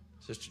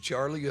 Sister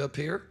Charlie, you up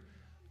here?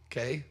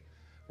 Okay.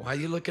 Why are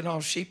you looking all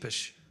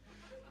sheepish?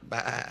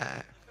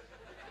 Bye.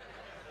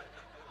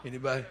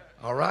 Anybody?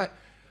 All right.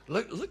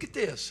 Look at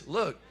this.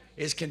 Look,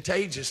 it's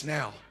contagious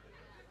now.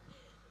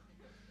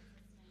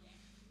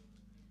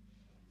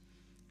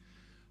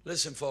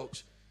 Listen,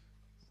 folks.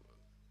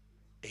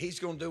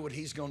 He's going to do what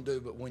he's going to do,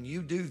 but when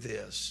you do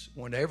this,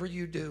 whenever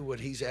you do what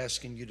he's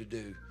asking you to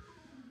do,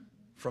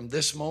 from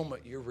this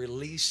moment, you're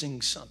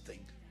releasing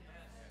something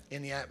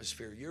in the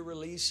atmosphere. You're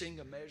releasing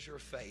a measure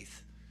of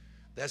faith.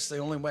 That's the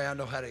only way I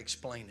know how to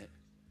explain it.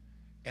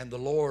 And the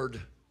Lord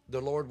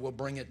will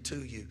bring it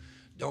to you.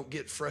 Don't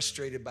get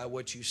frustrated by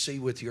what you see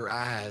with your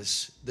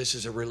eyes. This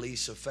is a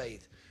release of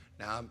faith.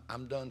 Now,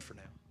 I'm done for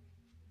now.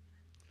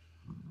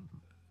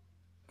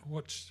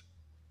 What's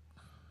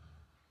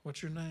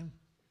your name?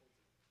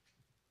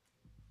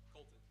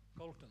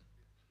 Colton.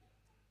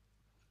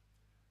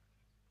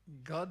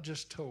 God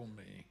just told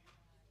me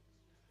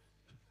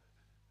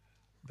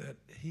that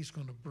he's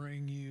going to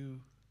bring you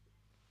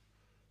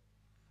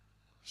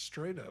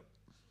straight up.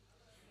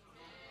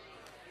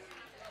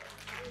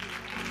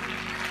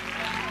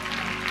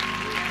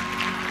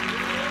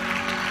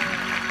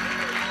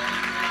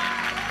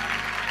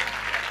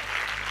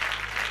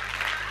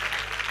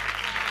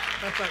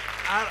 In fact,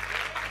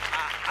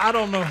 I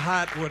don't know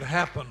how it would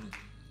happen,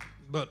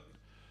 but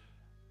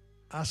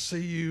I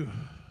see you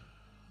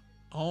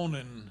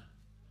owning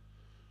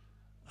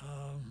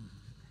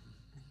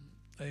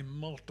a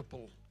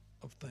multiple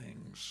of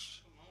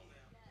things.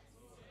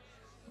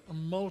 A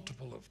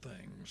multiple of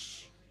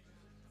things.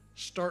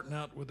 Starting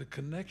out with a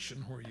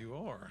connection where you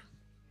are.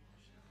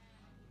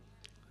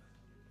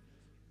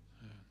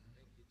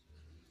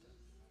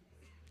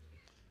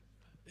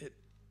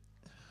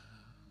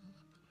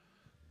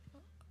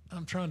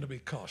 I'm trying to be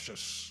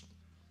cautious,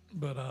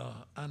 but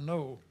I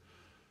know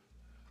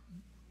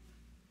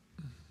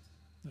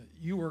that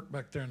you work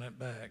back there in that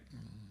back.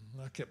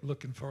 I kept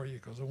looking for you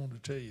because I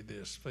wanted to tell you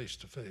this face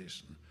to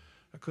face. And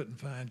I couldn't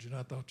find you, and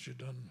I thought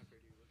you'd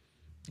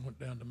went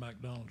down to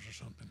McDonald's or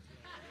something.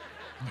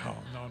 No,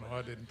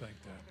 I didn't think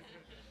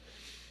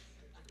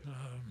that.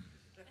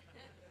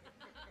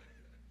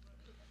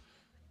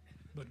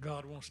 But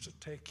God wants to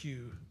take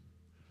you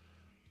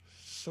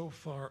so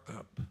far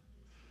up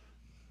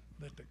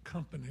that the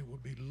company will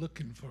be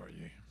looking for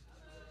you.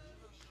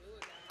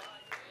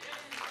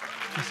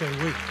 You say,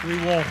 we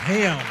want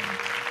him.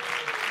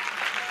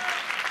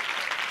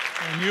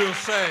 And you'll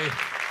say,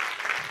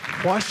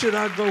 why should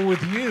I go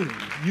with you?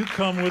 You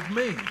come with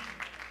me.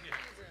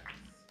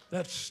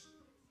 That's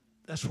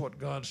what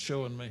God's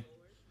showing me.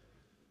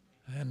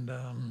 And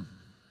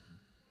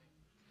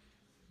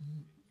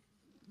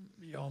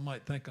y'all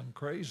might think I'm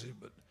crazy,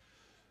 but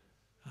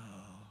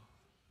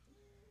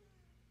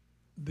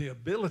the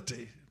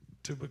ability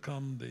to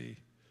become the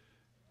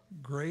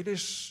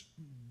greatest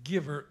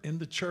giver in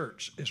the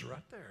church is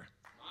right there.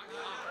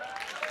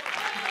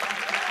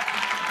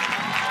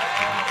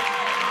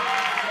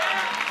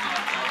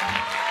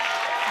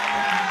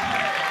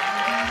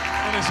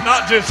 And it's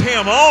not just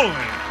him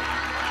only.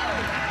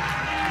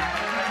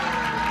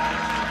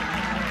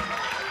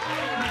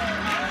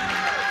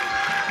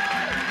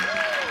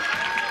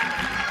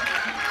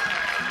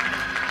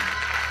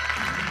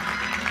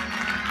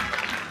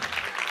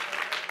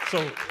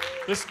 So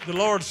the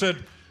Lord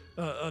said,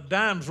 a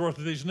dime's worth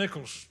of these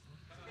nickels.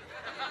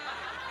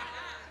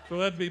 So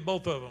that'd be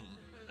both of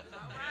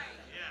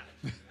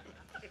them.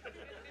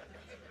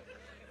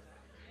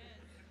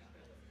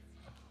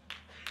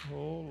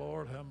 Oh,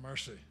 Lord, have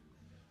mercy.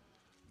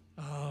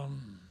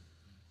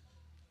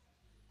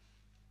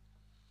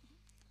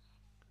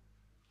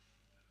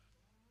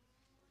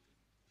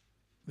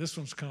 This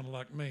one's kind of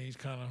like me. He's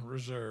kind of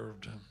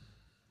reserved.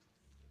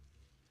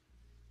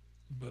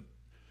 But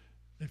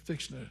they're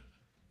fixing to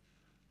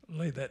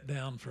lay that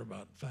down for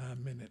about 5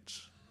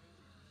 minutes.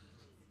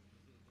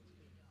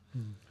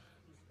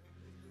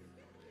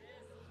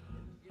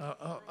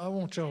 I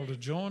want y'all to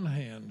join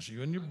hands,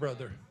 you and your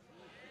brother,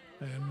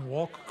 and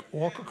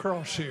walk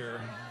across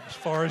here as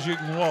far as you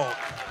can walk.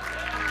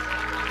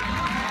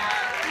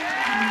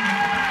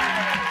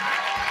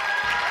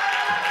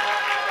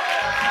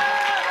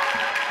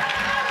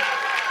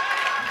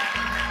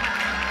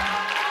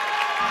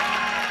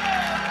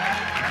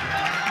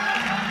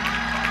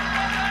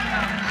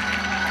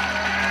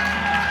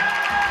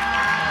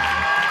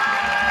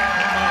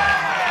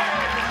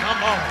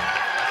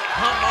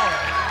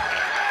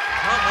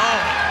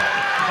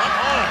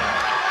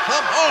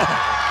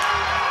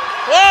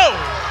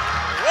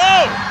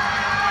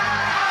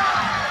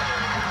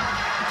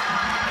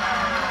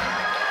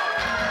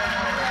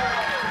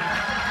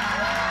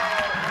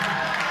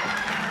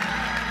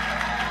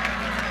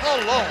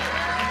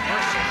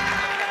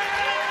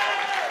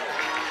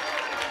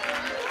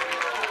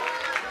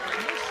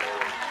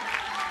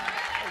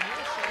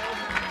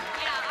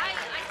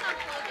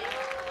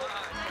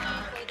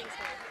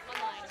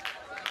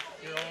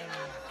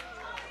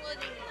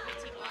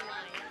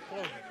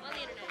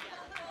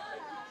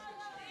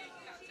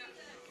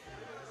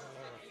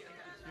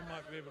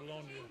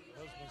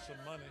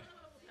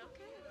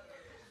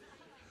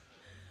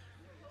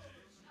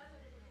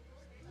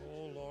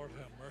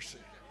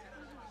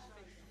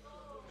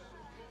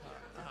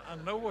 I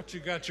know what you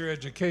got your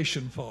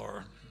education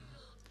for,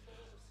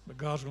 but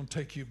God's going to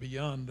take you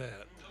beyond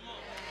that.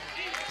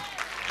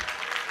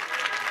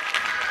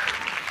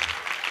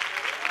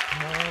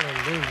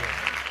 Hallelujah.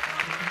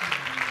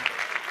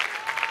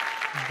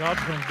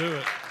 God's going to do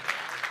it.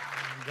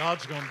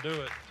 God's going to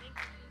do it.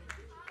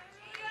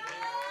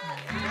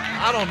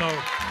 I don't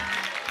know.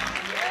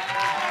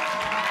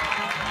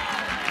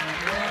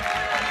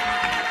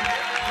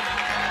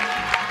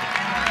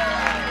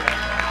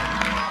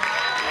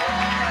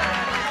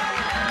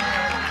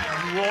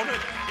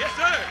 Yes,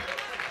 sir.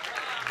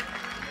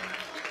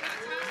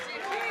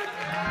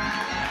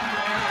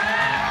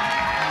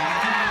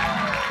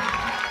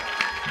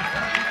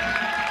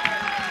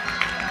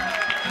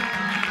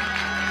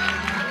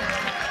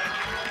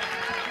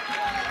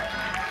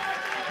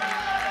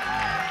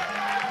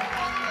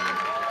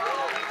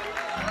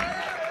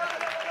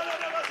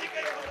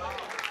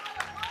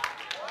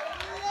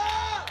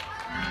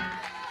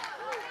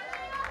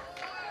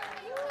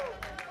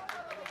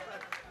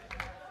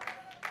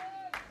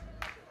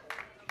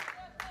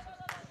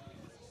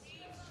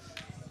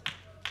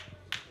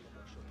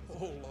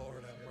 Oh,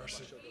 Lord, have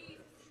mercy.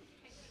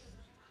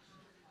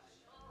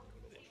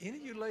 Any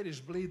of you ladies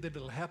believe that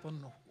it'll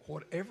happen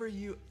whatever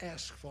you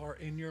ask for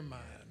in your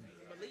mind?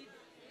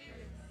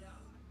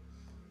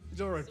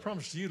 He's already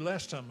promised you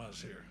last time I was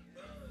here.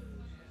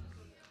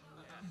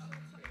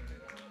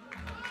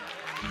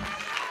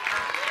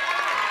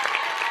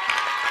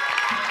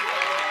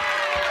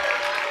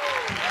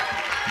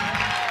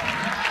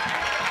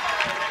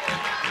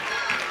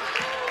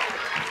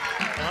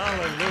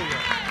 Hallelujah.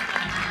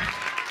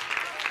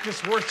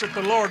 Just worship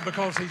the Lord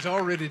because He's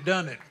already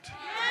done it.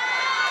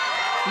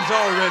 He's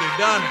already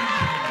done it.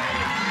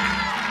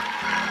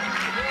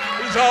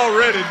 He's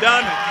already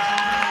done it.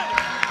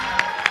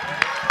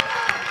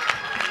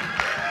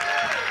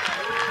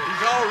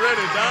 He's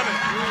already done it.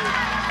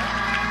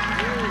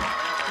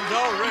 He's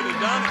already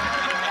done it.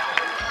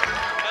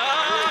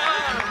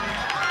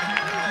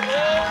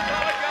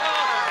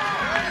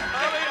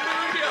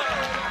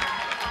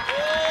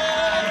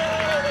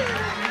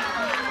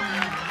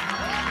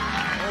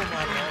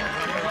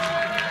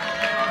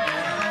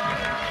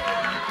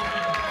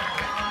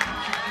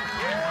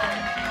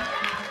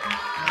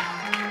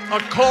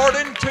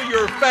 According to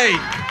your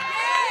faith.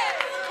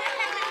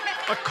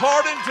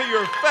 According to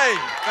your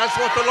faith. That's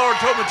what the Lord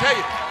told me to tell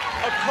you.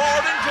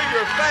 According to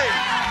your faith.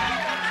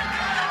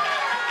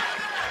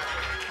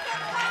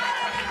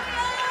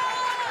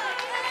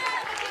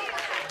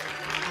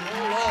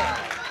 Oh, Lord.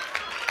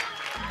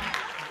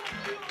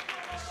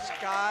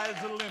 Sky's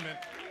the limit.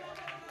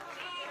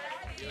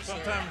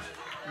 Sometimes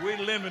we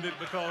limit it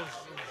because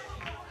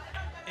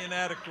of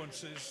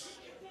inadequacies.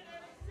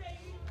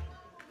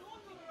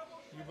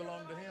 You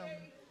belong to Him.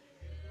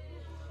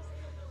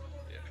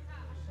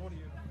 What are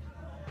you?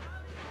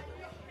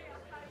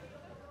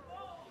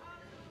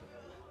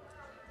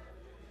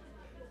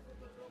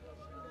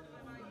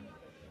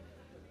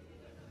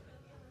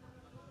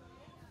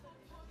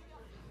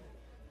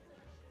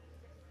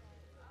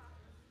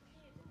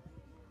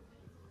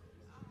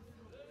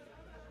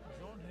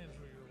 Join hands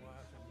with your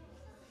wife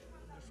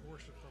and just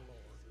worship the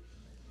Lord.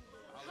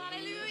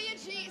 Hallelujah,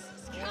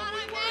 Jesus. God,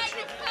 I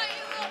magnify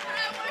you, Lord.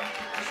 I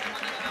worship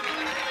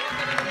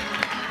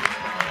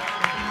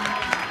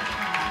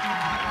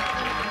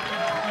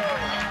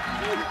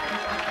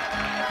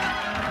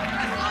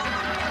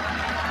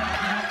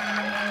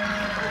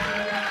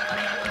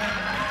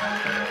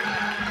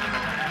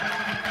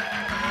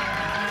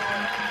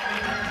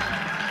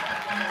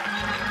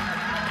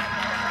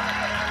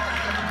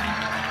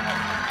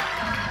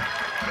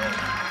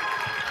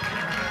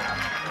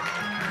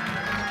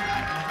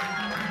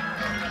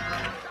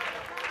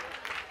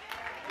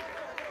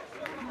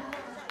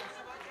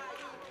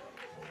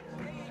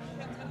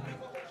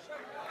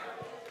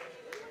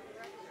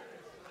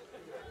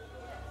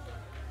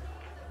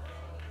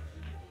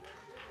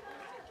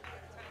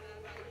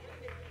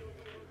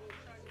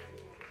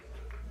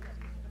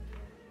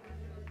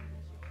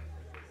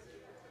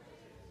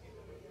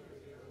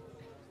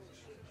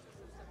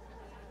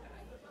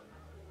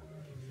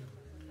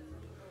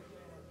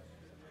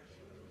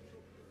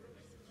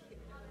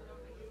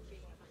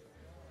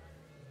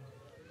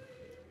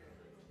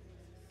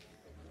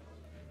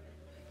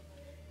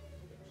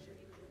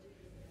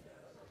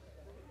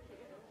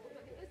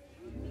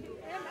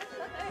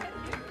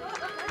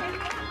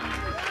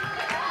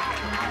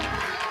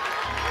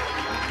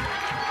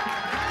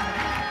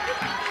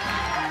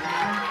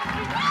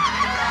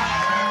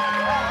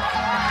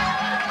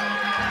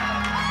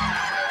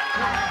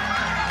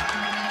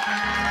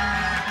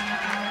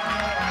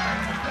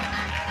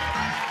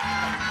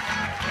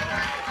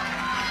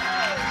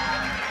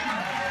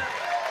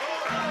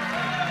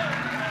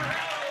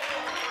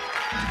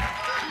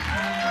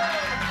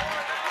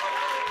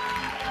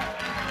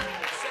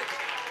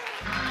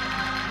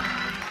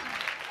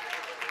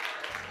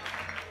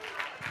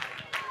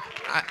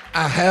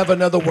I have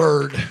another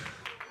word.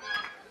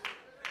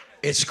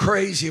 It's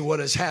crazy what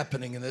is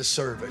happening in this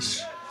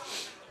service.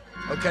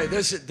 Okay,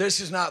 this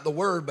is not the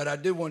word, but I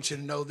do want you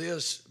to know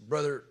this.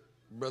 Brother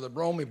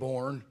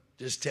Bourn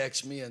just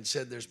texted me and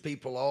said there's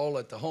people all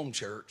at the home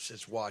church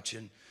that's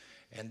watching,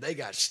 and they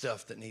got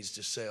stuff that needs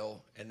to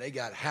sell, and they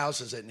got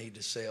houses that need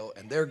to sell,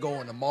 and they're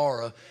going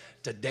tomorrow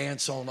to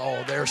dance on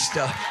all their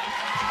stuff.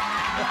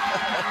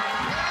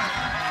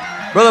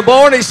 Brother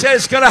Bourn, he said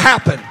it's going to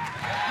happen.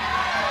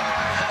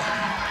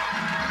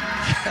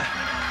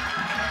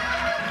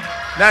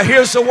 Now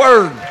here's the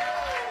word.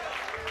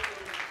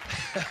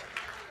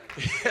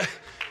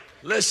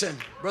 Listen,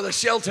 Brother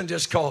Shelton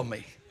just called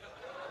me.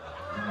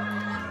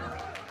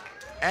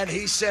 And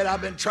he said,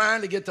 I've been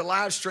trying to get the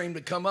live stream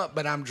to come up,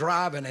 but I'm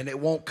driving and it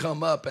won't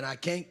come up, and I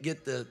can't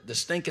get the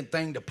stinking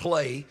thing to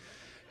play.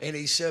 And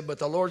he said, but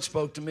the Lord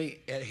spoke to me,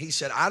 and he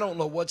said, I don't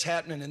know what's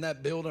happening in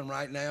that building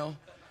right now.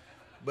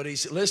 But he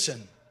said,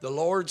 listen, the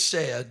Lord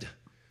said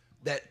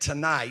that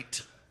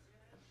tonight,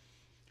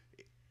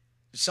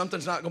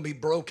 something's not going to be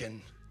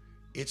broken.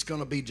 It's going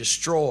to be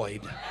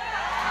destroyed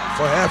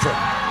forever.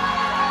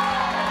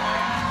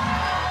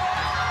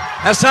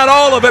 That's not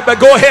all of it, but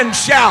go ahead and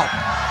shout.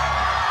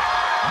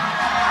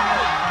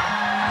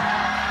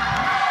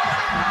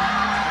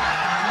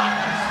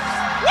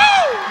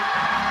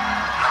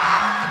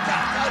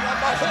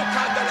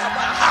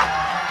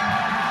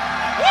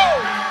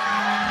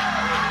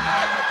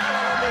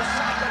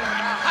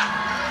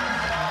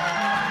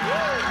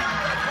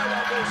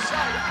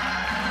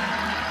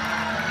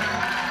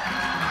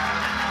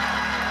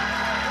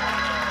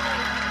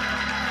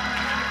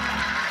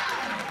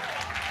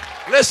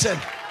 listen.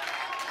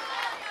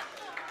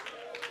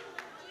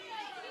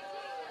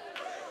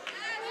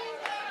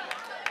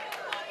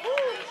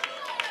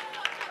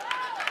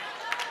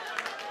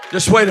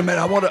 Just wait a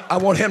minute. I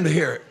want him to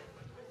hear it.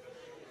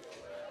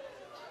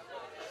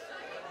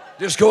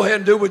 Just go ahead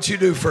and do what you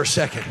do for a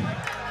second.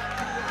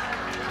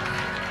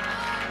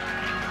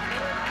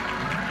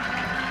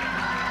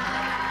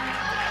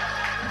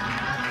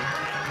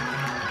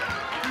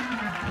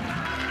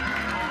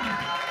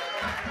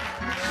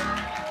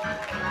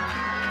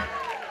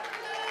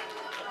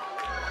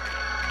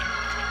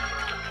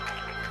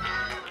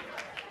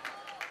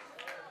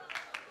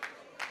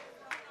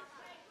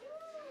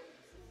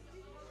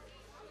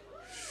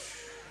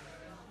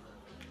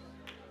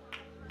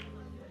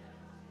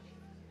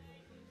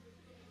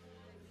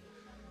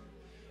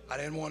 I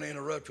didn't want to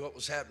interrupt what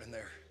was happening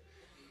there.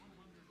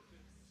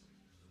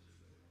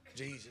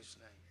 Jesus'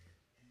 name.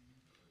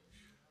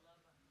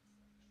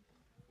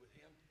 With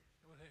him?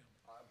 With him.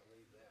 I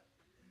believe that.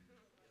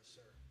 Yes,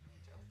 sir.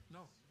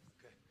 No.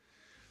 Okay.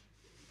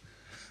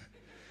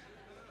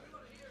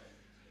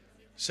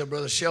 So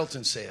Brother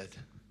Shelton said,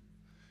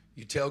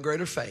 you tell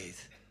greater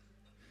faith.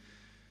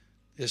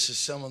 This is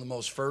some of the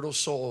most fertile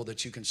soil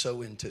that you can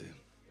sow into.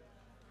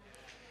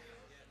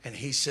 And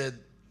he said,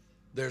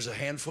 there's a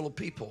handful of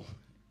people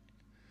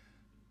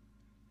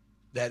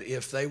that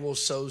if they will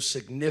sow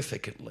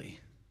significantly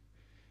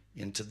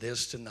into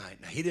this tonight.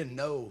 Now, he didn't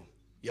know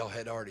y'all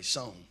had already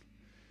sown.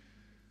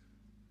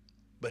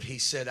 But he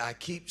said, I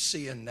keep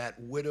seeing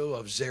that widow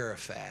of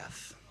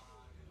Zarephath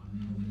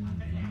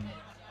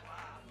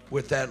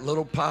with that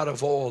little pot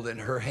of oil in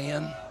her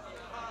hand.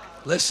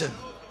 Listen,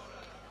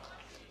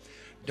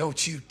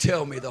 don't you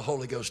tell me the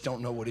Holy Ghost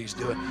don't know what he's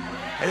doing.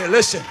 And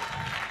listen,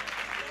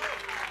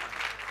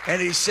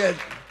 and he said,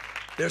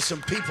 there's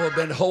some people who have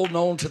been holding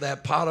on to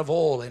that pot of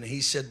oil, and he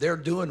said they're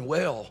doing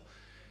well,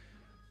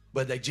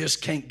 but they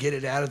just can't get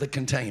it out of the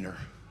container.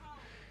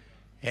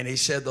 And he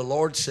said, the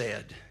Lord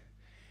said,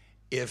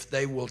 if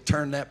they will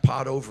turn that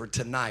pot over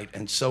tonight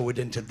and sow it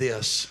into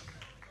this,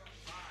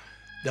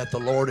 that the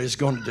Lord is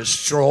going to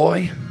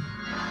destroy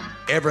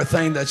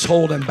everything that's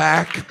holding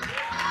back,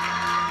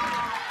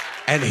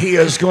 and he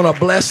is going to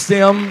bless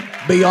them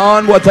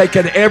beyond what they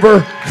could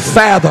ever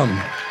fathom.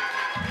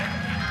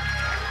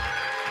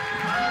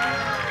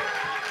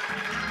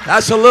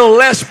 That's a little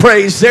less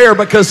praise there,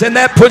 because then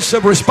that puts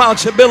the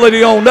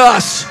responsibility on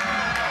us.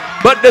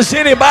 But does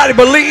anybody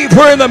believe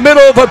we're in the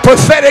middle of a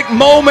prophetic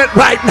moment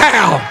right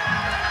now?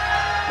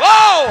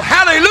 Oh,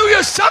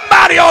 hallelujah.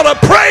 Somebody ought to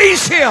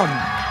praise him.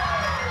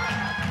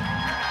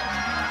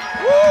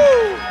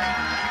 Woo.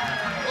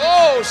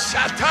 Oh,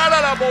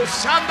 Satana la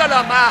Bosanda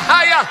la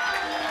Mahaya.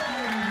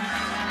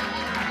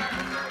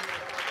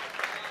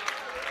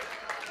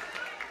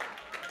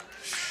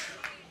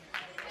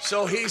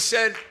 So he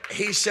said,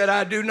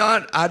 I do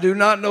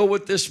not know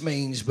what this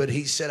means, but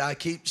he said, I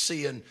keep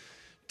seeing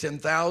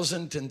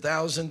 10,000,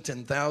 10,000,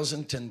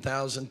 10,000,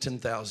 10,000,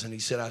 10,000. He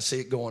said, I see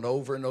it going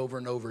over and over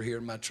and over here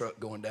in my truck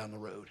going down the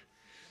road.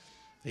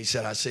 He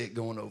said, I see it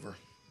going over.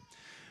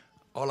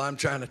 All I'm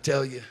trying to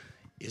tell you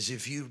is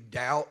if you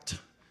doubt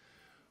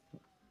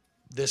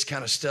this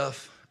kind of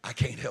stuff, I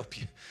can't help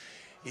you.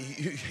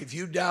 If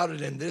you doubt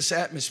it in this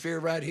atmosphere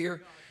right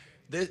here,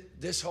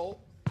 this whole...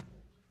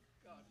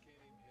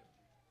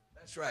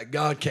 That's right.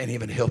 God can't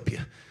even help you.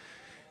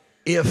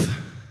 If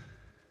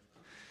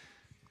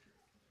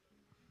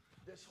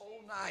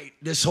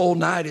this whole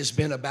night has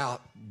been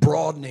about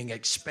broadening,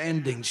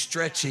 expanding,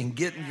 stretching,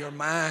 getting your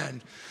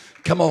mind.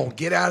 Come on,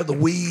 get out of the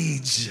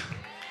weeds.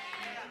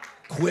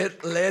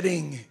 Quit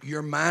letting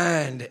your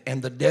mind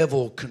and the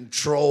devil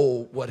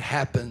control what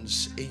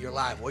happens in your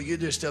life. Well, you're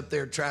just up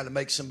there trying to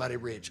make somebody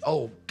rich.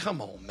 Oh,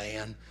 come on,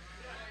 man.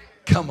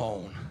 Come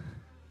on.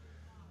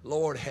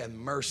 Lord, have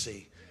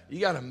mercy. You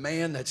got a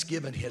man that's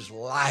given his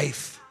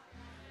life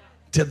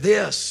to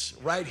this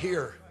right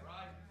here,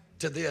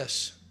 to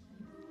this.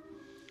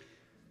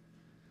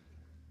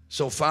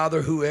 So,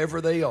 Father, whoever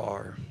they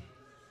are,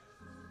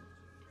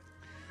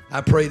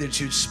 I pray that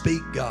you'd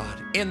speak,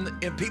 God. In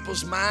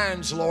people's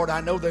minds, Lord,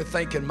 I know they're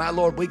thinking, my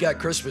Lord, we got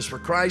Christmas for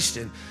Christ,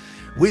 and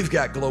we've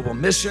got global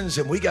missions,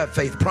 and we got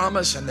faith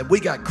promise, and then we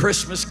got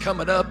Christmas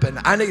coming up, and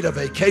I need a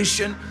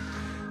vacation.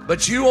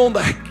 But you own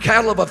the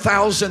cattle of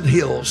 1,000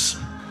 hills.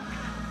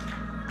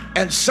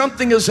 And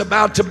something is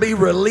about to be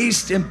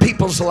released in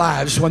people's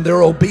lives when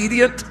they're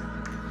obedient.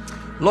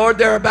 Lord,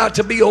 they're about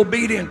to be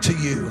obedient to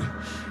you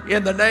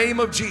in the name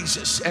of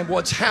Jesus. And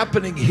what's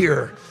happening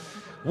here,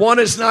 one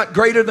is not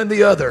greater than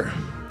the other.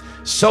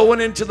 Sowing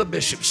into the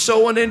bishop,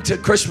 sowing into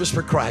Christmas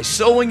for Christ,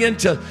 sowing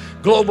into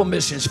global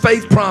missions,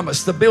 faith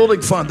promise, the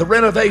building fund, the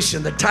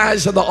renovation, the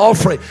tithes of the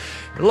offering.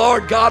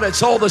 Lord God,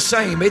 it's all the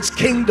same. It's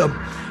kingdom.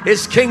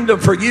 It's kingdom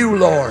for you,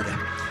 Lord.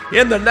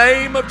 In the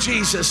name of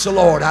Jesus,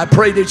 Lord, I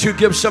pray that you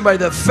give somebody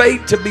the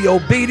faith to be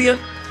obedient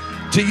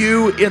to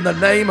you in the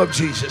name of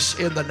Jesus.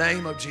 In the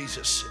name of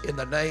Jesus. In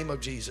the name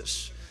of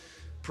Jesus.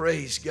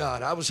 Praise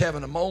God. I was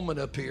having a moment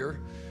up here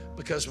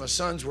because my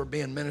sons were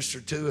being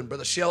ministered to, and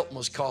Brother Shelton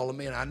was calling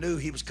me, and I knew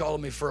he was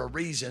calling me for a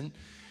reason.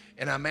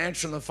 And I'm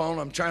answering the phone.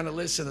 I'm trying to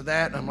listen to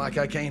that. And I'm like,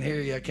 I can't hear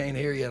you. I can't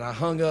hear you. And I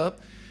hung up.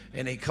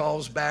 And he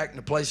calls back, and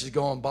the place is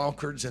going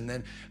bonkers. And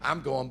then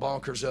I'm going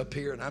bonkers up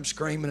here, and I'm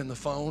screaming in the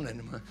phone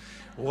and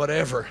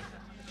whatever.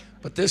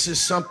 But this is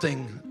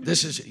something,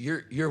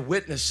 you're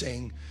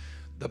witnessing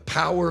the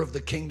power of the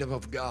kingdom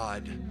of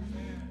God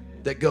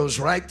that goes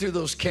right through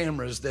those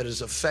cameras that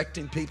is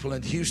affecting people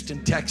in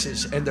Houston,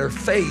 Texas. And their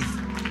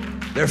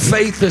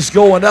faith is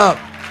going up.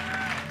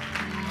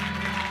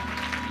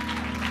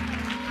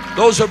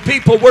 Those are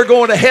people we're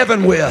going to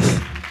heaven with.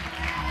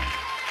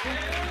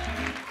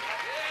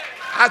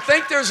 I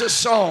think there's a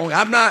song.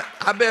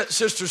 I bet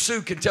Sister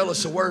Sue can tell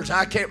us the words.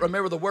 I can't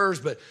remember the words,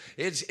 but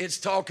it's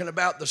talking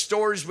about the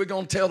stories we're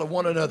going to tell to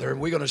one another,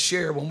 and we're going to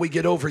share when we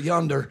get over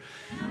yonder.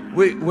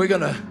 We're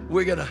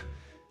gonna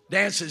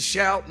dance and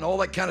shout and all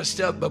that kind of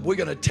stuff, but we're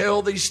going to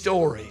tell these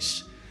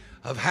stories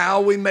of how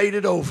we made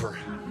it over.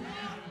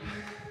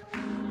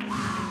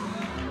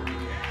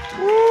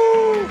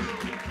 Woo.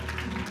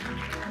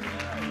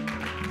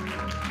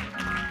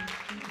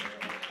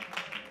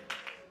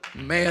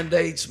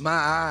 Mandates my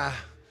eye.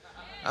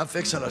 I'm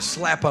fixing to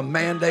slap a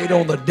Mandate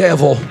on the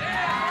devil.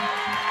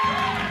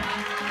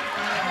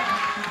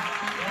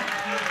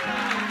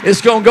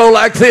 It's going to go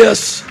like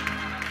this.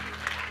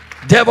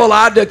 Devil,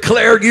 I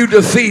declare you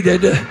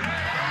defeated.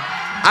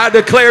 I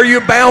declare you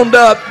bound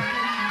up.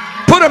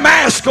 Put a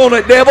mask on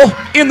it, devil,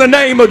 in the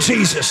name of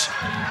Jesus.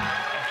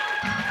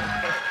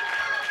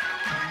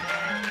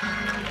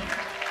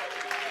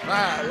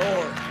 My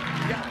Lord.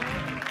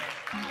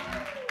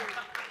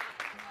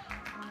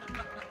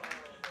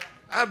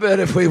 I bet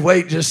if we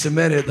wait just a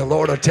minute, the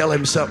Lord will tell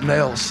him something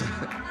else.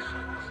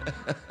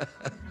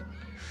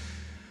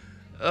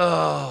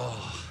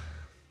 Oh.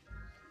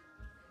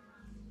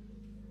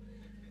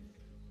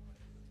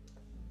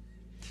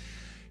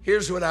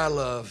 Here's what I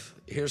love.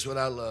 Here's what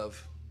I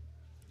love.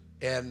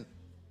 And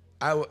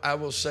I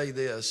will say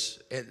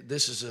this, and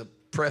this is a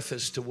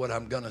preface to what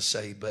I'm going to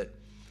say, but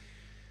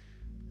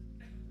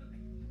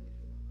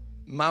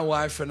my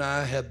wife and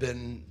I have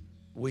been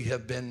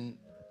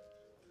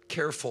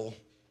careful.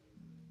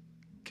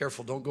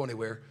 Careful, don't go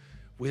anywhere.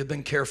 We have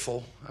been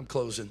careful, I'm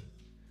closing,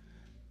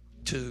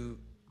 to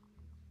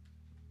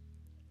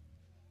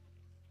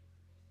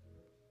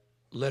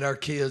let our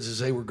kids, as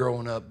they were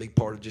growing up, be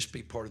part of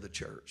the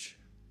church.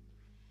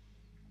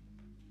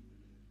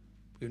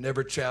 We've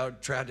never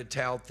tried to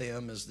tout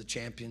them as the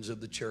champions of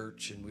the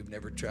church, and we've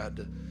never tried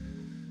to.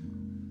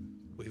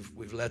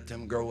 We've let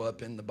them grow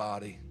up in the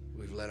body.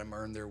 We've let them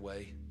earn their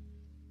way.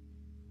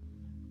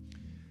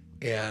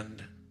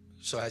 And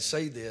so I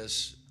say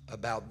this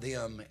about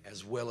them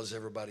as well as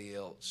everybody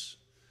else.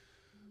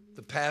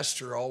 The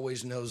pastor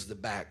always knows the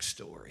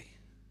backstory.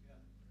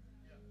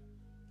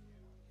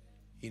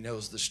 He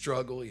knows the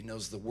struggle. He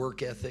knows the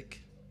work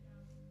ethic.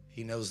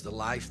 He knows the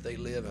life they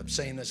live. I'm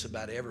saying this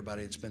about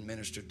everybody that's been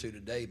ministered to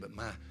today, but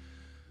my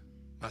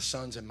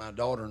sons and my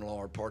daughter-in-law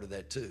are part of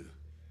that too.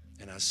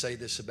 And I say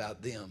this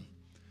about them.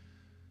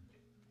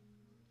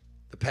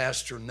 The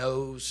pastor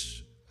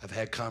knows. I've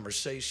had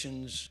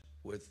conversations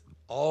with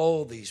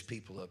all these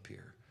people up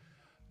here.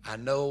 I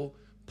know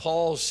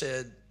Paul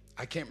said,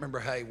 I can't remember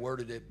how he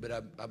worded it, but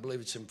I believe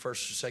it's in 1st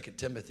or 2nd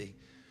Timothy.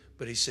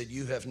 But he said,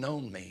 you have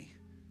known me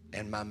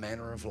and my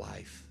manner of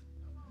life.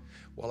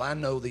 Well, I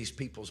know these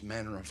people's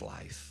manner of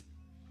life.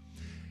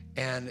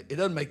 And it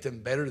doesn't make them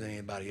better than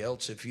anybody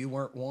else. If you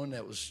weren't one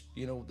that was,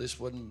 this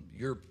wasn't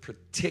your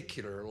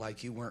particular,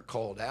 like you weren't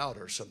called out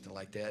or something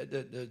like that.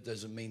 It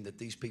doesn't mean that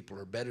these people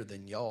are better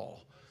than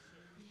y'all.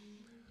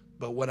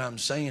 But what I'm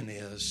saying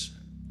is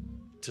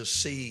to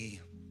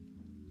see,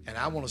 and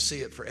I want to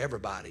see it for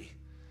everybody,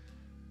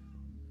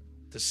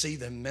 to see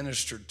them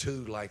ministered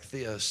to like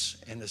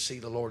this and to see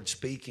the Lord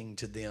speaking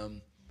to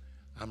them,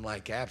 I'm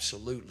like,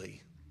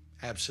 absolutely,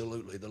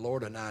 absolutely. The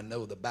Lord and I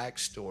know the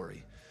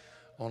backstory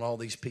on all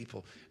these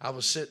people. I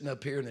was sitting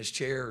up here in this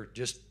chair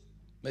just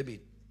maybe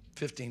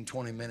 15,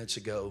 20 minutes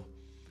ago,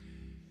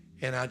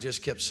 and I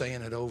just kept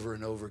saying it over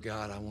and over,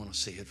 God, I want to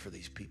see it for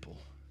these people.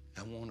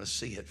 I want to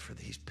see it for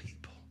these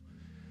people.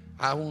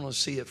 I want to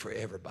see it for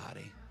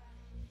everybody.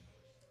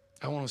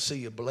 I want to see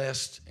you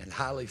blessed and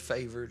highly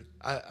favored.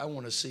 I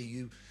want to see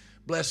you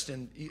blessed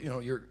and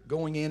you're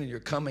going in and you're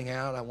coming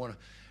out. I want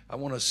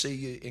to see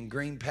you in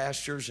green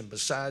pastures and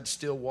beside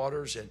still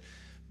waters, and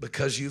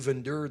because you've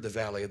endured the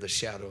valley of the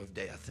shadow of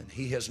death and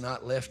he has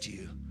not left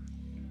you.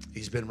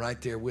 He's been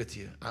right there with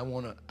you. I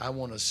want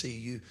to see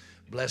you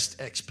blessed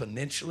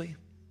exponentially.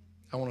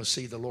 I want to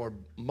see the Lord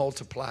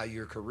multiply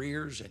your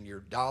careers and your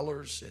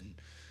dollars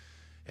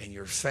and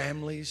your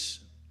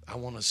families. I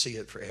want to see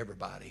it for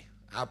everybody.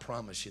 I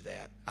promise you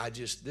that.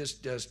 This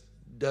just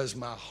does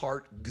my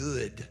heart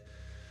good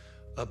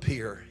up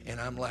here.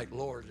 And I'm like,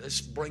 Lord, let's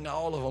bring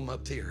all of them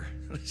up here.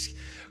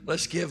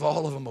 Let's give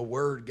all of them a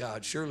word,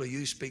 God. Surely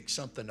you speak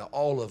something to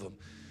all of them.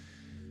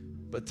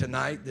 But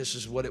tonight, this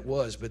is what it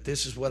was. But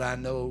this is what I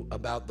know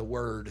about the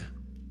word.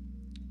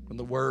 When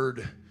the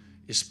word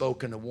is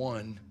spoken to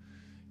one,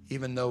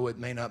 even though it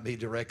may not be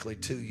directly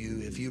to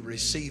you, if you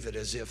receive it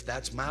as if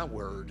that's my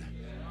word,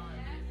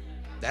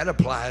 That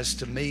applies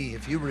to me.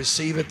 If you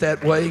receive it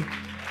that way,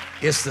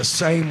 it's the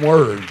same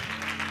word.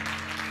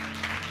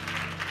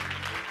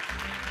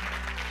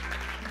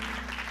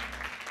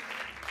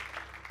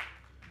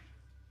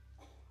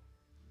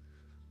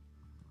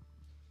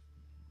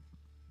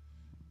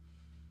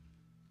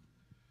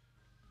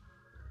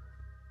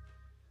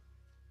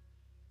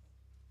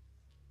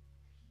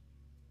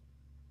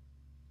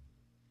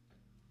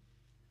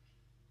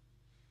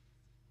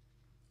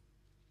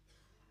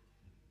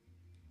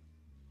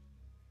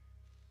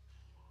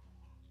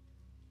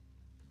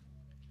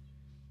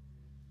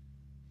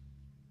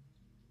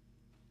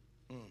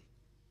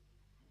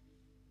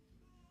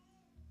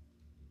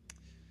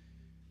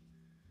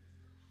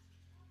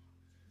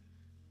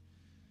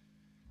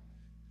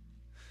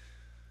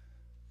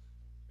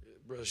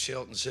 Brother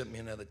Shelton sent me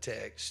another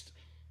text.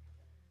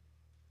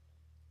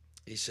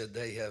 He said,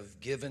 they have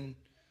given,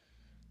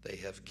 and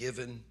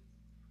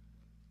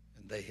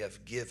they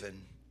have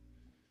given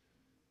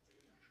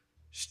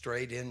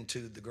straight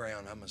into the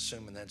ground. I'm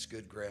assuming that's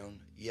good ground.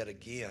 Yet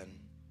again,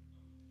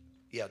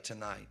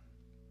 tonight,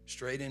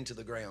 straight into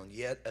the ground,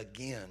 yet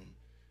again,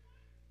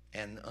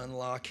 and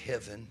unlock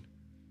heaven.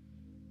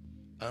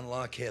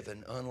 Unlock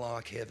heaven,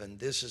 unlock heaven.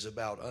 This is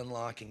about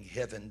unlocking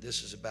heaven.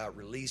 This is about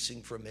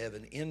releasing from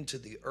heaven into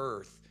the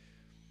earth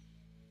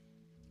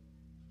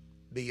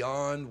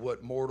beyond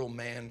what mortal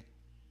man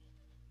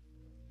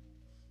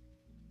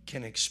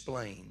can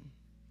explain,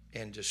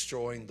 and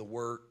destroying the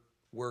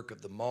work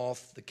of the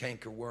moth, the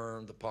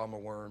cankerworm, the palmer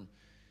worm.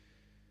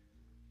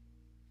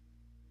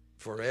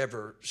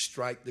 Forever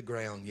strike the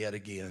ground yet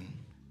again.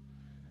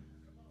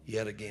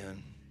 Yet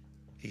again.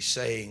 He's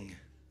saying,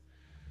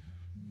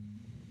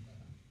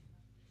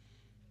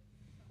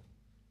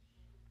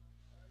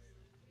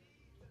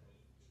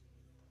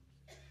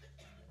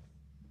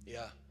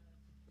 yeah.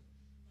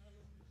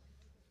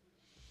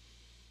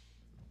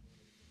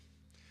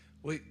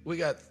 We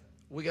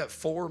got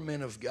 4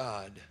 men of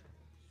God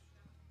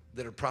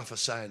that are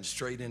prophesying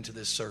straight into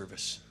this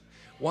service.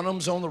 One of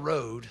them's on the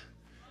road.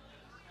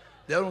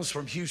 The other one's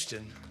from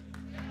Houston.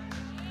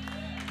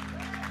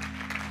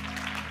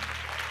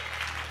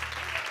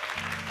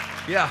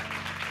 Yeah.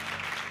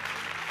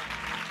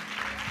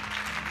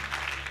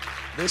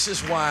 This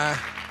is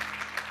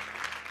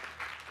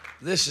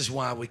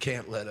why we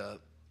can't let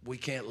up. We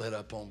can't let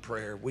up on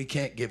prayer. We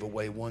can't give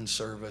away one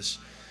service.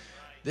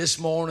 This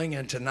morning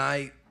and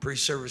tonight,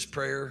 pre-service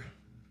prayer,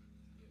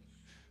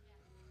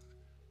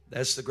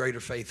 that's the greater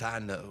faith I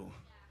know.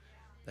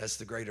 That's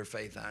the greater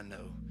faith I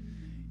know.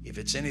 If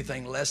it's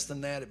anything less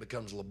than that, it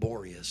becomes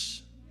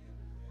laborious.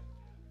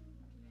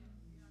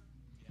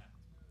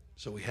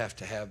 So we have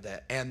to have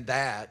that. And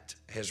that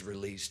has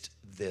released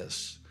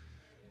this.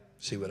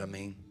 See what I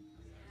mean?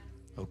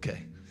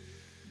 Okay.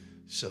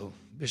 So,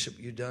 Bishop,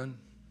 you done?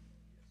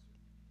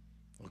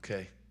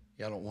 Okay.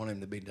 Y'all don't want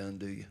him to be done,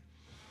 do you?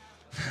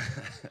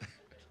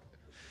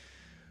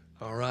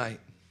 All right.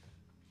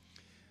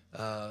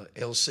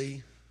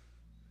 LC,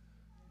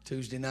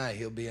 Tuesday night,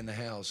 he'll be in the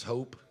house.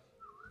 Hope,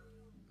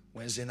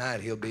 Wednesday night,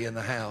 he'll be in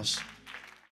the house.